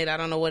isn't in it. I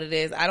don't know what it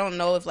is. I don't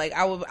know if like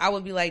I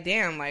would be like,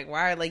 damn, like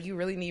why, like you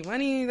really need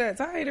money that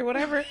tight or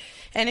whatever.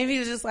 And if he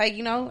was just like,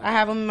 you know, I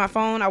have them in my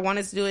phone. I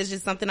wanted to do it. It's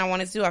just something I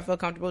wanted to do. I feel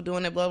comfortable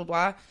doing it. Blah blah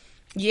blah.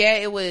 Yeah,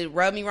 it would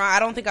rub me wrong. I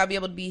don't think I'll be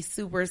able to be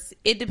super.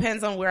 It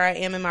depends on where I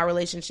am in my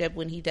relationship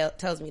when he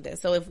tells me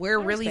this. So if we're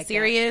really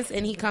serious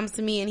and he comes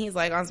to me and he's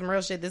like on some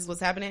real shit, this is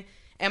what's happening.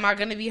 Am I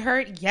gonna be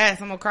hurt? Yes,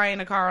 I'm gonna cry in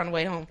the car on the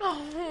way home.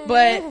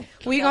 But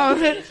we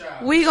gonna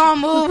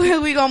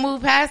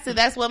move past it.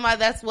 That's what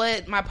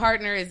my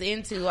partner is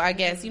into, I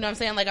guess. You know what I'm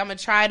saying? Like I'm gonna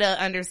try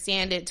to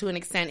understand it to an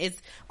extent.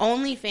 It's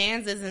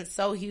OnlyFans isn't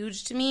so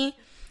huge to me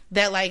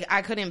that like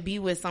I couldn't be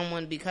with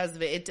someone because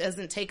of it. It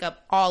doesn't take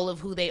up all of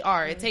who they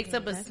are. It takes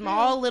up a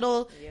small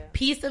little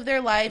piece of their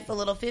life, a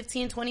little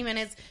 15, 20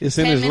 minutes, It's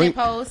in his 10-minute link.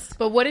 post.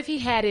 But what if he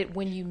had it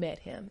when you met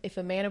him? If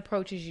a man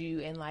approaches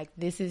you and like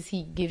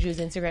he gives you his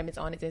Instagram, it's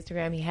on his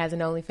Instagram, he has an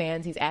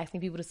OnlyFans, he's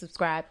asking people to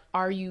subscribe,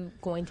 are you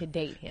going to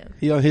date him?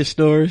 He on his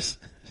stories.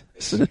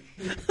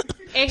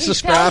 And he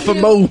Subscribe tells for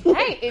you, more.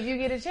 Hey, if you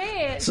get a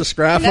chance,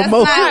 Subscribe for That's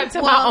more. not-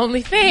 to my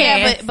OnlyFans.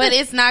 Yeah, but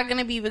it's not going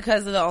to be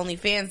because of the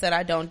OnlyFans that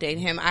I don't date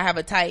him. I have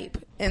a type.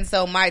 And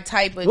so my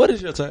type of... What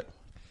is your type?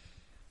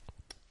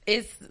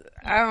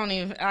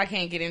 I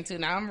can't get into it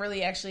now. I'm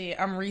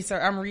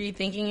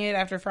rethinking it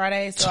after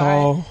Friday. So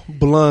Tall,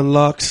 blonde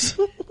locks.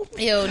 no.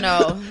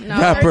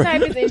 Rapper. Her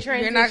type is in transition.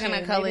 You're not going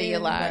to color It your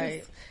is, lives.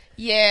 right.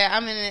 Yeah,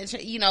 I'm in it,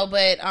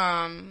 but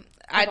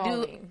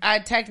Evolving. I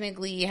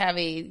technically have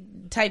a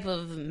type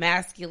of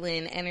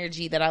masculine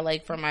energy that I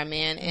like from my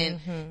man,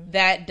 and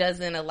that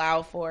doesn't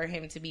allow for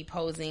him to be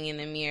posing in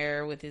the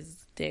mirror with his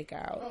dick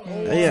out.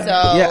 Yeah,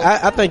 So- yeah.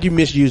 I think you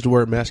misused the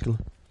word masculine.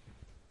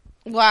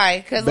 Why?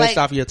 Because Based like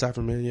off of your type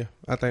of man, yeah.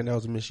 I think that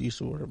was a misuse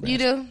of the word. you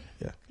masculine. do.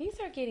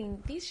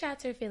 These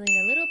shots are feeling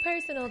a little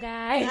personal,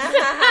 guys.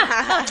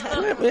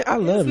 Man, I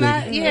love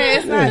Not, it. yeah,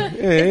 it's not.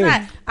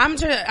 Yeah.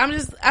 It's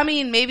not. I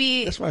mean,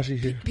 maybe That's why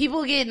she's here.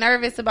 people get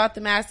nervous about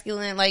the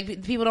masculine.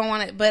 Like people don't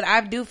want it, but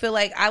I do feel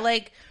like I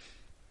like.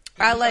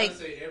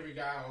 say every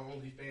guy on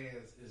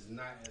OnlyFans is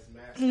not as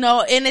masculine.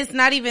 No, and it's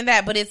not even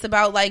that, but it's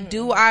about like,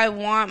 do I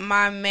want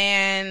my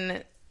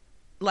man?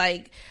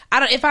 Like,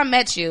 if I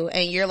met you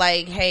and you're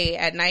like, hey,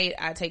 at night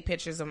I take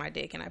pictures of my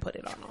dick and I put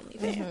it on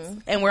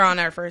OnlyFans, and we're on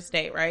our first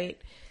date, right?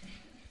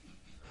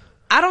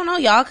 I don't know,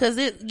 y'all, because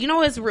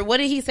what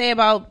did he say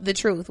about the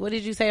truth? What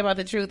did you say about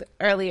the truth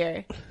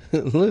earlier?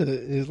 Look,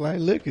 it's like,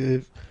 look,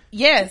 if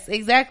Yes,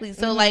 exactly.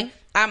 So like,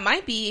 I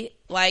might be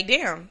like,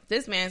 damn,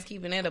 this man's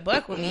keeping it a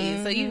buck with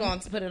me. So you going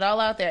to put it all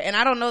out there. And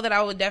I don't know that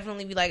I would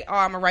definitely be like, oh,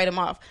 I'm going to write him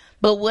off.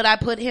 But would I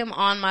put him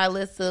on my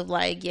list of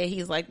like, yeah,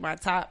 he's like my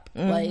top,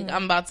 like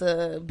I'm about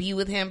to be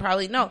with him?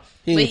 Probably no.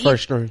 he But ain't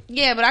first string.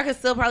 yeah, but I could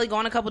still probably go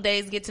on a couple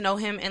days, get to know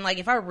him. And like,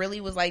 if I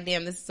really was like,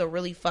 damn, this is a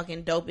really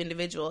fucking dope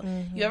individual.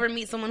 You ever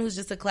meet someone who's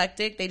just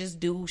eclectic? They just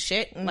do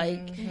shit.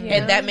 Like,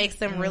 and that makes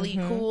them really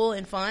cool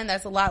and fun.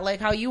 That's a lot like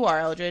how you are,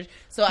 Eldridge.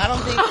 So I don't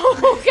think.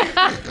 Oh,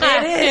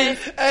 God. It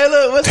is. Hey,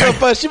 look, what's so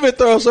fun? She been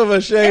throwing so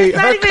much shade. It's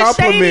not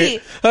even shady.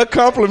 Her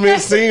compliment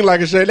seemed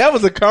like a shade. That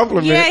was a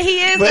compliment. Yeah,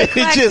 he is But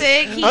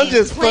eclectic. I'm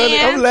just funny.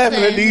 I'm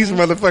laughing at these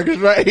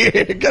motherfuckers right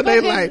here because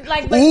they But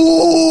like, but-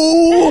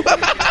 ooh.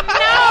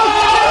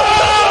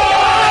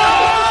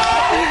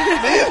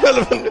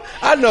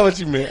 I know what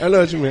you meant.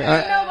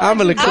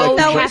 I'm an Those eclectic.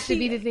 have to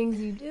be the things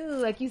you do.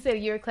 Like you said,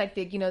 you're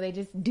eclectic. You know, they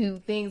just do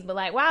things. But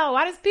like, wow,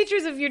 why does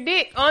pictures of your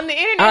dick on the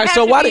internet? All right, have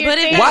so to why be do your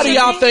thing?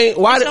 y'all think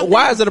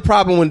why is it a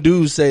problem when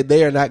dudes say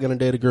they are not going to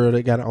date a girl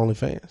that got an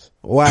OnlyFans?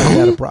 Why is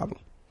that a problem?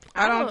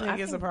 I don't think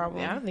it's a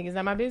problem. I don't think it's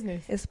not my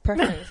business. It's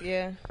preference,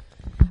 yeah.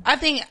 I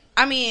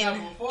mean,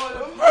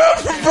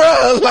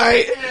 Bruh,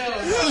 like,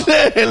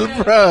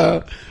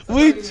 bruh,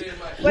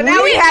 But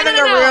now we having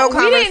a real We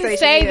conversation. didn't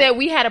say yeah. that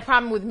we had a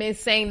problem with men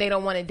saying they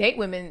don't want to date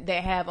women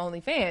that have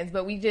OnlyFans,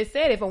 but we just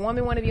said if a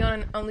woman want to be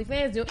on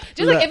OnlyFans,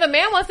 like if a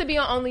man wants to be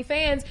on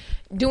OnlyFans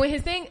doing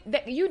his thing,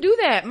 that you do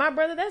that, my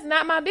brother. That's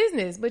not my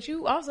business. But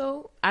you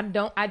also, I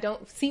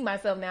don't see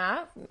myself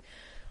now.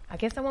 I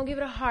guess I won't give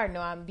it a hard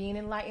no. I'm being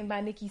enlightened by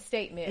Nikki's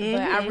statement,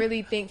 but I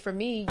really think for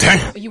me,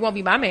 you won't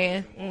be my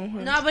man.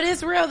 no, but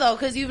it's real though,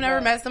 because you've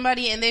never met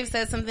somebody and they've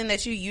said something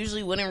that you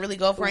usually wouldn't really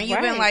go for, and you've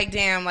been Right. like,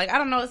 damn, like I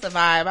don't know, it's a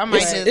vibe. I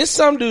might just. it's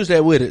some dudes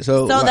that with it.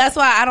 So like, That's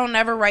why I don't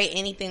never write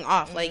anything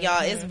off. Like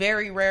y'all, it's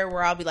very rare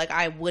where I'll be like,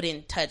 I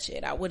wouldn't touch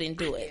it. I wouldn't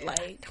do it.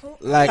 Like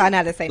Try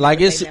not to say like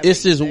never it's say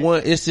never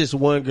it's this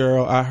one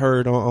girl I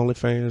heard on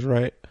OnlyFans,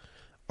 right?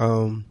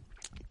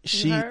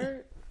 She You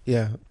heard?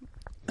 yeah.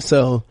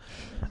 So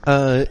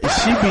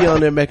she be on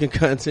there making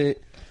content,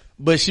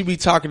 but she be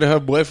talking to her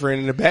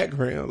boyfriend in the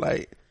background.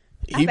 Like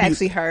I've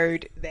actually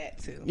heard that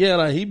too. yeah,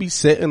 like he be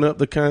setting up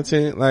the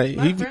content. Like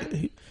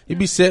he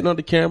be setting up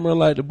the camera.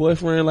 Like the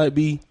boyfriend like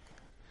be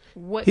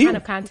What He- kind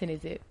of content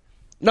is it?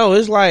 No,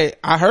 it's like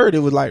I heard it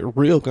was like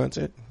real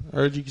content. I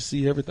heard you can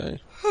see everything.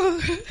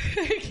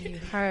 You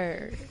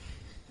heard.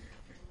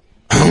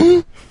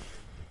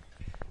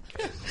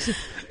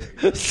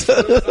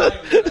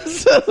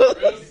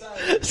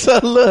 So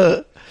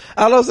look,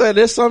 I don't say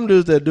there's some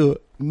dudes that do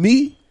it.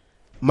 Me,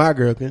 my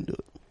girl can do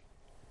it.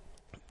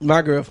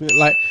 My girlfriend,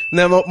 like,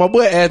 now my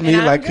boy asked me,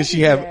 like, cause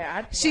she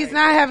have. She's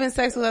not having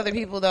sex with other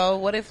people though.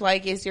 What if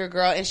like it's your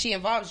girl and she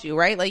involves you,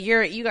 right? Like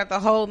you got the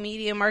whole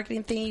media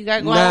marketing thing you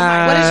got going.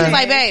 Nah. What if she's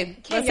like, babe,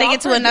 let's take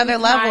it to another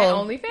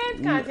level?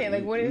 OnlyFans content,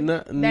 like what is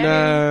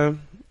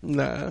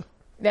Nah.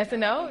 That's a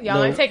no.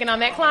 Y'all ain't taking on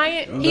that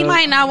client. He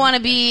might not want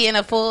to be in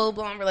a full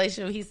blown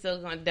relationship. He's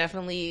still going to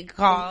definitely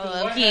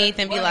call Keith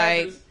and be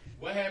like,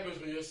 what happens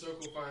when your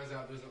circle finds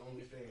out there's an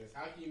OnlyFans?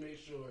 How can you make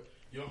sure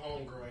your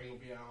homegirl ain't gonna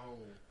be at home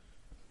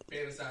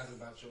fantasizing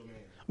about your man?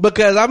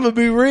 Because I'm gonna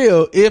be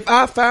real. If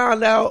I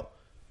found out,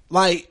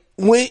 like,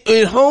 when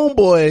in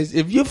homeboys,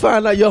 if you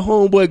find out your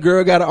homeboy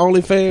girl got an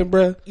OnlyFans,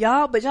 bruh.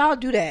 Y'all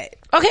do that.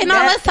 okay,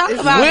 now let's talk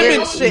about it.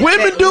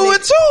 Women do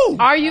it too.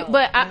 Are you?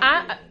 But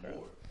I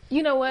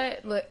you know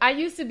what? Look, I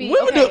used to be.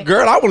 Women do it.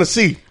 Girl, I want to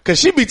see. Cause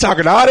she be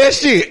talking all that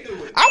shit.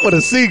 I want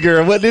to see,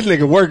 girl, what this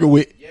nigga working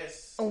with.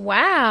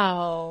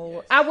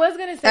 Wow. I was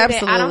going to say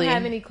that I don't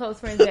have any close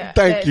friends that.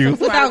 Thank you.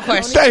 Without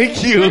question.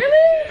 Thank you.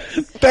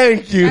 Really?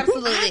 Thank you.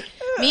 Absolutely.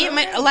 Me and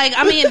my, like,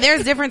 I mean,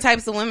 there's different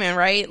types of women,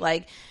 right?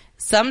 Like,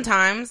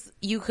 sometimes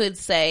you could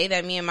say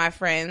that me and my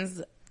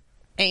friends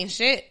ain't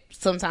shit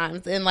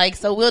sometimes. And like,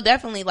 so we'll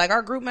definitely, like,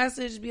 our group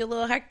message be a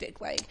little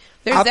hectic. Like,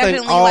 there's I definitely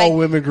think all like,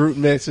 women group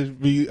message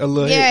be a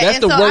little. yeah, That's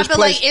and the so worst I feel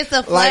place. like it's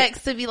a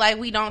flex to be like,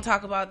 we don't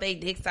talk about they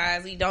dick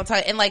size. We don't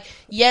talk. And like,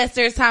 yes,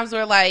 there's times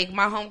where like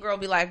my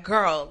homegirl be like,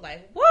 girl,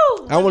 like,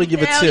 woo. I want to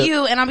give a tip.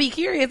 You, and I'll be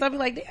curious. I'll be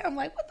like, damn,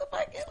 like, what the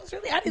fuck? It was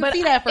really, I didn't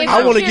see that for it's you.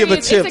 I want to give a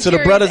curious- tip it's to the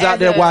curious brothers out as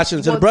there a- watching.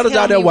 To the well, brothers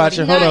tell out there me what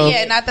watching. he Hold Not on.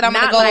 yet. Not that I'm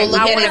Not gonna go like,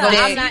 look I at wanna his go, dick.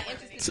 I'm not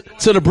interested.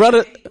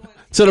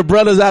 To the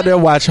brothers out there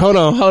watching. Hold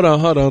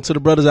on. To the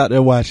brothers out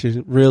there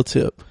watching. Real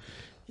tip.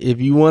 If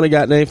you want to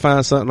goddamn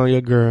find something on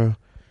your girl,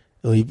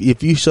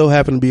 if you so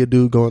happen to be a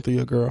dude going through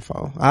your girl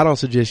phone, I don't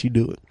suggest you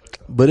do it.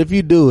 But if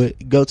you do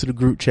it, go to the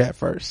group chat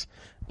first.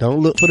 Don't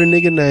look for the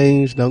nigga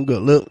names. Don't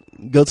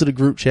go to the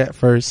group chat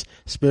first.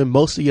 Spend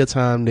most of your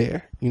time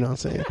there. You know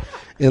what I'm saying?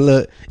 And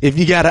look, if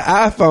you got an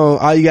iPhone,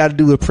 all you got to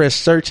do is press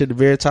search at the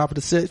very top of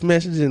the text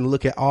message and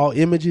look at all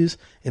images,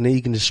 and then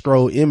you can just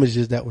scroll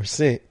images that were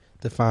sent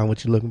to find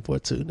what you're looking for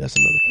too. That's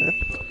another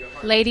thing.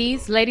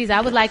 Ladies,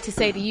 I would like to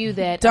say to you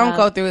that Don't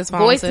go through his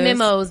phone, voice sis.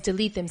 memos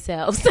delete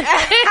themselves.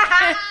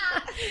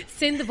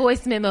 Send the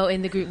voice memo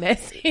in the group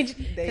message.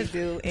 They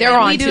do. They're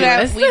on we do to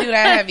that. us. We do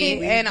that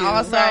heavy, and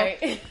also,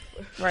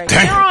 Right.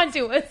 They're on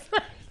to us.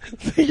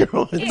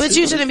 but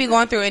you shouldn't be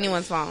going through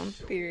anyone's phone.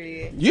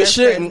 Period. You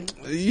shouldn't.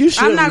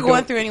 I'm not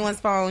going through anyone's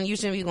phone. You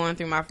shouldn't be going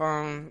through my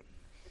phone.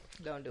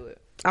 Don't do it.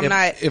 I'm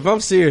not. If I'm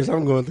serious,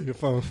 I'm going through your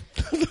phone.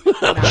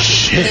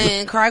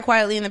 Then cry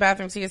quietly in the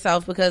bathroom to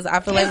yourself, because I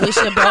feel like we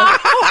should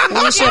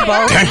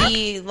both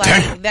be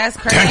like, that's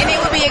crazy. And it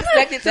would be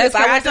expected to. That's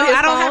If I went crazy. through his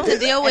I don't have phone to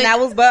deal with- and I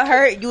was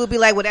butthurt, you would be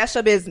like, well, that's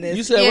your business.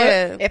 You said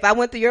Yeah. what? If I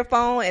went through your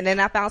phone and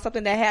then I found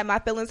something that had my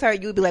feelings hurt,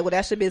 you would be like, well,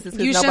 that's your business.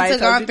 'Cause You shouldn't nobody have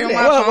told gone you to through do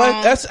my that.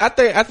 phone. That's.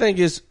 I think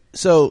it's.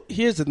 So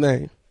here's the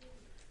thing.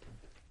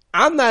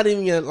 I'm not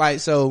even gonna like.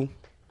 So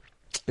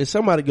if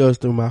somebody goes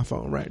through my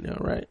phone right now,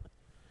 right?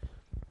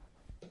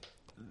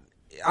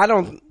 I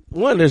don't.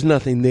 One, there's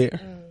nothing there.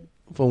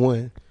 For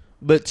one,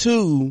 but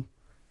two,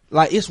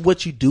 like, it's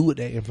what you do with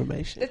that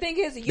information. The thing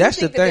is, you That's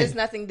think the that thing. there's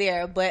nothing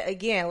there, but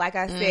again, like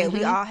I said,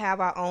 we all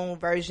have our own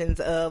versions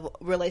of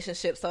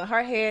relationships. So in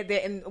her head,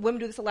 that, and women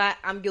do this a lot,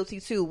 I'm guilty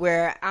too,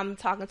 where I'm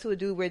talking to a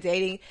dude, we're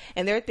dating,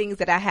 and there are things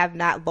that I have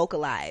not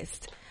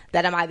vocalized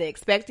that I'm either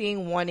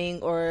expecting,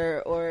 wanting,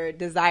 or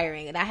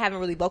desiring, and I haven't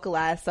really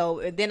vocalized. So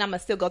then I'm gonna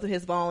still go through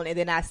his phone, and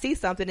then I see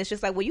something. It's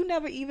just like, well, you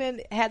never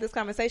even had this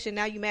conversation.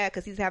 Now you mad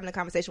because he's having a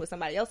conversation with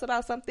somebody else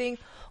about something,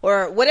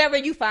 or whatever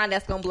you find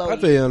that's gonna blow I you.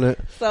 feel you on that.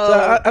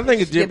 So, I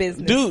think it's your just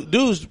business.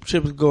 dudes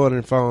should go on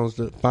their phones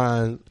to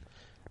find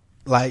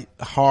like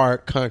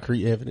hard,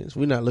 concrete evidence.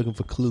 We're not looking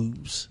for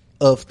clues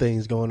of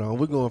things going on.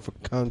 We're going for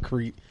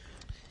concrete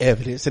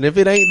evidence, and if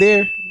it ain't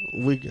there,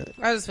 we good.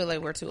 I just feel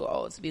like we're too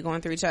old to be going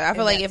through each other. I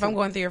feel like if I'm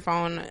going through your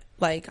phone,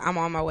 like, I'm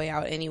on my way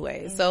out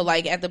anyway. So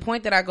like, at the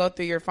point that I go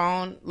through your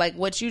phone, like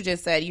what you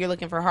just said, you're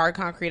looking for hard,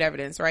 concrete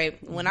evidence, right?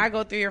 When I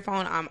go through your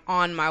phone, I'm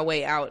on my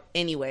way out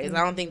anyways.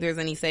 I don't think there's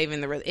any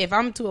saving if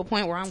I'm to a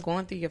point where I'm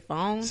going through your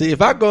phone. See,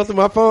 if I go through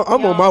my phone,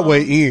 I'm on my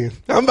way in.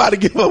 I'm about to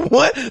give up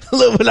one.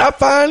 Look, when I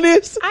find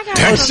this, I got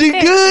oh, some she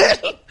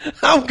tips. good.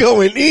 I'm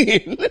going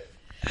in.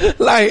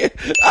 Like,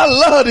 I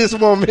love this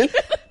woman.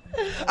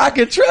 I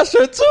can trust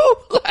her too.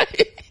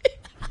 Like,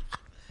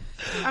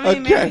 I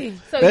mean, okay.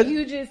 maybe. So That-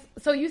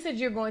 you said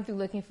you're going through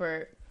looking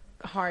for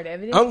hard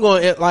evidence. I'm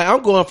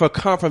going for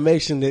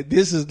confirmation that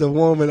this is the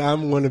woman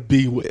I'm going to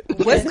be with.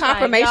 What's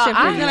confirmation Like,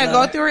 for y'all, you? He's gonna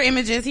go through her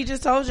images. He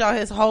just told y'all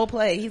his whole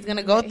play. He's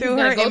gonna go through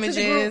her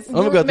images. I'm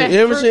gonna go through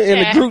images in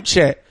the group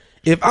chat.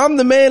 If I'm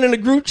the man in the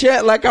group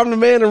chat, like I'm the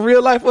man in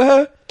real life with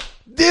her,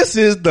 this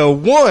is the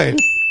one.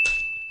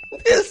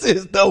 This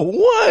is the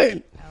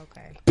one.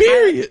 Okay.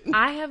 Period.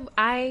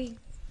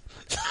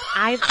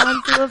 I've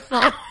gone through a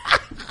phone.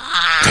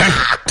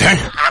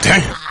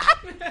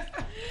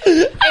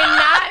 And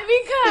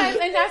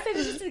I said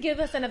this just to give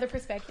us another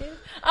perspective.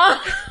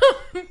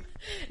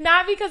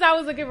 Not because I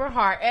was looking for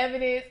hard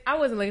evidence. I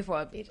wasn't looking for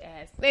a bitch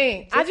ass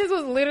thing. I just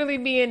was literally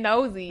being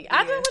nosy. I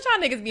don't know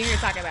what y'all niggas be here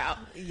talking about.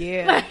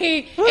 Yeah. Like,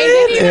 and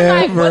then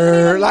even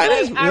Whatever.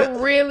 I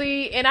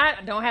really, and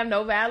I don't have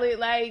no valid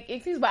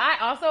excuse, but I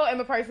also am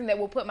a person that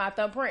will put my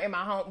thumbprint in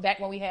my home. Back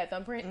when we had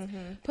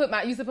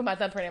thumbprints, used to put my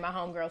thumbprint in my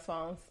homegirls'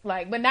 phones.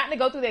 But not to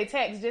go through their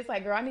texts. Just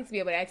like, girl, I need to be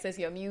able to access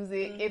your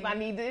music if I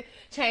need to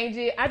change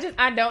it.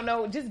 I don't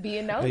know. Just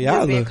being nosy,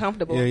 Y'all being look-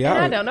 comfortable. Yeah, y'all,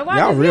 and I don't know why.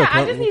 Y'all real I just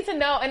comfortable. need to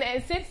know.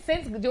 And since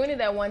doing it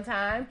that one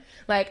time,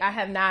 I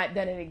have not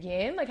done it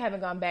again. I haven't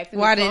gone back to.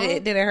 Why the phone.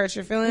 did it hurt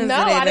your feelings?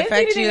 No, did it I didn't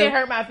affect see you? it didn't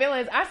hurt my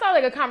feelings. I saw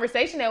a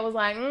conversation that was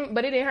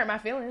but it didn't hurt my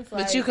feelings.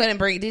 But you couldn't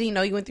break. Did he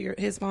know you went through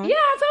his phone? Yeah,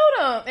 I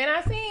told him, and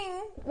I seen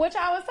what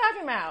y'all was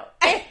talking about.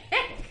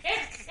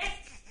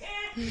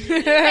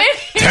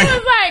 It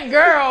was like,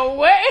 girl,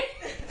 what?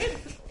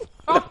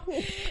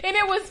 And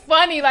it was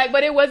funny,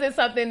 but it wasn't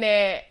something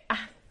that.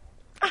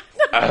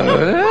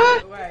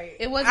 Right.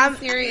 It wasn't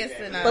serious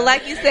enough. But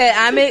like you said,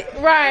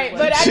 Right,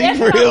 but I She guess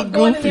I real was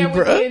going in there goofy,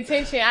 with bruh. the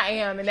intention. I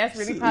am, and that's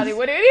really probably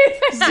what it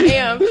is. I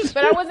am, but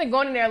I wasn't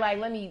going in there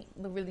let me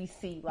really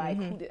see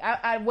who did.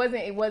 I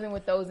wasn't. It wasn't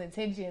with those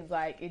intentions.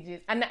 It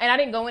just, and I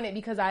didn't go in it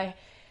because I,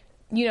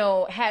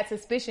 had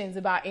suspicions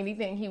about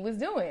anything he was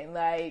doing. All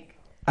right,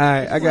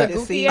 I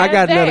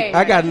got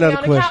another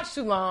on the question. couch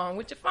too long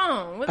with your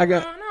phone. What's I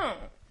got- going on?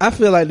 I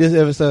feel like this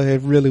episode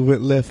has really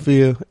went left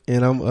field,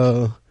 and I'm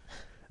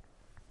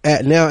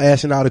now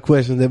asking all the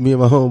questions that me and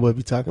my homeboy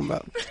be talking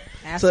about.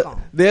 So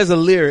there's a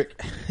lyric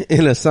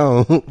in a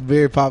song,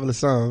 very popular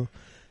song,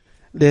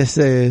 that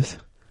says,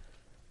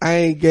 "I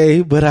ain't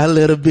gay, but I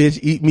let a bitch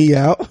eat me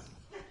out."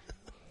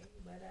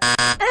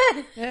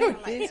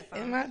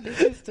 in my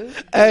business too.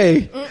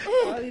 Hey,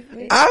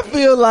 I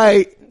feel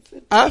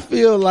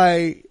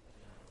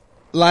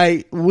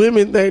like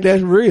women think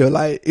that's real.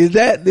 Is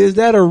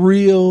that a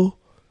real?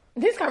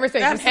 This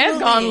conversation has Absolutely.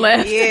 gone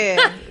left.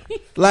 Yeah.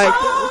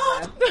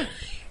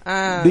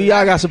 Do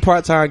y'all got some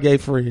part-time gay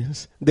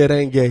friends that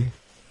ain't gay?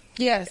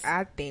 Yes.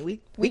 I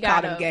think we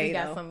got call them gay We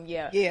got though. some,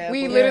 yeah. Yeah,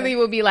 We but- literally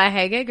would be like,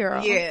 "Hey, gay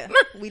girl." Yeah,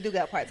 we do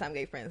got part-time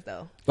gay friends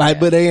though. But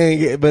they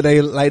ain't gay, but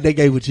they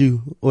gay with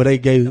you, or they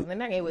gay. They're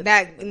not gay with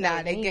Nah,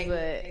 they me,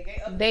 gay.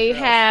 but they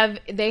have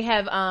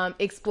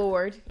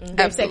explored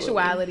their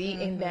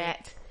sexuality in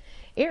that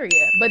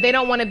area, but they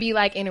don't want to be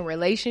in a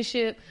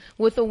relationship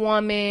with a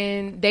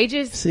woman. They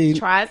just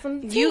try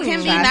some. You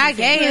can be not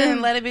gay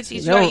and let a bitch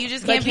eat you No. out. You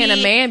just But can't can be.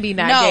 a man be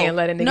not gay and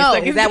let a nigga No, suck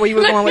his Is that where you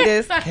were going with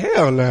this?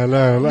 Hell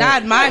no.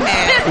 not my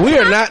man.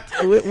 We're not.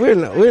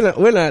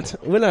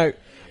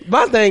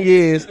 My thing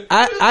is,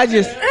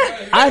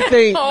 I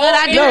think. But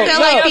I do No, feel no.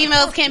 like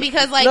females can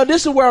because No,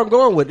 this is where I'm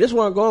going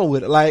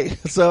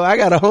with. So I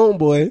got a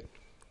homeboy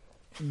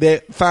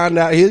that found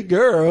out his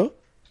girl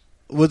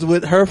was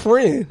with her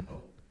friend,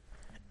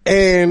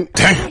 and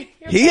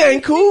he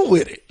ain't cool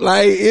with it.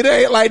 It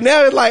ain't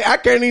now. It's I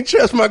can't even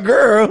trust my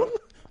girl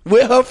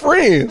with her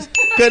friends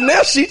because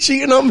now she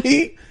cheating on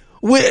me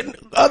with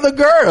other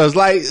girls.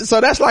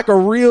 So that's a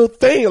real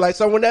thing.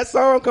 So when that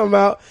song come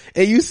out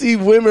and you see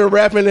women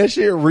rapping that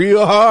shit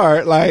real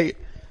hard,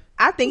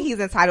 I think he's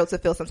entitled to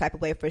feel some type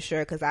of way for sure.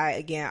 Because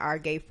our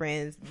gay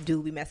friends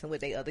do be messing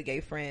with their other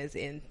gay friends,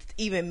 and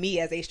even me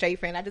as a straight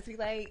friend, I just be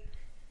like,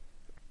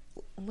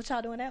 "What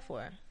y'all doing that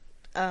for?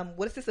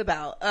 What is this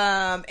about?"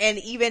 And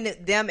even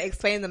them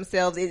explaining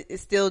themselves, it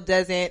still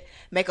doesn't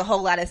make a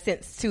whole lot of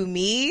sense to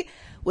me,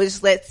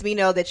 which lets me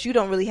know that you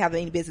don't really have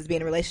any business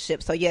being in a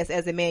relationship. So yes,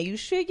 as a man, you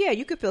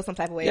could feel some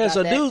type of way. yeah. about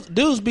So that.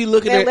 dudes be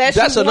looking at Unless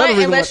that's you another want,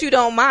 reason. unless you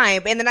don't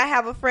mind. And then I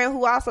have a friend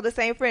who also the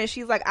same friend.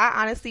 She's like,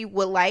 I honestly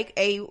would like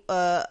a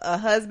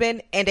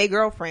husband and a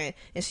girlfriend,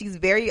 and she's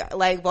very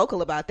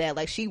vocal about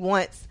that. She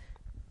wants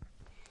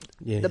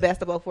the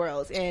best of both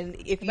worlds. And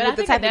if you But I the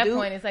think type at that of dude,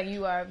 point, it's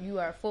you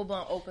are full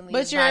blown openly.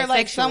 But you're,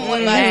 bisexual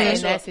somewhat in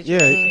that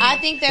situation. Yeah. I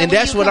think that And when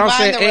that's you what I'm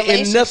combine saying. the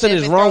And nothing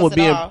is relationship, it wrong throws with it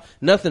being off.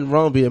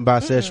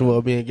 bisexual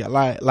or being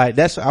gay.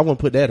 That's I wouldn't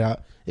put that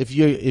out. If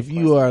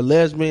you are a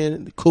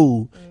lesbian,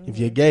 cool. If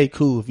you're gay,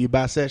 cool. If you're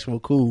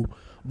bisexual, cool.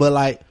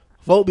 But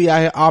folk be out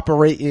here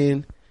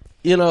operating,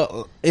 and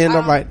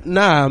I'm like,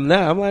 nah. I'm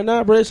like,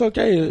 nah, bro, it's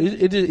okay.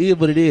 It just is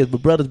what it is.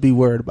 But brothers be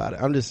worried about it.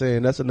 I'm just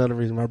saying that's another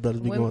reason my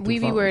brothers be going through. We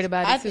be phones. worried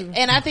about it too.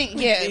 And I think,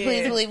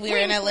 please believe we were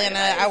in Atlanta.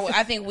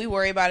 I think we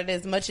worry about it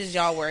as much as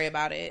y'all worry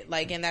about it.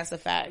 And that's a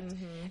fact.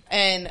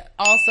 And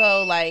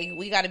also,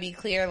 we got to be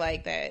clear,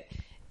 that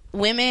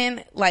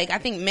women, I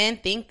think men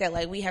think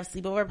that, we have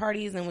sleepover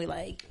parties and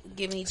we,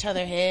 giving each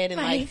other head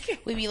and,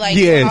 we be, doing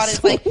Yes.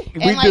 all this,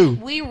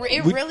 and, We do.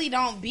 it really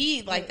don't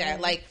be like that.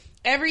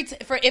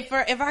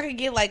 If I could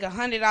get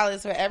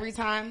 $100 for every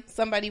time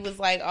somebody was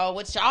like, "Oh,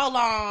 what y'all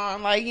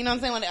on?" You know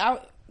what I'm saying?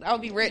 I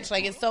would be rich.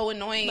 Like, it's so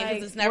annoying because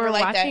Like, it's never we're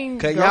like that. watching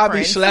Cause y'all be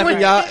Girlfriends. slapping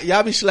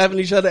y'all be slapping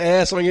each other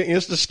ass on your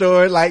Insta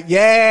story like,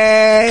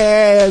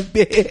 yeah,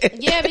 bitch.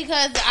 Yeah,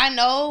 because I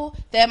know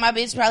that my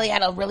bitch probably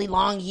had a really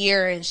long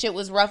year and shit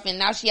was rough, and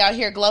now she out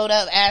here glowed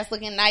up, ass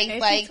looking nice, And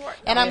like, she's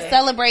working and on I'm it.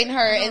 celebrating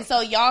her, and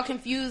so y'all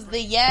confuse the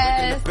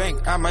yes.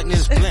 Bank, I might need a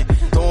splint.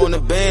 Throwing the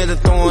band and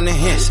throwing the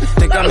hints.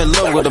 Think I'm in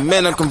love with a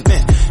man, I'm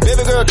convinced.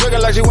 Baby girl trigger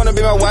like she wanna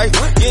be my wife.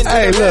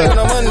 Hey, look,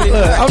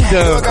 I'm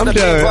done.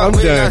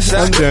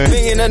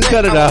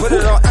 Cut it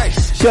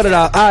off. Shut it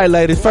out. All right,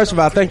 ladies. First of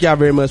all, thank y'all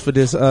very much for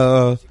this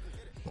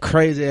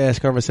crazy ass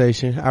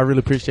conversation. I really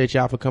appreciate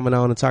y'all for coming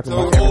on and talking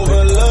about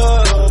everything.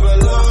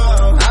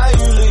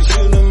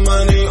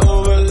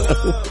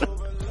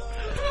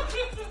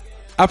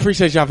 I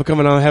appreciate y'all for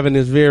coming on, having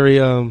this very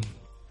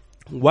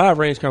wide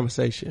range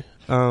conversation.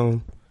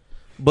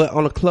 But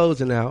on the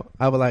closing out,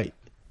 I would like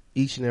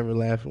each and every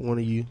last one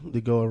of you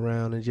to go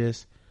around and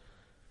just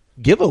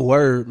give a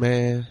word,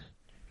 man.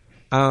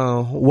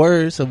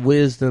 Words of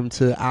wisdom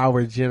to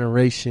our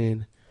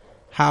generation,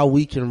 how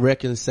we can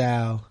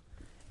reconcile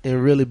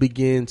and really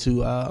begin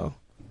to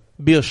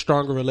build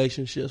stronger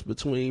relationships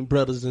between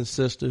brothers and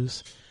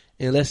sisters.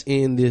 And let's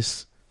end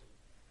this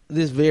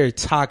very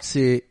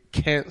toxic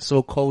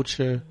cancel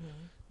culture,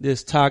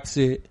 this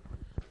toxic,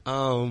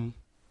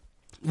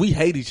 we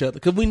hate each other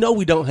because we know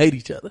we don't hate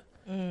each other.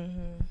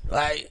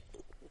 Like,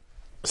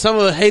 some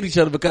of us hate each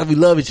other because we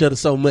love each other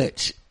so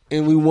much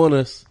and we want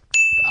us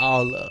to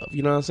all love.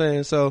 You know what I'm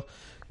saying? So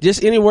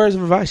just any words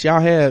of advice y'all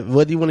have,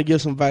 whether you want to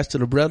give some advice to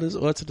the brothers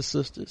or to the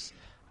sisters,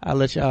 I'll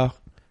let y'all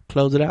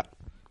close it out.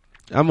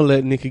 I'm going to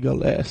let Nikki go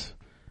last.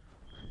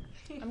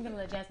 I'm gonna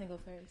let Jasmine go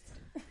first.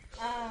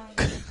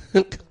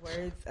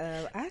 Words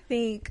of, I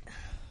think,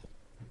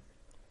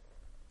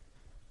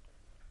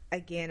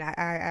 again,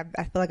 I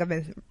feel like I've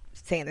been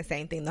saying the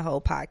same thing the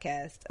whole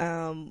podcast.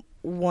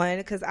 One,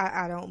 because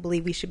I don't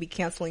believe we should be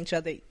canceling each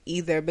other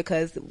either,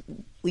 because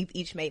we've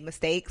each made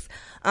mistakes.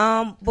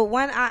 But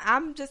one,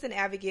 I'm just an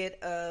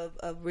advocate of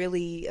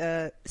really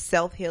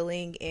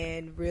self-healing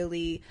and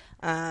really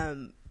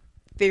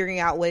figuring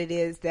out what it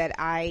is that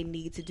I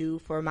need to do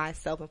for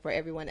myself and for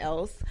everyone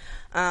else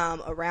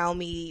around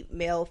me,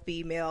 male,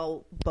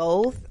 female,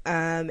 both.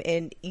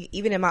 And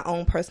even in my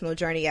own personal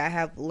journey, I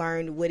have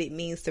learned what it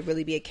means to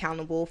really be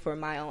accountable for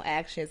my own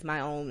actions,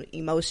 my own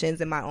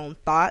emotions, and my own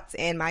thoughts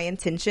and my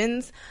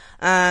intentions.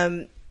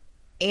 And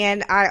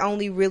I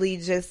only really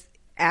just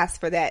ask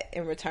for that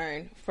in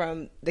return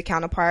from the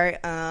counterpart.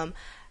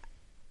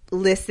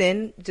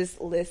 Listen.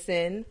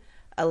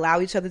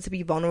 Allow each other to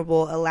be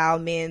vulnerable, allow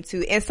men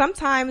to, and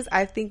sometimes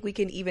I think we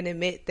can even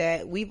admit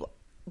that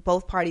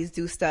both parties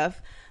do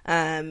stuff.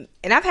 And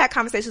I've had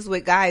conversations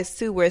with guys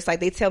too, where it's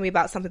like they tell me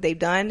about something they've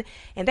done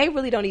and they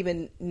really don't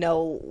even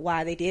know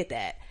why they did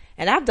that.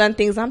 And I've done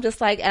things, I'm just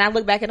like, and I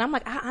look back and I'm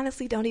like, I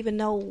honestly don't even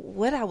know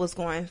what I was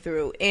going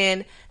through.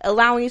 And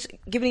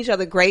giving each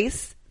other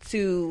grace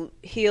to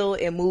heal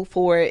and move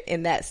forward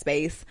in that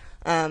space.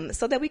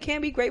 So that we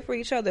can be great for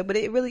each other. But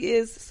it really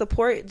is,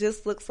 support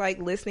just looks like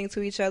listening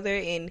to each other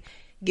and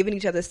giving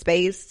each other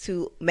space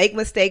to make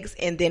mistakes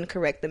and then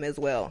correct them as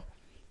well.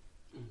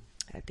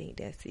 I think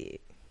that's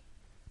it.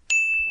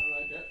 I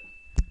like that.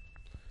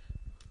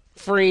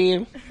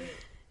 Friend.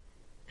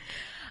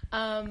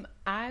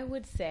 I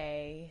would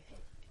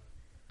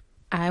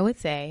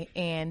say,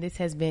 and this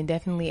has been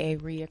definitely a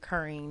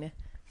reoccurring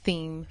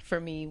theme for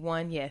me.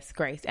 One, yes,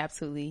 grace,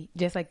 absolutely.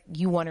 Just like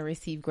you want to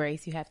receive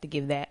grace, you have to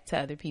give that to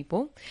other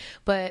people.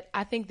 But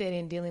I think that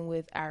in dealing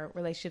with our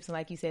relationships, and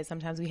like you said,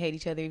 sometimes we hate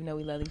each other even though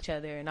we love each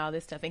other and all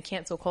this stuff, and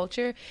cancel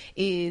culture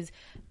is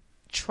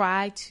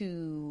try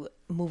to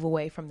move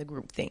away from the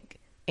group think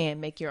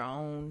and make your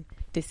own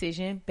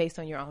decision based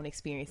on your own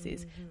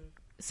experiences.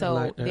 So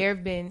like that. there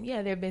have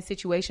been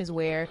situations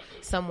where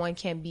someone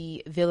can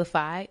be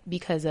vilified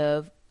because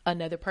of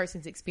another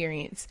person's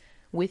experience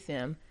with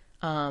them.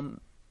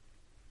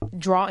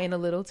 Draw in a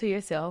little to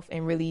yourself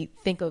and really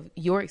think of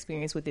your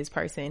experience with this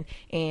person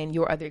and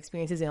your other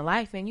experiences in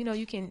life. And,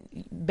 you can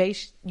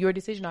base your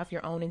decision off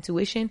your own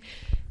intuition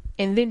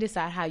and then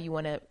decide how you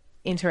want to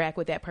interact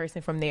with that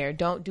person from there.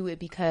 Don't do it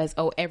because,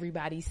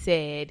 everybody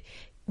said,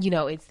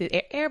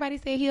 everybody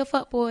said he a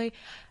fuckboy.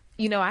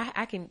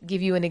 I can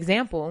give you an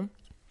example.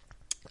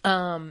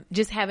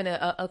 Just having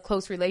a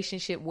close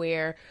relationship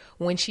where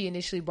when she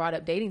initially brought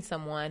up dating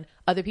someone,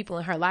 other people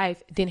in her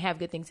life didn't have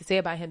good things to say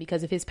about him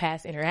because of his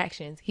past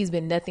interactions. He's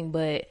been nothing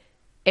but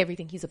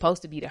everything he's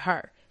supposed to be to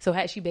her. So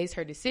had she based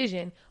her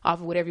decision off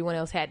of what everyone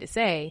else had to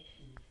say,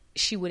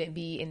 she wouldn't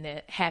be in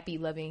the happy,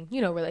 loving,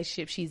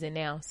 relationship she's in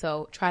now.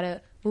 So try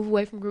to move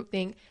away from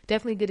groupthink.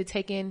 Definitely good to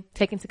take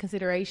into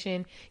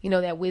consideration,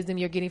 that wisdom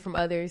you're getting from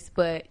others,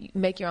 but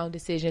make your own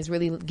decisions.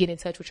 Really get in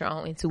touch with your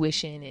own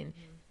intuition and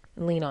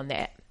lean on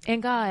that.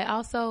 And God,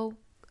 also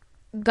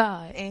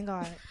God. And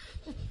God.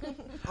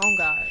 On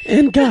God.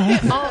 And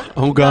God.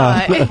 On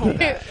God.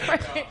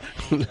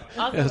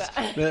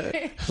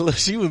 Look,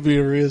 she would be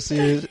real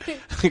serious.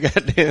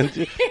 Goddamn,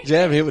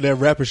 jab hit with that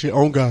rapper shit.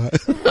 On God.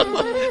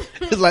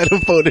 It's like them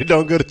folk that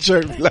don't go to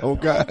church. Like, on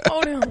God.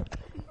 On him.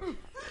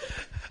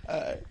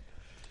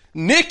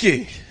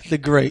 Nikki, the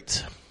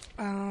great.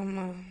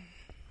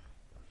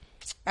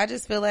 I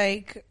just feel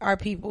like our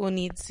people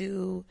need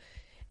to,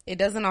 it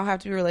doesn't all have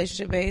to be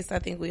relationship based. I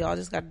think we all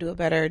just got to do a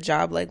better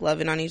job, like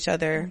loving on each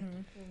other.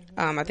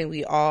 I think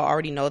we all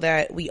already know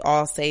that. We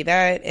all say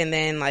that. And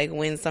then like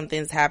when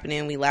something's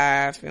happening, we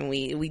laugh and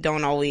we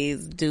don't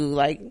always do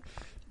like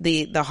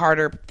the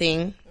harder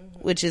thing,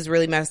 which is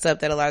really messed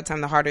up, that a lot of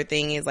time the harder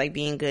thing is like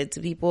being good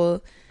to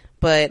people.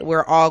 But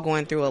we're all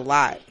going through a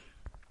lot.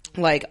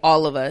 Like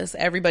all of us,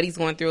 everybody's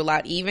going through a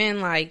lot. Even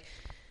like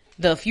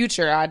the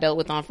future I dealt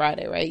with on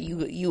Friday, right?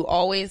 You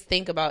always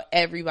think about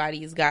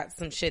everybody's got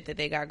some shit that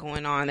they got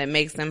going on that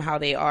makes them how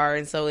they are.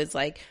 And so it's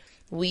like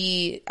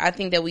I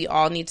think that we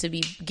all need to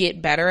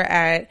get better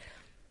at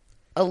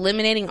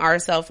eliminating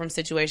ourselves from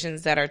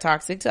situations that are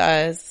toxic to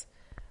us,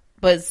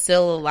 but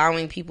still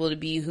allowing people to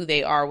be who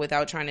they are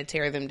without trying to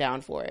tear them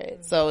down for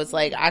it. So it's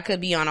like I could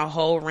be on a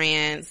whole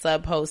rant,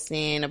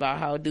 sub-posting about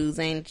how dudes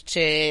ain't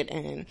shit,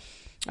 and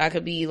I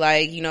could be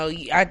like, you know,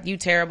 you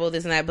terrible,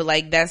 this and that, but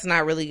like that's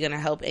not really going to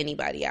help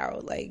anybody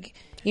out. Like,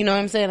 you know what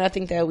I'm saying? I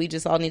think that we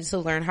just all need to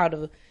learn how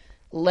to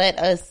let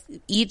us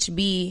each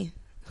be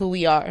who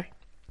we are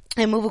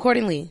and move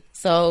accordingly.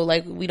 So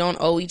like we don't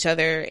owe each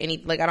other any,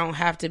 like I don't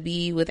have to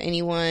be with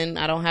anyone.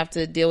 I don't have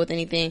to deal with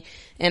anything.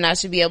 And I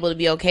should be able to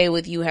be okay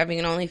with you having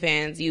an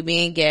OnlyFans, you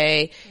being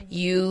gay,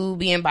 you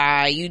being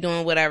bi, you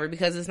doing whatever,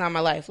 because it's not my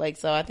life. Like,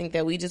 so I think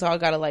that we just all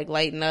got to like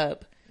lighten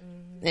up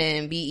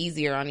and be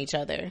easier on each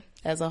other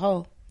as a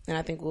whole. And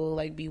I think we'll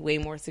like be way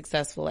more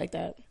successful like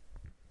that.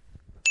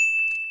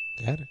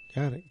 Got it.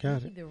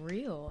 The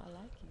real. I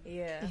like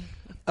it.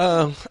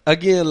 Yeah.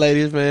 Again,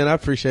 ladies, man, I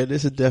appreciate it.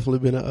 This has definitely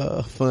been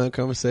a fun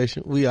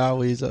conversation. We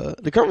always,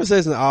 the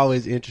conversation is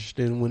always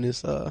interesting when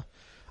it's,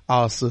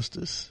 all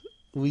sisters.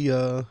 We,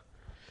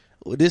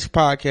 with this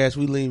podcast,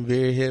 we lean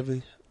very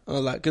heavy.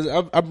 Like, cause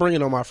I bring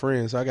it on my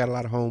friends. So I got a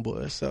lot of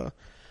homeboys. So,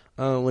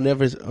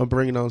 whenever I'm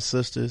bringing on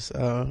sisters,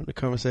 the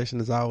conversation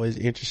is always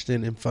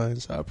interesting and fun.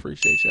 So I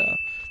appreciate y'all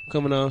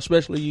coming on,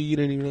 especially you. You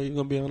didn't even know you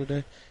were going to be on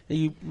today. And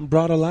you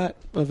brought a lot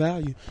of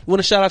value. You want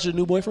to shout out your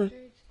new boyfriend?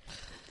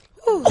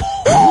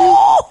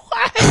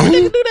 I hate when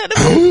niggas do that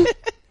to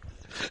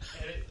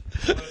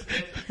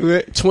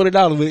me.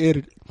 $20 we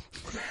edit.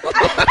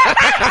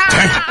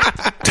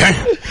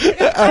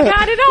 I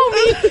got it on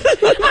me.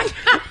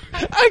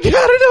 I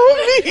got it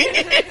on me.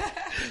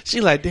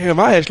 She like, damn,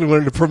 I actually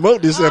wanted to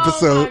promote this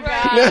episode.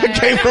 Now I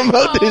can't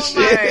promote this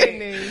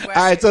shit. All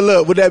right, so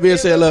look, with that being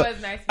said, look,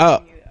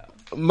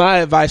 my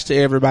advice to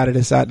everybody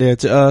that's out there,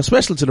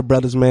 especially to the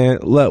brothers, man,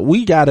 look,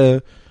 we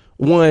gotta,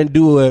 one,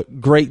 do a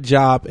great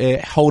job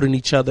at holding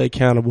each other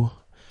accountable.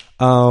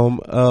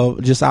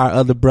 Just our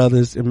other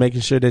brothers and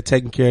making sure they're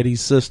taking care of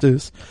these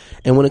sisters.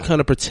 And when it comes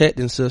to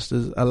protecting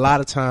sisters, a lot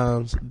of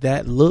times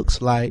that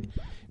looks like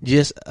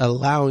just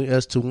allowing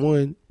us to,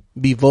 one,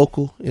 be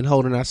vocal and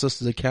holding our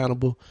sisters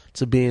accountable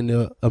to being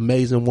the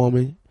amazing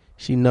woman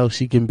she knows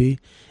she can be,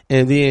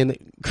 and then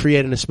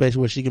creating a space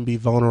where she can be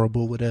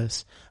vulnerable with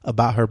us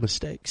about her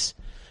mistakes.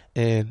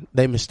 And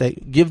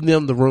give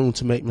them the room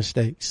to make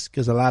mistakes,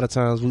 because a lot of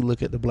times we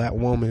look at the black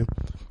woman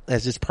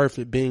as this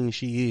perfect being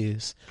she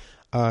is,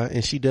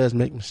 and she does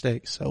make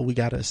mistakes, so we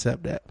gotta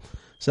accept that.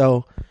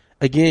 So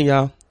again,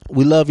 y'all,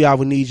 we love y'all,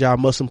 we need y'all.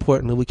 Most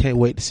importantly, we can't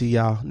wait to see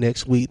y'all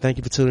next week. Thank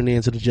you for tuning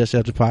in to the Just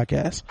Judge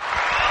podcast.